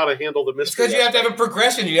about how to handle the mystery. Because you have to have a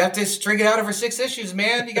progression. You have to string it out over 6 issues,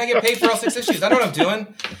 man. You gotta get paid for all 6 issues. I know what I'm doing.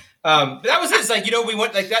 But that was it. It's like, we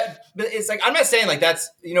went like that. But it's like, I'm not saying like that's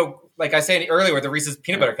like I said earlier with the Reese's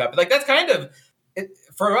peanut butter cup. But like that's kind of it,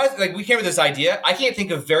 for us. Like we came with this idea. I can't think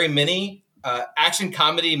of very many action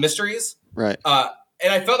comedy mysteries, right?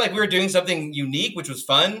 And I felt like we were doing something unique, which was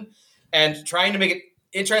fun, and trying to make it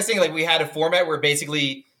interesting. Like we had a format where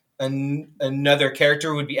basically another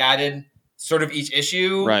character would be added sort of each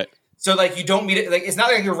issue. Right. So like you don't meet it. Like it's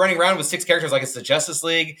not like you're running around with 6 characters like it's the Justice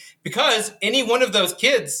League, because any one of those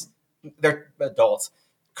kids, they're adults,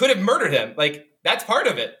 could have murdered him. Like that's part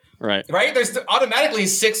of it. Right. Right. There's automatically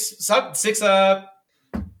six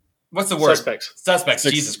what's the word? Suspects.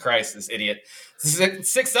 Jesus Christ, this idiot.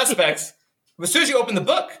 6 suspects as soon as you open the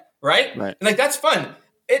book. Right. Right. And like, that's fun.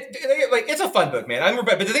 It's a fun book, man.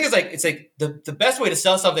 But the thing is, like, it's like the best way to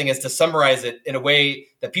sell something is to summarize it in a way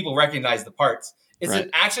that people recognize the parts. It's an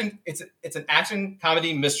action. It's an action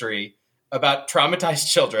comedy mystery about traumatized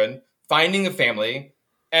children finding a family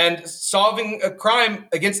and solving a crime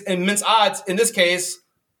against immense odds. In this case,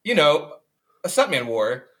 a stuntman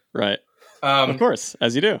war. Right. Of course,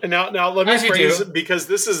 as you do. And now let me phrase, because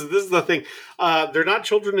this is the thing. They're not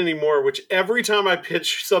children anymore, which every time I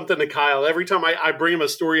pitch something to Kyle, every time I bring him a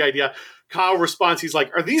story idea, Kyle responds, he's like,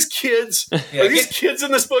 are these kids? Are these kids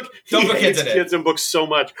in this book? Don't put kids in books so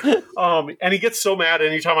much. And he gets so mad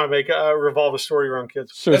anytime I make revolve a story around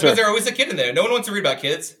kids. Sure, That's because there's always a kid in there. No one wants to read about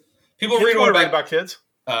kids. People read about kids.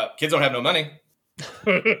 Kids don't have no money.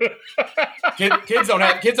 Kids don't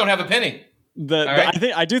have a penny.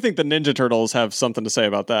 I do think the Ninja Turtles have something to say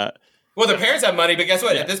about that. Well, their parents have money, but guess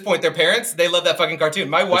what? Yeah. At this point, their parents, they love that fucking cartoon.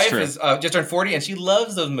 My wife is just turned 40, and she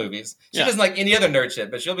loves those movies. She doesn't like any other nerd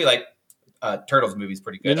shit, but she'll be like, Turtles movie's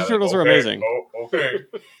pretty good. Ninja Turtles are amazing. Oh, okay.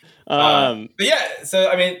 But yeah, so,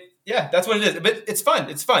 I mean, yeah, that's what it is. But it's fun.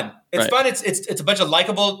 It's fun. It's fun. It's a bunch of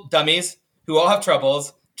likable dummies who all have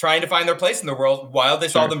troubles trying to find their place in the world while they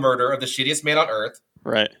solve the murder of the shittiest man on earth.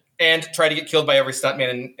 Right. And try to get killed by every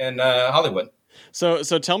stuntman in Hollywood. So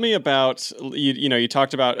tell me about, you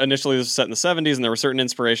talked about initially this was set in the 70s and there were certain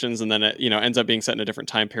inspirations, and then it, ends up being set in a different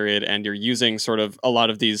time period, and you're using sort of a lot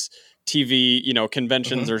of these TV,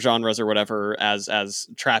 conventions or genres or whatever as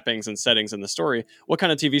trappings and settings in the story. What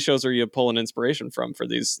kind of TV shows are you pulling inspiration from for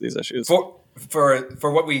these issues? For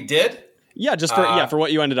what we did? Yeah, just for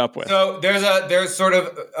what you ended up with. So there's sort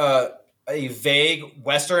of a vague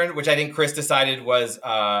Western, which I think Chris decided was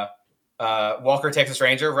Walker, Texas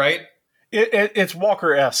Ranger, right? It's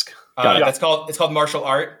Walker-esque. It's called martial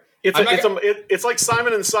art. It's like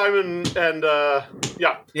Simon and Simon and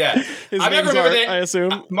yeah. His name's Art, I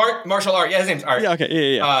assume. Martial art. Yeah, his name's Art. Yeah.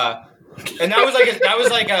 Okay. Yeah. And that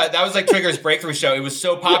was like Trigger's breakthrough show. It was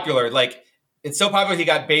so popular. Like it's so popular, he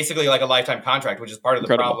got basically like a lifetime contract, which is part of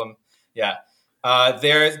the problem. Yeah. Do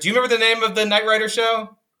you remember the name of the Knight Rider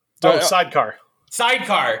show? Sidecar.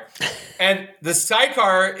 Sidecar. And the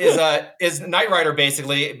Sidecar is Knight Rider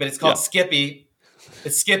basically, but it's called Skippy.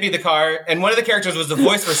 It's Skippy the car, and one of the characters was the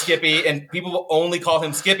voice for Skippy, and people will only call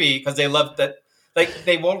him Skippy because they love that. Like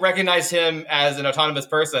they won't recognize him as an autonomous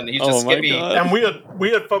person. He's just Skippy. And we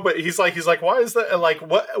had fun, but he's like, why is that? Like,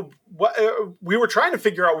 what? We were trying to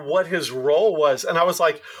figure out what his role was, and I was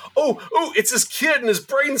like, oh, it's this kid, and his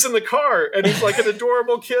brain's in the car, and he's like an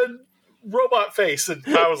adorable kid. Robot face, and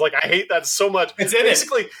I was like, I hate that so much. It's in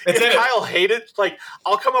basically, if Kyle hated, like,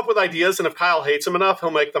 I'll come up with ideas, and if Kyle hates them enough,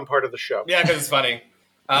 he'll make them part of the show. Yeah, because it's funny.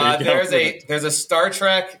 There's a Star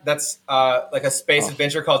Trek that's like a space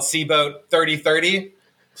adventure called Seaboat 3030.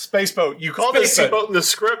 Spaceboat. You called it Seaboat in the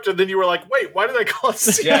script, and then you were like, wait, why did I call it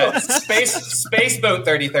Seaboat? Yeah, Spaceboat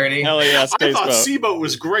 3030. Hell yeah, Spaceboat. I thought Seaboat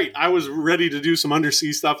was great. I was ready to do some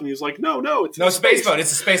undersea stuff, and he was like, no, it's Spaceboat.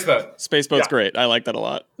 It's a Spaceboat. Spaceboat's great. I like that a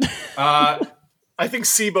lot. I think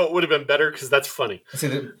Seaboat would have been better because that's funny. Let's see,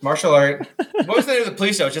 the martial art. What was the name of the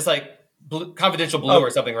police show? It's just like Confidential Blue or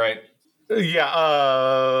something, right? Yeah,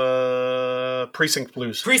 Precinct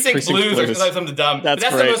Blues. Precinct Blues or something dumb. That's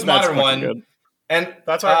the most modern one. Good. And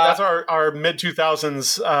that's our mid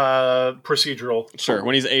 2000s procedural. Sure,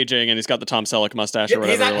 when he's aging and he's got the Tom Selleck mustache or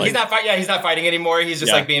whatever. He's not fighting anymore. He's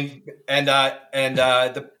just like being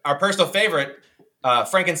our personal favorite,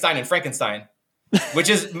 Frankenstein and Frankenstein, which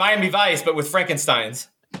is Miami Vice but with Frankensteins.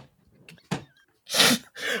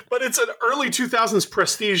 But it's an early 2000s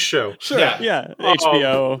prestige show. Sure. Yeah.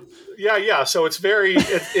 HBO. Yeah. So it's very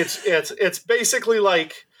it's basically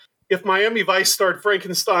like if Miami Vice starred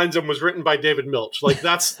Frankensteins and was written by David Milch. Like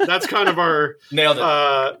that's kind of our nailed it.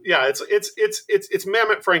 It's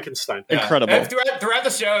Mammoth Frankenstein. Yeah. Incredible. And throughout the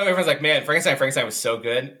show, everyone's like, "Man, Frankenstein was so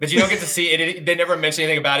good," but you don't get to see it. They never mention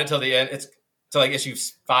anything about it till the end. It's to like issue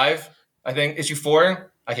 5, I think. Issue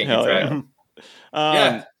 4. I can't keep track.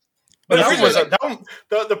 Yeah. But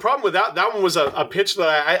the problem with that one was a pitch that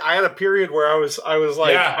I had a period where I was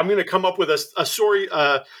like, I'm going to come up with a story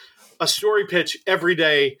pitch every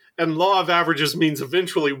day, and law of averages means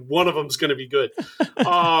eventually one of them is going to be good.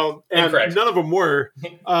 And none of them were.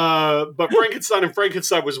 But Frankenstein and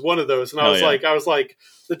Frankenstein was one of those. And I was like,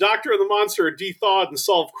 the Doctor and the Monster are de-thawed and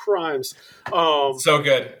solve crimes. So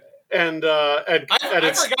good. I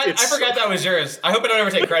forgot that was yours. I hope I don't ever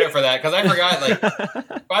take credit for that because I forgot. Like,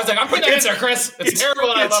 I was like, I'm putting that in there, Chris. It's terrible,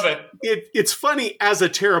 and I love it. It's funny as a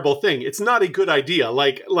terrible thing. It's not a good idea.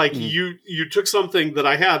 Like you took something that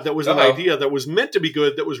I had that was an idea that was meant to be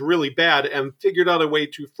good, that was really bad, and figured out a way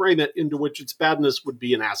to frame it into which its badness would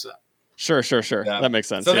be an asset. Sure. Yeah. That makes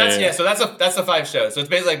sense. So So that's the 5 shows. So it's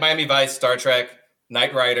basically like Miami Vice, Star Trek,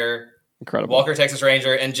 Knight Rider, incredible, Walker Texas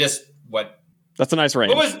Ranger, and just what. That's a nice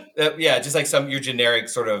range. What was just like your generic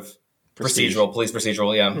sort of procedural, police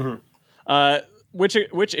procedural,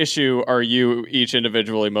 Which issue are you each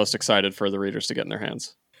individually most excited for the readers to get in their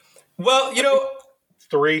hands? Well,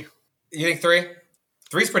 3. You think 3?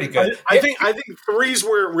 3's pretty good. I think 3's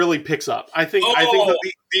where it really picks up. I think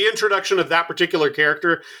that the introduction of that particular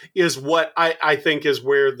character is what I think is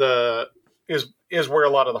where is where a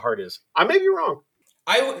lot of the heart is. I may be wrong.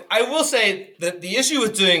 I will say that the issue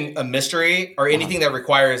with doing a mystery or anything that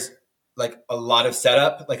requires like a lot of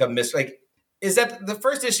setup, like a mystery, is that the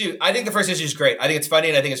first issue. I think the first issue is great. I think it's funny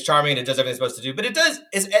and I think it's charming and it does everything it's supposed to do. But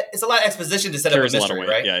it's a lot of exposition to set up a mystery,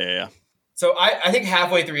 right? Yeah. So I think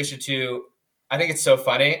halfway through issue 2, I think it's so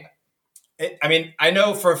funny. I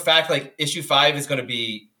know for a fact like issue 5 is going to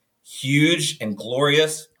be huge and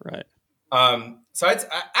glorious, right? So I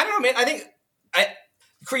don't know, man. I think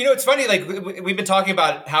it's funny. Like we've been talking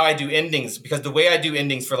about how I do endings because the way I do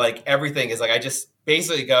endings for like everything is like I just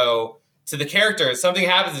basically go to the character. Something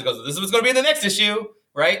happens. It goes, "This is what's going to be in the next issue,"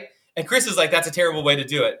 right? And Chris is like, "That's a terrible way to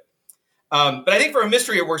do it." But I think for a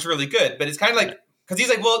mystery, it works really good. But it's kind of like because he's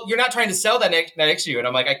like, "Well, you're not trying to sell that next issue," and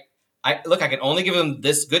I'm like, I can only give them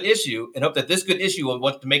this good issue and hope that this good issue will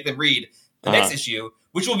want to make them read the next issue,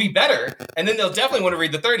 which will be better, and then they'll definitely want to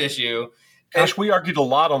read the third issue. Gosh, we argued a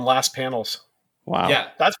lot on last panels. Wow. Yeah.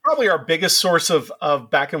 That's probably our biggest source of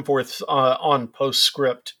back and forth on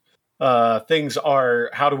postscript things are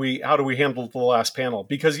how do we handle the last panel?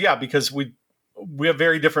 Because we have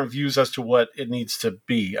very different views as to what it needs to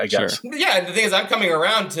be, I guess. Sure. Yeah, and the thing is I'm coming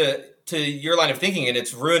around to your line of thinking and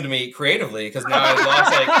it's ruined me creatively because now I've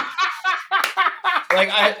lost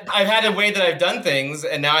I've had a way that I've done things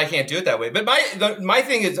and now I can't do it that way. But my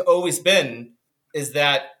thing has always been is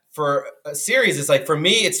that for a series, it's like for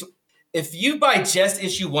me it's if you buy just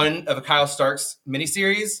issue 1 of a Kyle Starks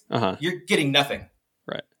miniseries, you're getting nothing.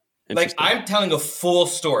 Right. Like I'm telling a full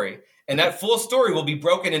story, and that full story will be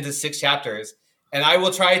broken into 6 chapters, and I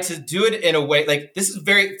will try to do it in a way like this is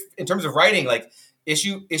very in terms of writing. Like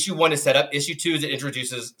issue 1 is set up. Issue 2 is it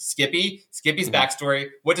introduces Skippy's backstory.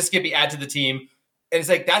 What does Skippy add to the team? And it's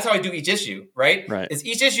like that's how I do each issue, right? Is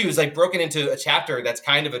each issue is like broken into a chapter that's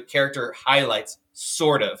kind of a character highlights,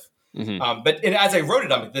 sort of. But as I wrote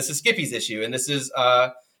it, I'm like, this is Skippy's issue, and this is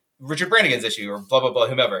Richard Brannigan's issue, or blah blah blah,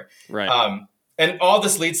 whomever. Right. And all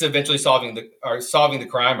this leads to eventually solving the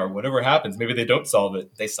crime, or whatever happens. Maybe they don't solve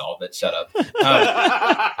it; they solve it. Shut up. But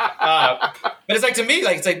it's like to me,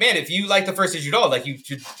 like it's like, man, if you like the first issue at all, like you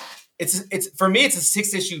should. It's for me, it's a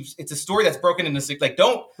 6 issue. It's a story that's broken into 6. Like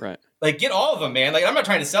don't like get all of them, man. Like I'm not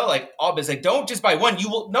trying to sell like all, but it's like don't just buy one. You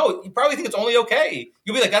will no. You probably think it's only okay.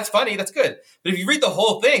 You'll be like, that's funny, that's good. But if you read the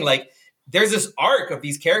whole thing, like there's this arc of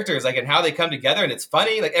these characters, like and how they come together, and it's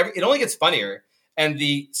funny. Like it only gets funnier. And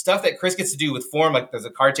the stuff that Chris gets to do with form, like there's a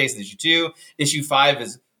car chase in issue 2. Issue 5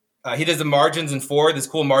 is he does the margins in 4. There's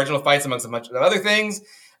cool marginal fights amongst a bunch of other things.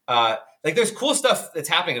 Like there's cool stuff that's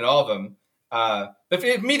happening in all of them. But for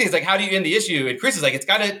me, it's like, how do you end the issue? And Chris is like, it's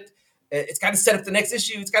got to set up the next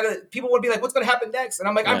issue. People would be like, what's going to happen next? And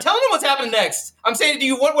I'm like, I'm telling them what's happening next. I'm saying, do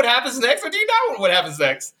you want what happens next, or do you not want what happens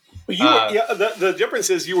next? The difference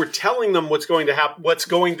is you were telling them what's going to happen, what's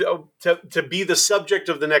going to be the subject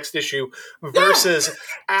of the next issue, versus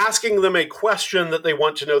asking them a question that they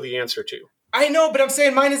want to know the answer to. I know, but I'm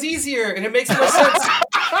saying mine is easier, and it makes more sense.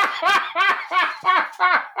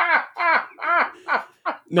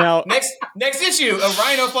 Now, next issue, a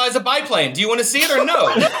rhino flies a biplane. Do you want to see it or no?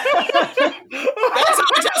 That's how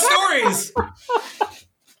I tell stories.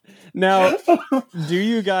 Now, do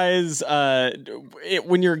you guys,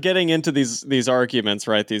 when you're getting into these arguments,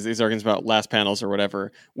 right? These arguments about last panels or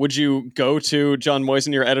whatever, would you go to John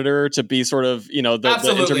Moisen, your editor, to be sort of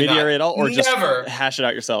the intermediary at all, or just hash it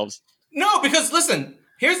out yourselves? No, because listen,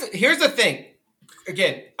 here's the thing.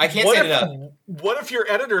 Again, I can't say it enough. What if your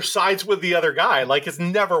editor sides with the other guy? Like, it's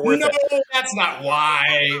never worth it. No, that's not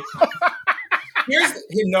why. Here's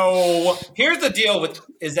the deal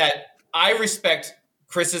is that I respect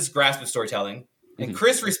Chris's grasp of storytelling, and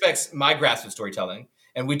Chris respects my grasp of storytelling,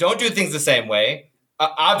 and we don't do things the same way,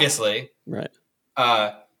 obviously. Right.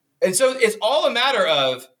 And so it's all a matter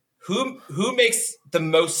of who makes the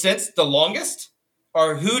most sense the longest,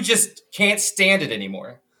 or who just can't stand it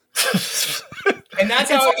anymore. And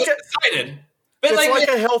that's how it gets decided. But it's like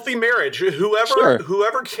a healthy marriage.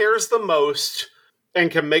 Whoever cares the most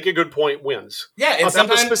and can make a good point wins. Yeah, and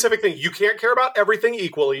sometimes a specific thing. You can't care about everything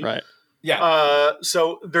equally. Right. Yeah.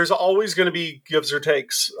 So there's always going to be gives or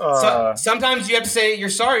takes. Sometimes you have to say you're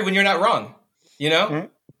sorry when you're not wrong. You know? Mm-hmm.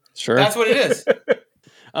 Sure. That's what it is.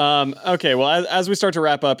 Okay. Well, as we start to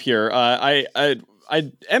wrap up here, I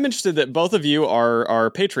am interested that both of you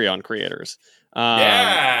are Patreon creators.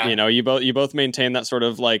 You both maintain that sort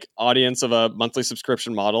of like audience of a monthly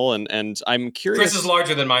subscription model, and I'm curious. Chris is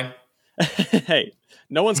larger than mine. Hey,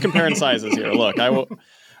 no one's comparing sizes here. Look, I will.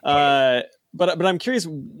 But I'm curious,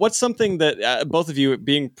 what's something that both of you,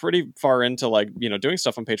 being pretty far into doing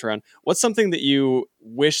stuff on Patreon, what's something that you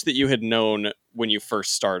wish that you had known when you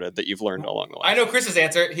first started that you've learned along the way? I know Chris's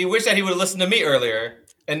answer. He wished that he would have listened to me earlier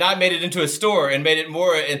and not made it into a store and made it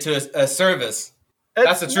more into a service.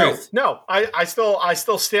 That's the truth. No, I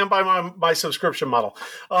still stand by my subscription model.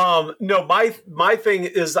 No, my thing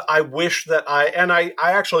is I wish that I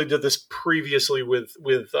actually did this previously with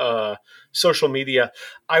social media.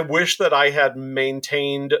 I wish that I had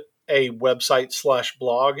maintained a website /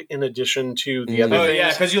 blog in addition to the other things. Oh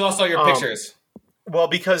yeah, because you lost all your pictures. Well,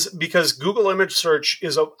 because Google image search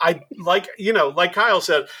is like Kyle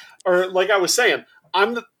said, or like I was saying,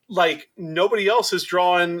 nobody else is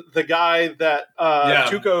drawing the guy that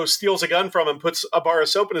Tuco steals a gun from and puts a bar of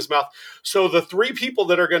soap in his mouth. So the 3 people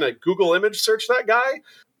that are going to Google image search that guy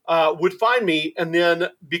would find me and then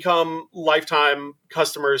become lifetime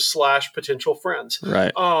customers / potential friends.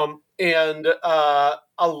 Right. And a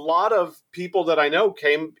lot of people that I know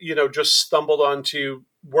came, just stumbled onto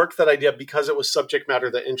work that I did because it was subject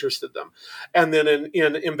matter that interested them. And then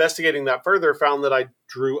in investigating that further, found that I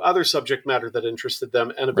drew other subject matter that interested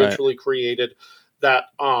them and eventually created that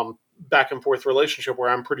back and forth relationship where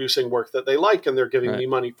I'm producing work that they like and they're giving me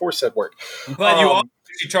money for said work. But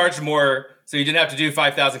you charged more, so you didn't have to do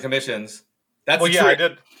 5,000 commissions. That's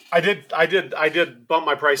I did bump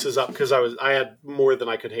my prices up because I had more than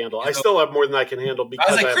I could handle. I still have more than I can handle because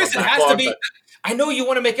I was like, Chris, it has to be. I know you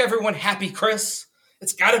want to make everyone happy, Chris.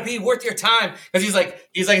 It's got to be worth your time. Because he's like,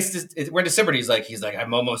 we're in December. And he's like,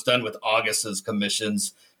 I'm almost done with August's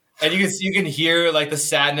commissions, and you can hear like the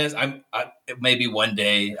sadness. Maybe one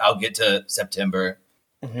day I'll get to September.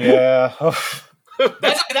 Yeah,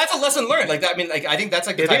 that's a lesson learned. Like that. I mean, like I think that's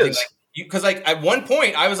like the type of thing. Like, because like at one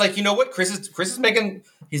point I was like, you know what, Chris is making,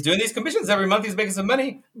 he's doing these commissions every month, he's making some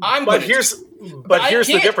money. But here's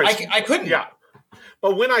the difference. I couldn't. Yeah.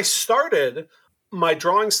 But when I started, my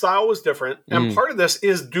drawing style was different, and part of this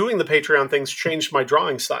is doing the Patreon things changed my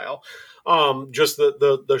drawing style. Just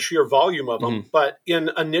the sheer volume of them. But in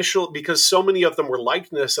initial, because so many of them were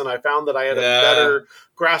likeness, and I found that I had a better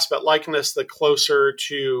grasp at likeness the closer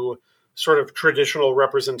to sort of traditional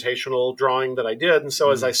representational drawing that I did. And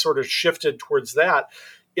so as I sort of shifted towards that,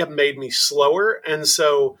 it made me slower. And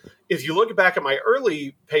so if you look back at my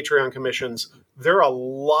early Patreon commissions, they're a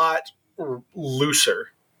lot looser.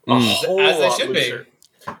 A whole as they lot should looser.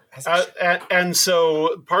 Be. And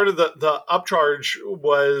so part of the upcharge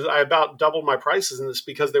was I about doubled my prices in this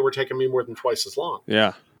because they were taking me more than twice as long.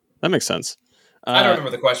 Yeah, that makes sense. I don't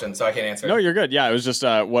remember the question, so I can't answer. No, you're good. Yeah, it was just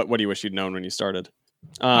what do you wish you'd known when you started?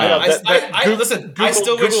 Listen, I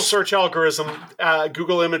still Google wish search algorithm,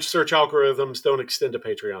 Google image search algorithms don't extend to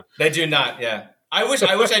Patreon. They do not. Yeah, I wish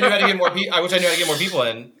I knew how to get more people. I wish I knew how to get more people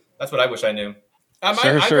in. That's what I wish I knew. I'm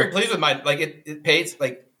very pleased with mine. Like it pays.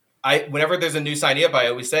 Like whenever there's a new signee up, I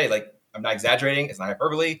always say like I'm not exaggerating. It's not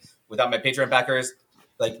hyperbole. Without my Patreon backers,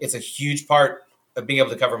 like it's a huge part of being able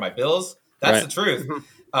to cover my bills. That's the truth.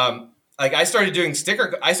 Like I started doing so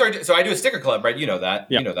I do a sticker club, right? You know that.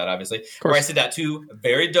 You know that, obviously. Where I send out 2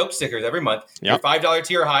 very dope stickers every month. You're $5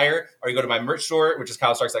 tier or higher, or you go to my merch store, which is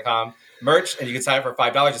KyleStarks.com, merch, and you can sign up for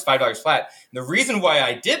 $5. It's $5 flat. And the reason why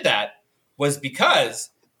I did that was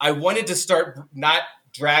because I wanted to start not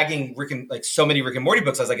dragging so many Rick and Morty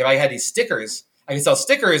books. I was like, if I had these stickers, I could sell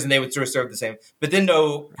stickers and they would sort of serve the same. But then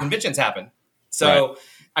no conventions happen. So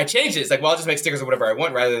I changed it. It's like, well, I'll just make stickers or whatever I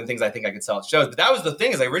want rather than things I think I could sell at shows. But that was the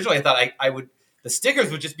thing, is originally I thought the stickers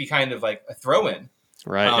would just be kind of like a throw-in.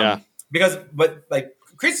 Right, But like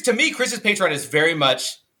Chris, to me, Chris's Patreon is very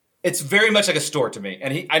much like a store to me.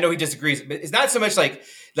 And I know he disagrees, but it's not so much like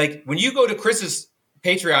when you go to Chris's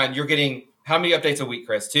Patreon, you're getting how many updates a week,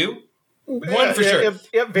 Chris? 2? 1 for sure.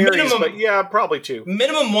 It varies, but yeah, probably 2.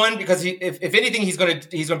 Minimum 1, because if anything, he's gonna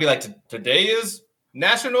be like, today is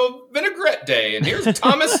National Vinaigrette Day, and here's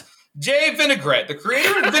Thomas J. Vinaigrette, the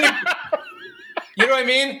creator of vinaigrette. You know what I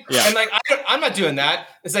mean? Yeah. And like I'm not doing that.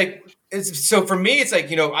 It's like so for me, it's like,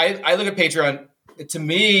 you know, I look at Patreon, to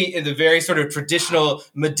me, in the very sort of traditional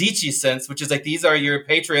Medici sense, which is like, these are your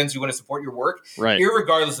patrons who want to support your work,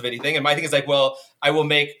 irregardless of anything. And my thing is like, well, I will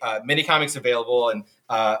make mini comics available, and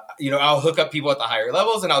I'll hook up people at the higher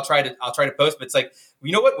levels, and I'll try to post. But it's like,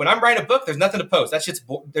 you know what? When I'm writing a book, there's nothing to post. That shit's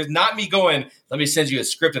there's not me going, let me send you a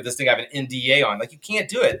script of this thing I have an NDA on. Like, you can't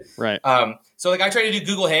do it. Right. So like I try to do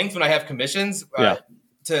Google Hangs when I have commissions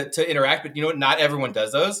to interact, but you know what? Not everyone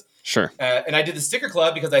does those. Sure. And I did the sticker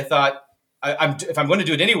club because I thought, if I'm going to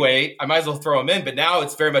do it anyway, I might as well throw them in. But now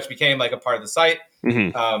it's very much became like a part of the site.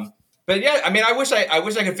 Mm-hmm. But yeah, I mean, I wish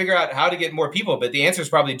I could figure out how to get more people, but the answer is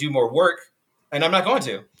probably do more work, and I'm not going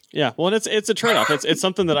to. Yeah, well, and it's a trade-off. It's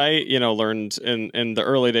something that I learned in the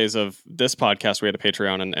early days of this podcast. We had a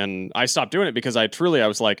Patreon, and I stopped doing it because I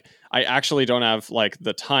was like, I actually don't have like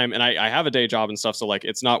the time, and I have a day job and stuff, so like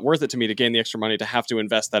it's not worth it to me to gain the extra money to have to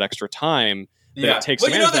invest that extra time that it takes to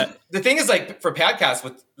manage that. The thing is, like, for podcasts,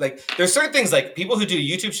 with like, there's certain things like people who do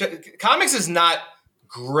YouTube comics is not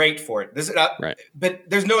great for it. This is not, right. But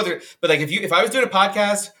there's no other. But like, if I was doing a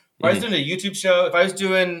podcast, if I was doing a YouTube show, if I was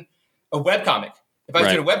doing a webcomic. If I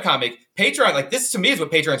was doing a webcomic, Patreon, like this to me is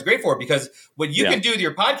what Patreon's great for, because what you can do with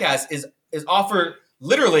your podcast is offer,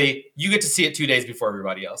 literally, you get to see it 2 days before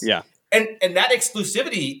everybody else. Yeah. And that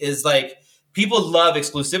exclusivity is like, people love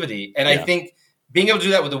exclusivity. And I think being able to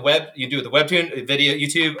do that with the web, you do it with the Webtoon, video,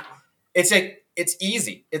 YouTube, it's like, it's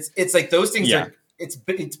easy. It's like those things are,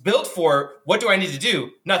 it's built for, what do I need to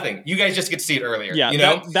do? Nothing. You guys just get to see it earlier. Yeah, you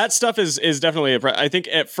know? that stuff is definitely I think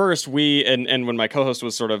at first we and when my co-host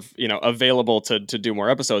was sort of available to do more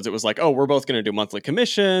episodes, it was like, oh, we're both going to do monthly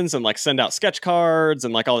commissions and like send out sketch cards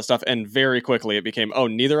and like all this stuff, and very quickly it became, oh,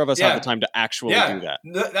 neither of us have the time to actually do that.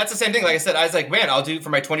 That's the same thing. Like I said, I was like, man, I'll do for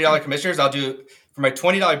my $20 commissioners, I'll do for my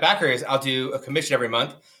 $20 backers, I'll do a commission every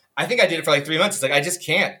month. I think I did it for like 3 months. It's like, I just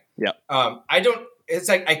can't. Yeah. It's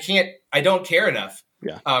like I don't care enough.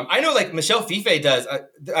 Yeah. I know like Michelle Fife does,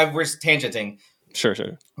 we're tangenting. Sure.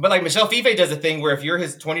 But like Michelle Fife does a thing where if you're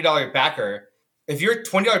his $20 backer, if you're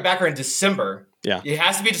 $20 backer in December, it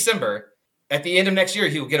has to be December. At the end of next year,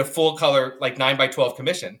 he will get a full color, like 9x12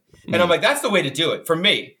 commission. And I'm like, that's the way to do it for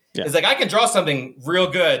me. Yeah. It's like, I can draw something real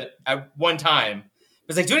good at one time.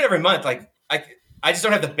 It's like doing it every month. Like I just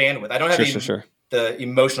don't have the bandwidth. I don't have the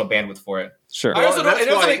emotional bandwidth for it. Sure. I also don't,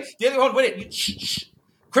 the other one, wait,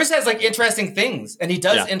 Chris has like interesting things, and he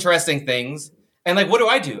does interesting things. And like,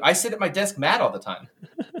 what do? I sit at my desk mad all the time.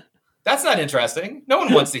 That's not interesting. No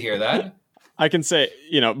one wants to hear that. I can say,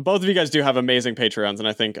 both of you guys do have amazing Patreons, and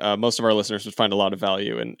I think most of our listeners would find a lot of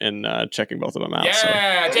value in checking both of them out.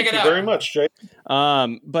 Yeah, so. Check it out. Very much, Jay.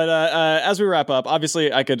 But as we wrap up,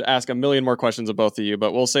 obviously I could ask a million more questions of both of you,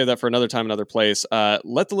 but we'll save that for another time, another place.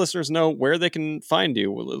 Let the listeners know where they can find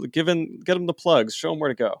you. Get them the plugs. Show them where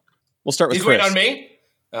to go. We'll start with He's Chris. waiting on me?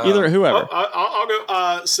 Either whoever. I'll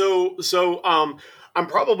go. So I'm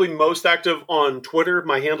probably most active on Twitter.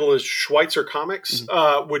 My handle is Schweitzer Comics,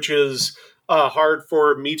 which is hard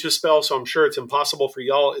for me to spell, so I'm sure it's impossible for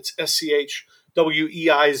y'all. It's SCHWEIZER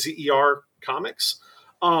Comics.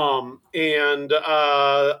 And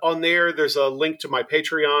on there's a link to my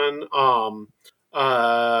Patreon.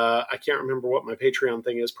 I can't remember what my Patreon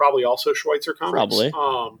thing is. Probably also Schweitzer Comics. Probably.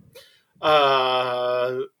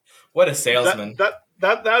 What a salesman.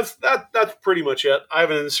 That's pretty much it. I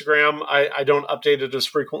have an Instagram. I don't update it as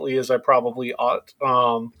frequently as I probably ought.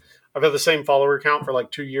 I've had the same follower count for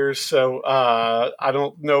like 2 years, so I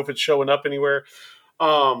don't know if it's showing up anywhere.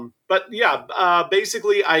 But yeah,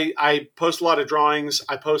 basically I post a lot of drawings.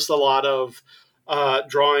 I post a lot of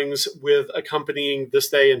drawings with accompanying this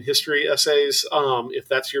day in history essays, if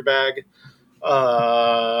that's your bag.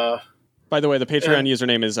 By the way, the Patreon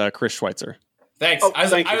username is Chris Schweitzer. Thanks. I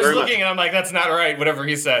was looking and I'm like, that's not right. Whatever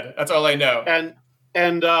he said. That's all I know.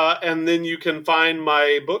 And then you can find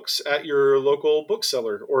my books at your local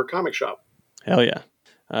bookseller or comic shop. Hell yeah.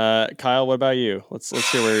 Kyle, what about you? Let's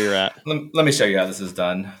hear where you're at. Let me show you how this is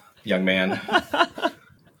done, young man.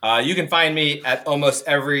 You can find me at almost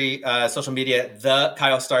every social media,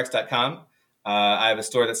 thekylestarks.com. I have a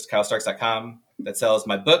store that's kylestarks.com that sells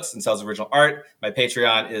my books and sells original art. My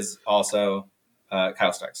Patreon is also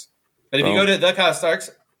Kyle Starks. But if you go to the Kyle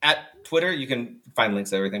Starks at Twitter, you can find links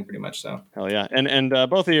to everything pretty much. So hell yeah, and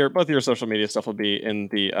both of your social media stuff will be in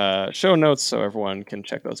the show notes, so everyone can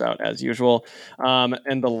check those out as usual.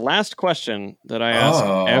 And the last question that I ask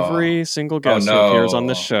every single guest who appears on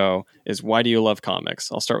this show is, why do you love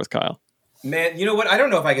comics? I'll start with Kyle. Man, you know what? I don't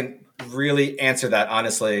know if I can really answer that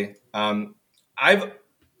honestly. My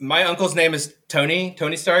uncle's name is Tony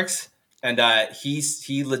Starks. And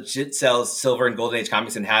he legit sells Silver and Golden Age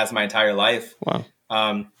comics and has my entire life. Wow.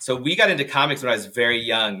 So we got into comics when I was very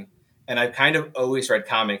young, and I've kind of always read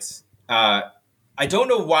comics. I don't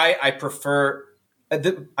know why I prefer. I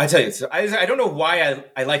tell you, so I don't know why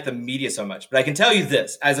I like the media so much, but I can tell you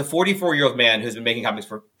this: as a 44-year-old man who's been making comics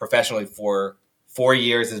professionally for 4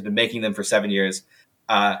 years, has been making them for 7 years.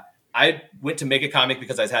 I went to make a comic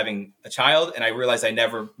because I was having a child, and I realized I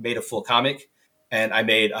never made a full comic. And I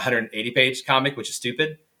made a 180-page comic, which is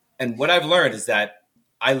stupid. And what I've learned is that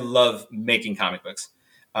I love making comic books.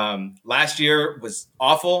 Last year was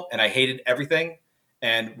awful, and I hated everything.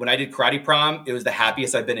 And when I did Karate Prom, it was the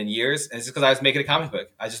happiest I've been in years. And it's just because I was making a comic book.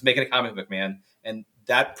 I was just making a comic book, man. And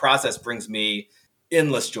that process brings me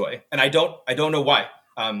endless joy. And I don't know why.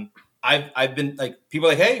 I've been like, people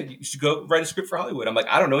are like, hey, you should go write a script for Hollywood. I'm like,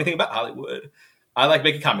 I don't know anything about Hollywood. I like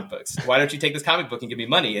making comic books. Why don't you take this comic book and give me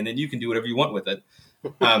money, and then you can do whatever you want with it?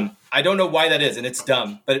 I don't know why that is, and it's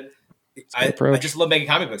dumb, but I just love making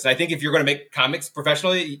comic books. And I think if you're going to make comics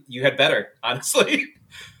professionally, you had better, honestly.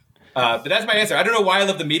 But that's my answer. I don't know why I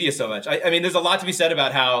love the media so much. I mean, there's a lot to be said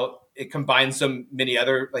about how it combines so many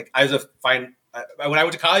other, like when I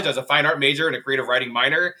went to college, I was a fine art major and a creative writing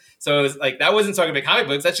minor. So it was like, that wasn't so I could make comic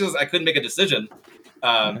books. That's just, I couldn't make a decision.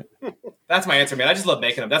 That's my answer, man. I just love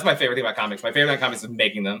making them. That's my favorite thing about comics. My favorite thing about comics is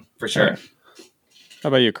making them, for sure. Right. How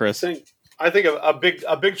about you, Chris? I think a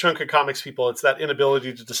big chunk of comics people, it's that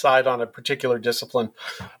inability to decide on a particular discipline,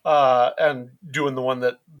 and doing the one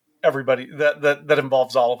that everybody that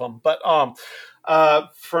involves all of them. But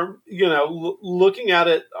from looking at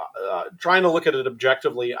it, trying to look at it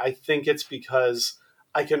objectively, I think it's because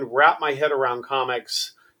I can wrap my head around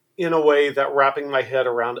comics in a way that wrapping my head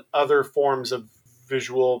around other forms of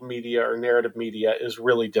visual media or narrative media is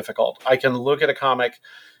really difficult. I can look at a comic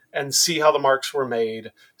and see how the marks were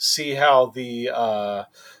made, see how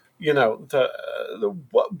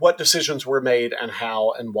what decisions were made and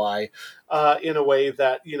how and why, in a way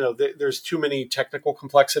that, there's too many technical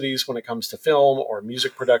complexities when it comes to film or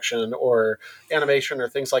music production or animation or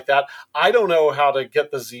things like that. I don't know how to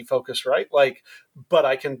get the Z focus right, but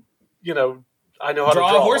I can, I know how to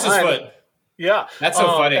draw a horse's foot. Yeah. That's so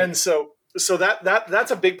funny. And so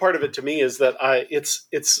that's a big part of it to me, is that I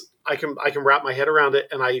can wrap my head around it.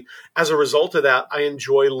 And as a result of that, I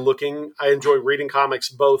enjoy reading comics,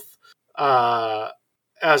 both,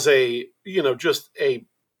 as a, just a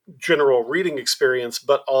general reading experience,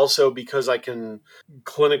 but also because I can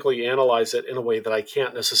clinically analyze it in a way that I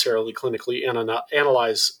can't necessarily clinically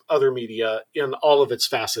analyze other media in all of its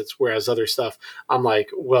facets. Whereas other stuff, I'm like,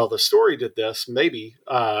 well, the story did this, maybe,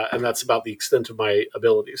 and that's about the extent of my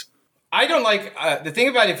abilities. I don't like the thing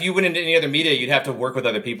about if you went into any other media, you'd have to work with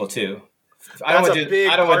other people too. That's a big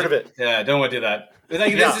part of it. Yeah, I don't want to do that.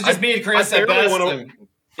 Like, this is just me and Chris at best.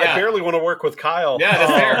 I barely want to work with Kyle.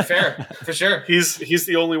 Yeah, that's fair, for sure. He's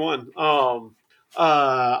the only one.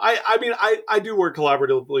 I do work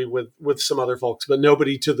collaboratively with some other folks, but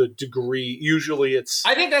nobody to the degree. Usually,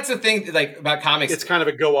 I think that's the thing, like, about comics. It's kind of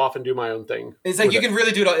a go off and do my own thing. It's like you can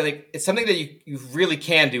really do it all, like, it's something that you really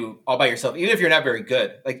can do all by yourself, even if you're not very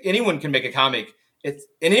good. Like, anyone can make a comic. And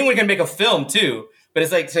anyone can make a film too. But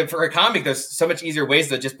it's like, so for a comic, there's so much easier ways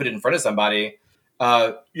to just put it in front of somebody.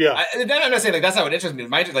 I'm not saying like that's not what interests me.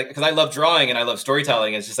 Like, because I love drawing and I love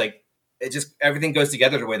storytelling. It's just like everything goes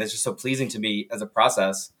together in a way that's just so pleasing to me as a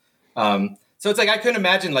process. So it's like I couldn't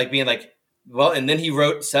imagine like being like, well, and then he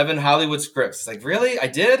wrote 7 Hollywood scripts. It's like, really, I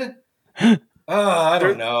did. I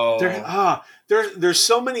don't know. There's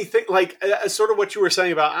so many things, like sort of what you were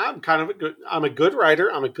saying about I'm a good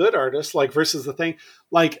writer, I'm a good artist, like versus the thing,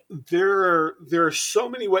 like there are so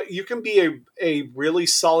many ways you can be a really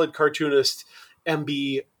solid cartoonist and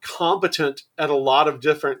be competent at a lot of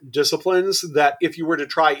different disciplines that if you were to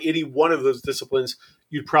try any one of those disciplines,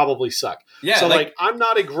 you'd probably suck. Yeah. So like I'm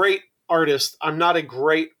not a great artist, I'm not a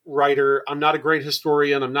great writer, I'm not a great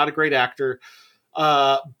historian, I'm not a great actor,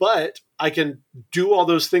 but I can do all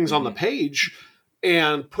those things on the page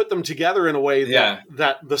and put them together in a way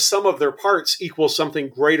that the sum of their parts equals something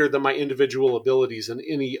greater than my individual abilities in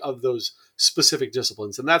any of those specific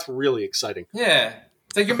disciplines. And that's really exciting. Yeah.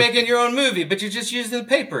 It's like you're making your own movie, but you're just using the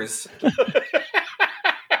papers.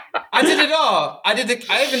 I did it all. I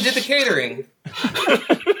even did the catering.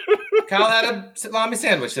 Kyle had a salami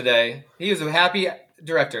sandwich today. He was a happy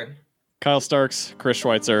director. Kyle Starks, Chris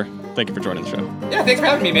Schweitzer, thank you for joining the show. Yeah, thanks for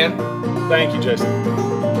having me, man. Thank you, Jason.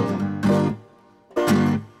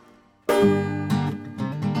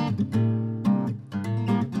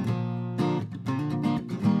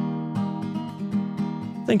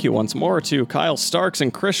 Thank you once more to Kyle Starks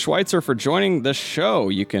and Chris Schweitzer for joining the show.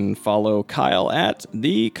 You can follow Kyle at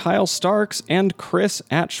the Kyle Starks and Chris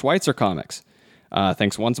at Schweitzer Comics.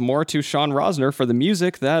 Thanks once more to Sean Rosner for the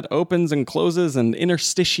music that opens and closes and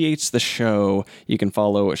interstitiates the show. You can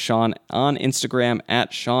follow Sean on Instagram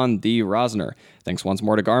at Sean the Rosner. Thanks once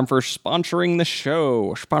more to Garm for sponsoring the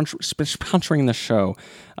show.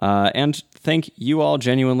 And thank you all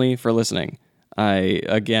genuinely for listening.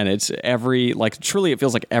 It's truly it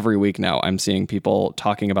feels like every week now I'm seeing people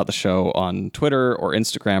talking about the show on Twitter or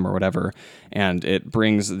Instagram or whatever, and it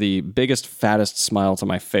brings the biggest, fattest smile to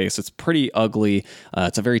my face. It's pretty ugly.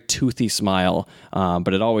 It's a very toothy smile,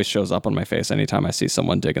 but it always shows up on my face anytime I see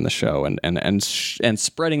someone digging the show and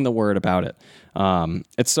spreading the word about it.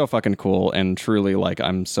 It's so fucking cool, and truly, like,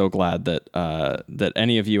 I'm so glad that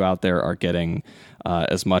any of you out there are getting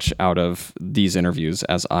as much out of these interviews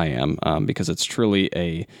as I am, because it's truly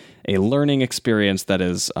a learning experience that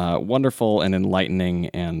is wonderful and enlightening,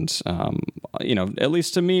 and at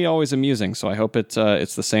least to me, always amusing. So I hope it's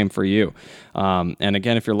the same for you. And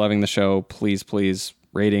again, if you're loving the show, please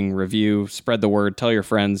rating, review, spread the word, tell your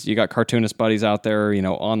friends. You got cartoonist buddies out there,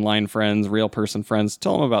 online friends, real person friends.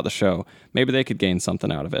 Tell them about the show. Maybe they could gain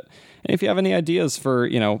something out of it. And if you have any ideas for,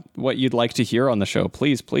 what you'd like to hear on the show,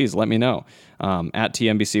 please let me know at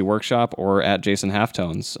TMBC Workshop or at Jason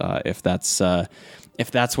Halftones if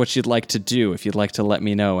that's what you'd like to do. If you'd like to let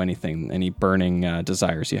me know any burning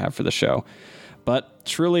desires you have for the show. But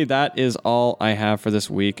truly, that is all I have for this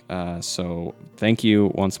week. So thank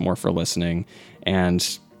you once more for listening.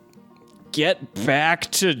 And get back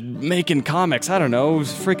to making comics. I don't know.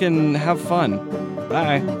 Freaking have fun.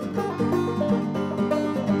 Bye.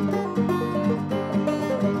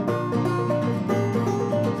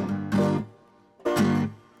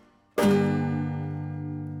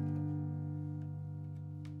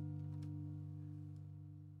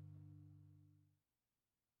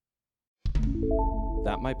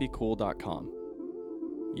 Thatmightbecool.com.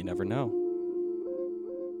 You never know.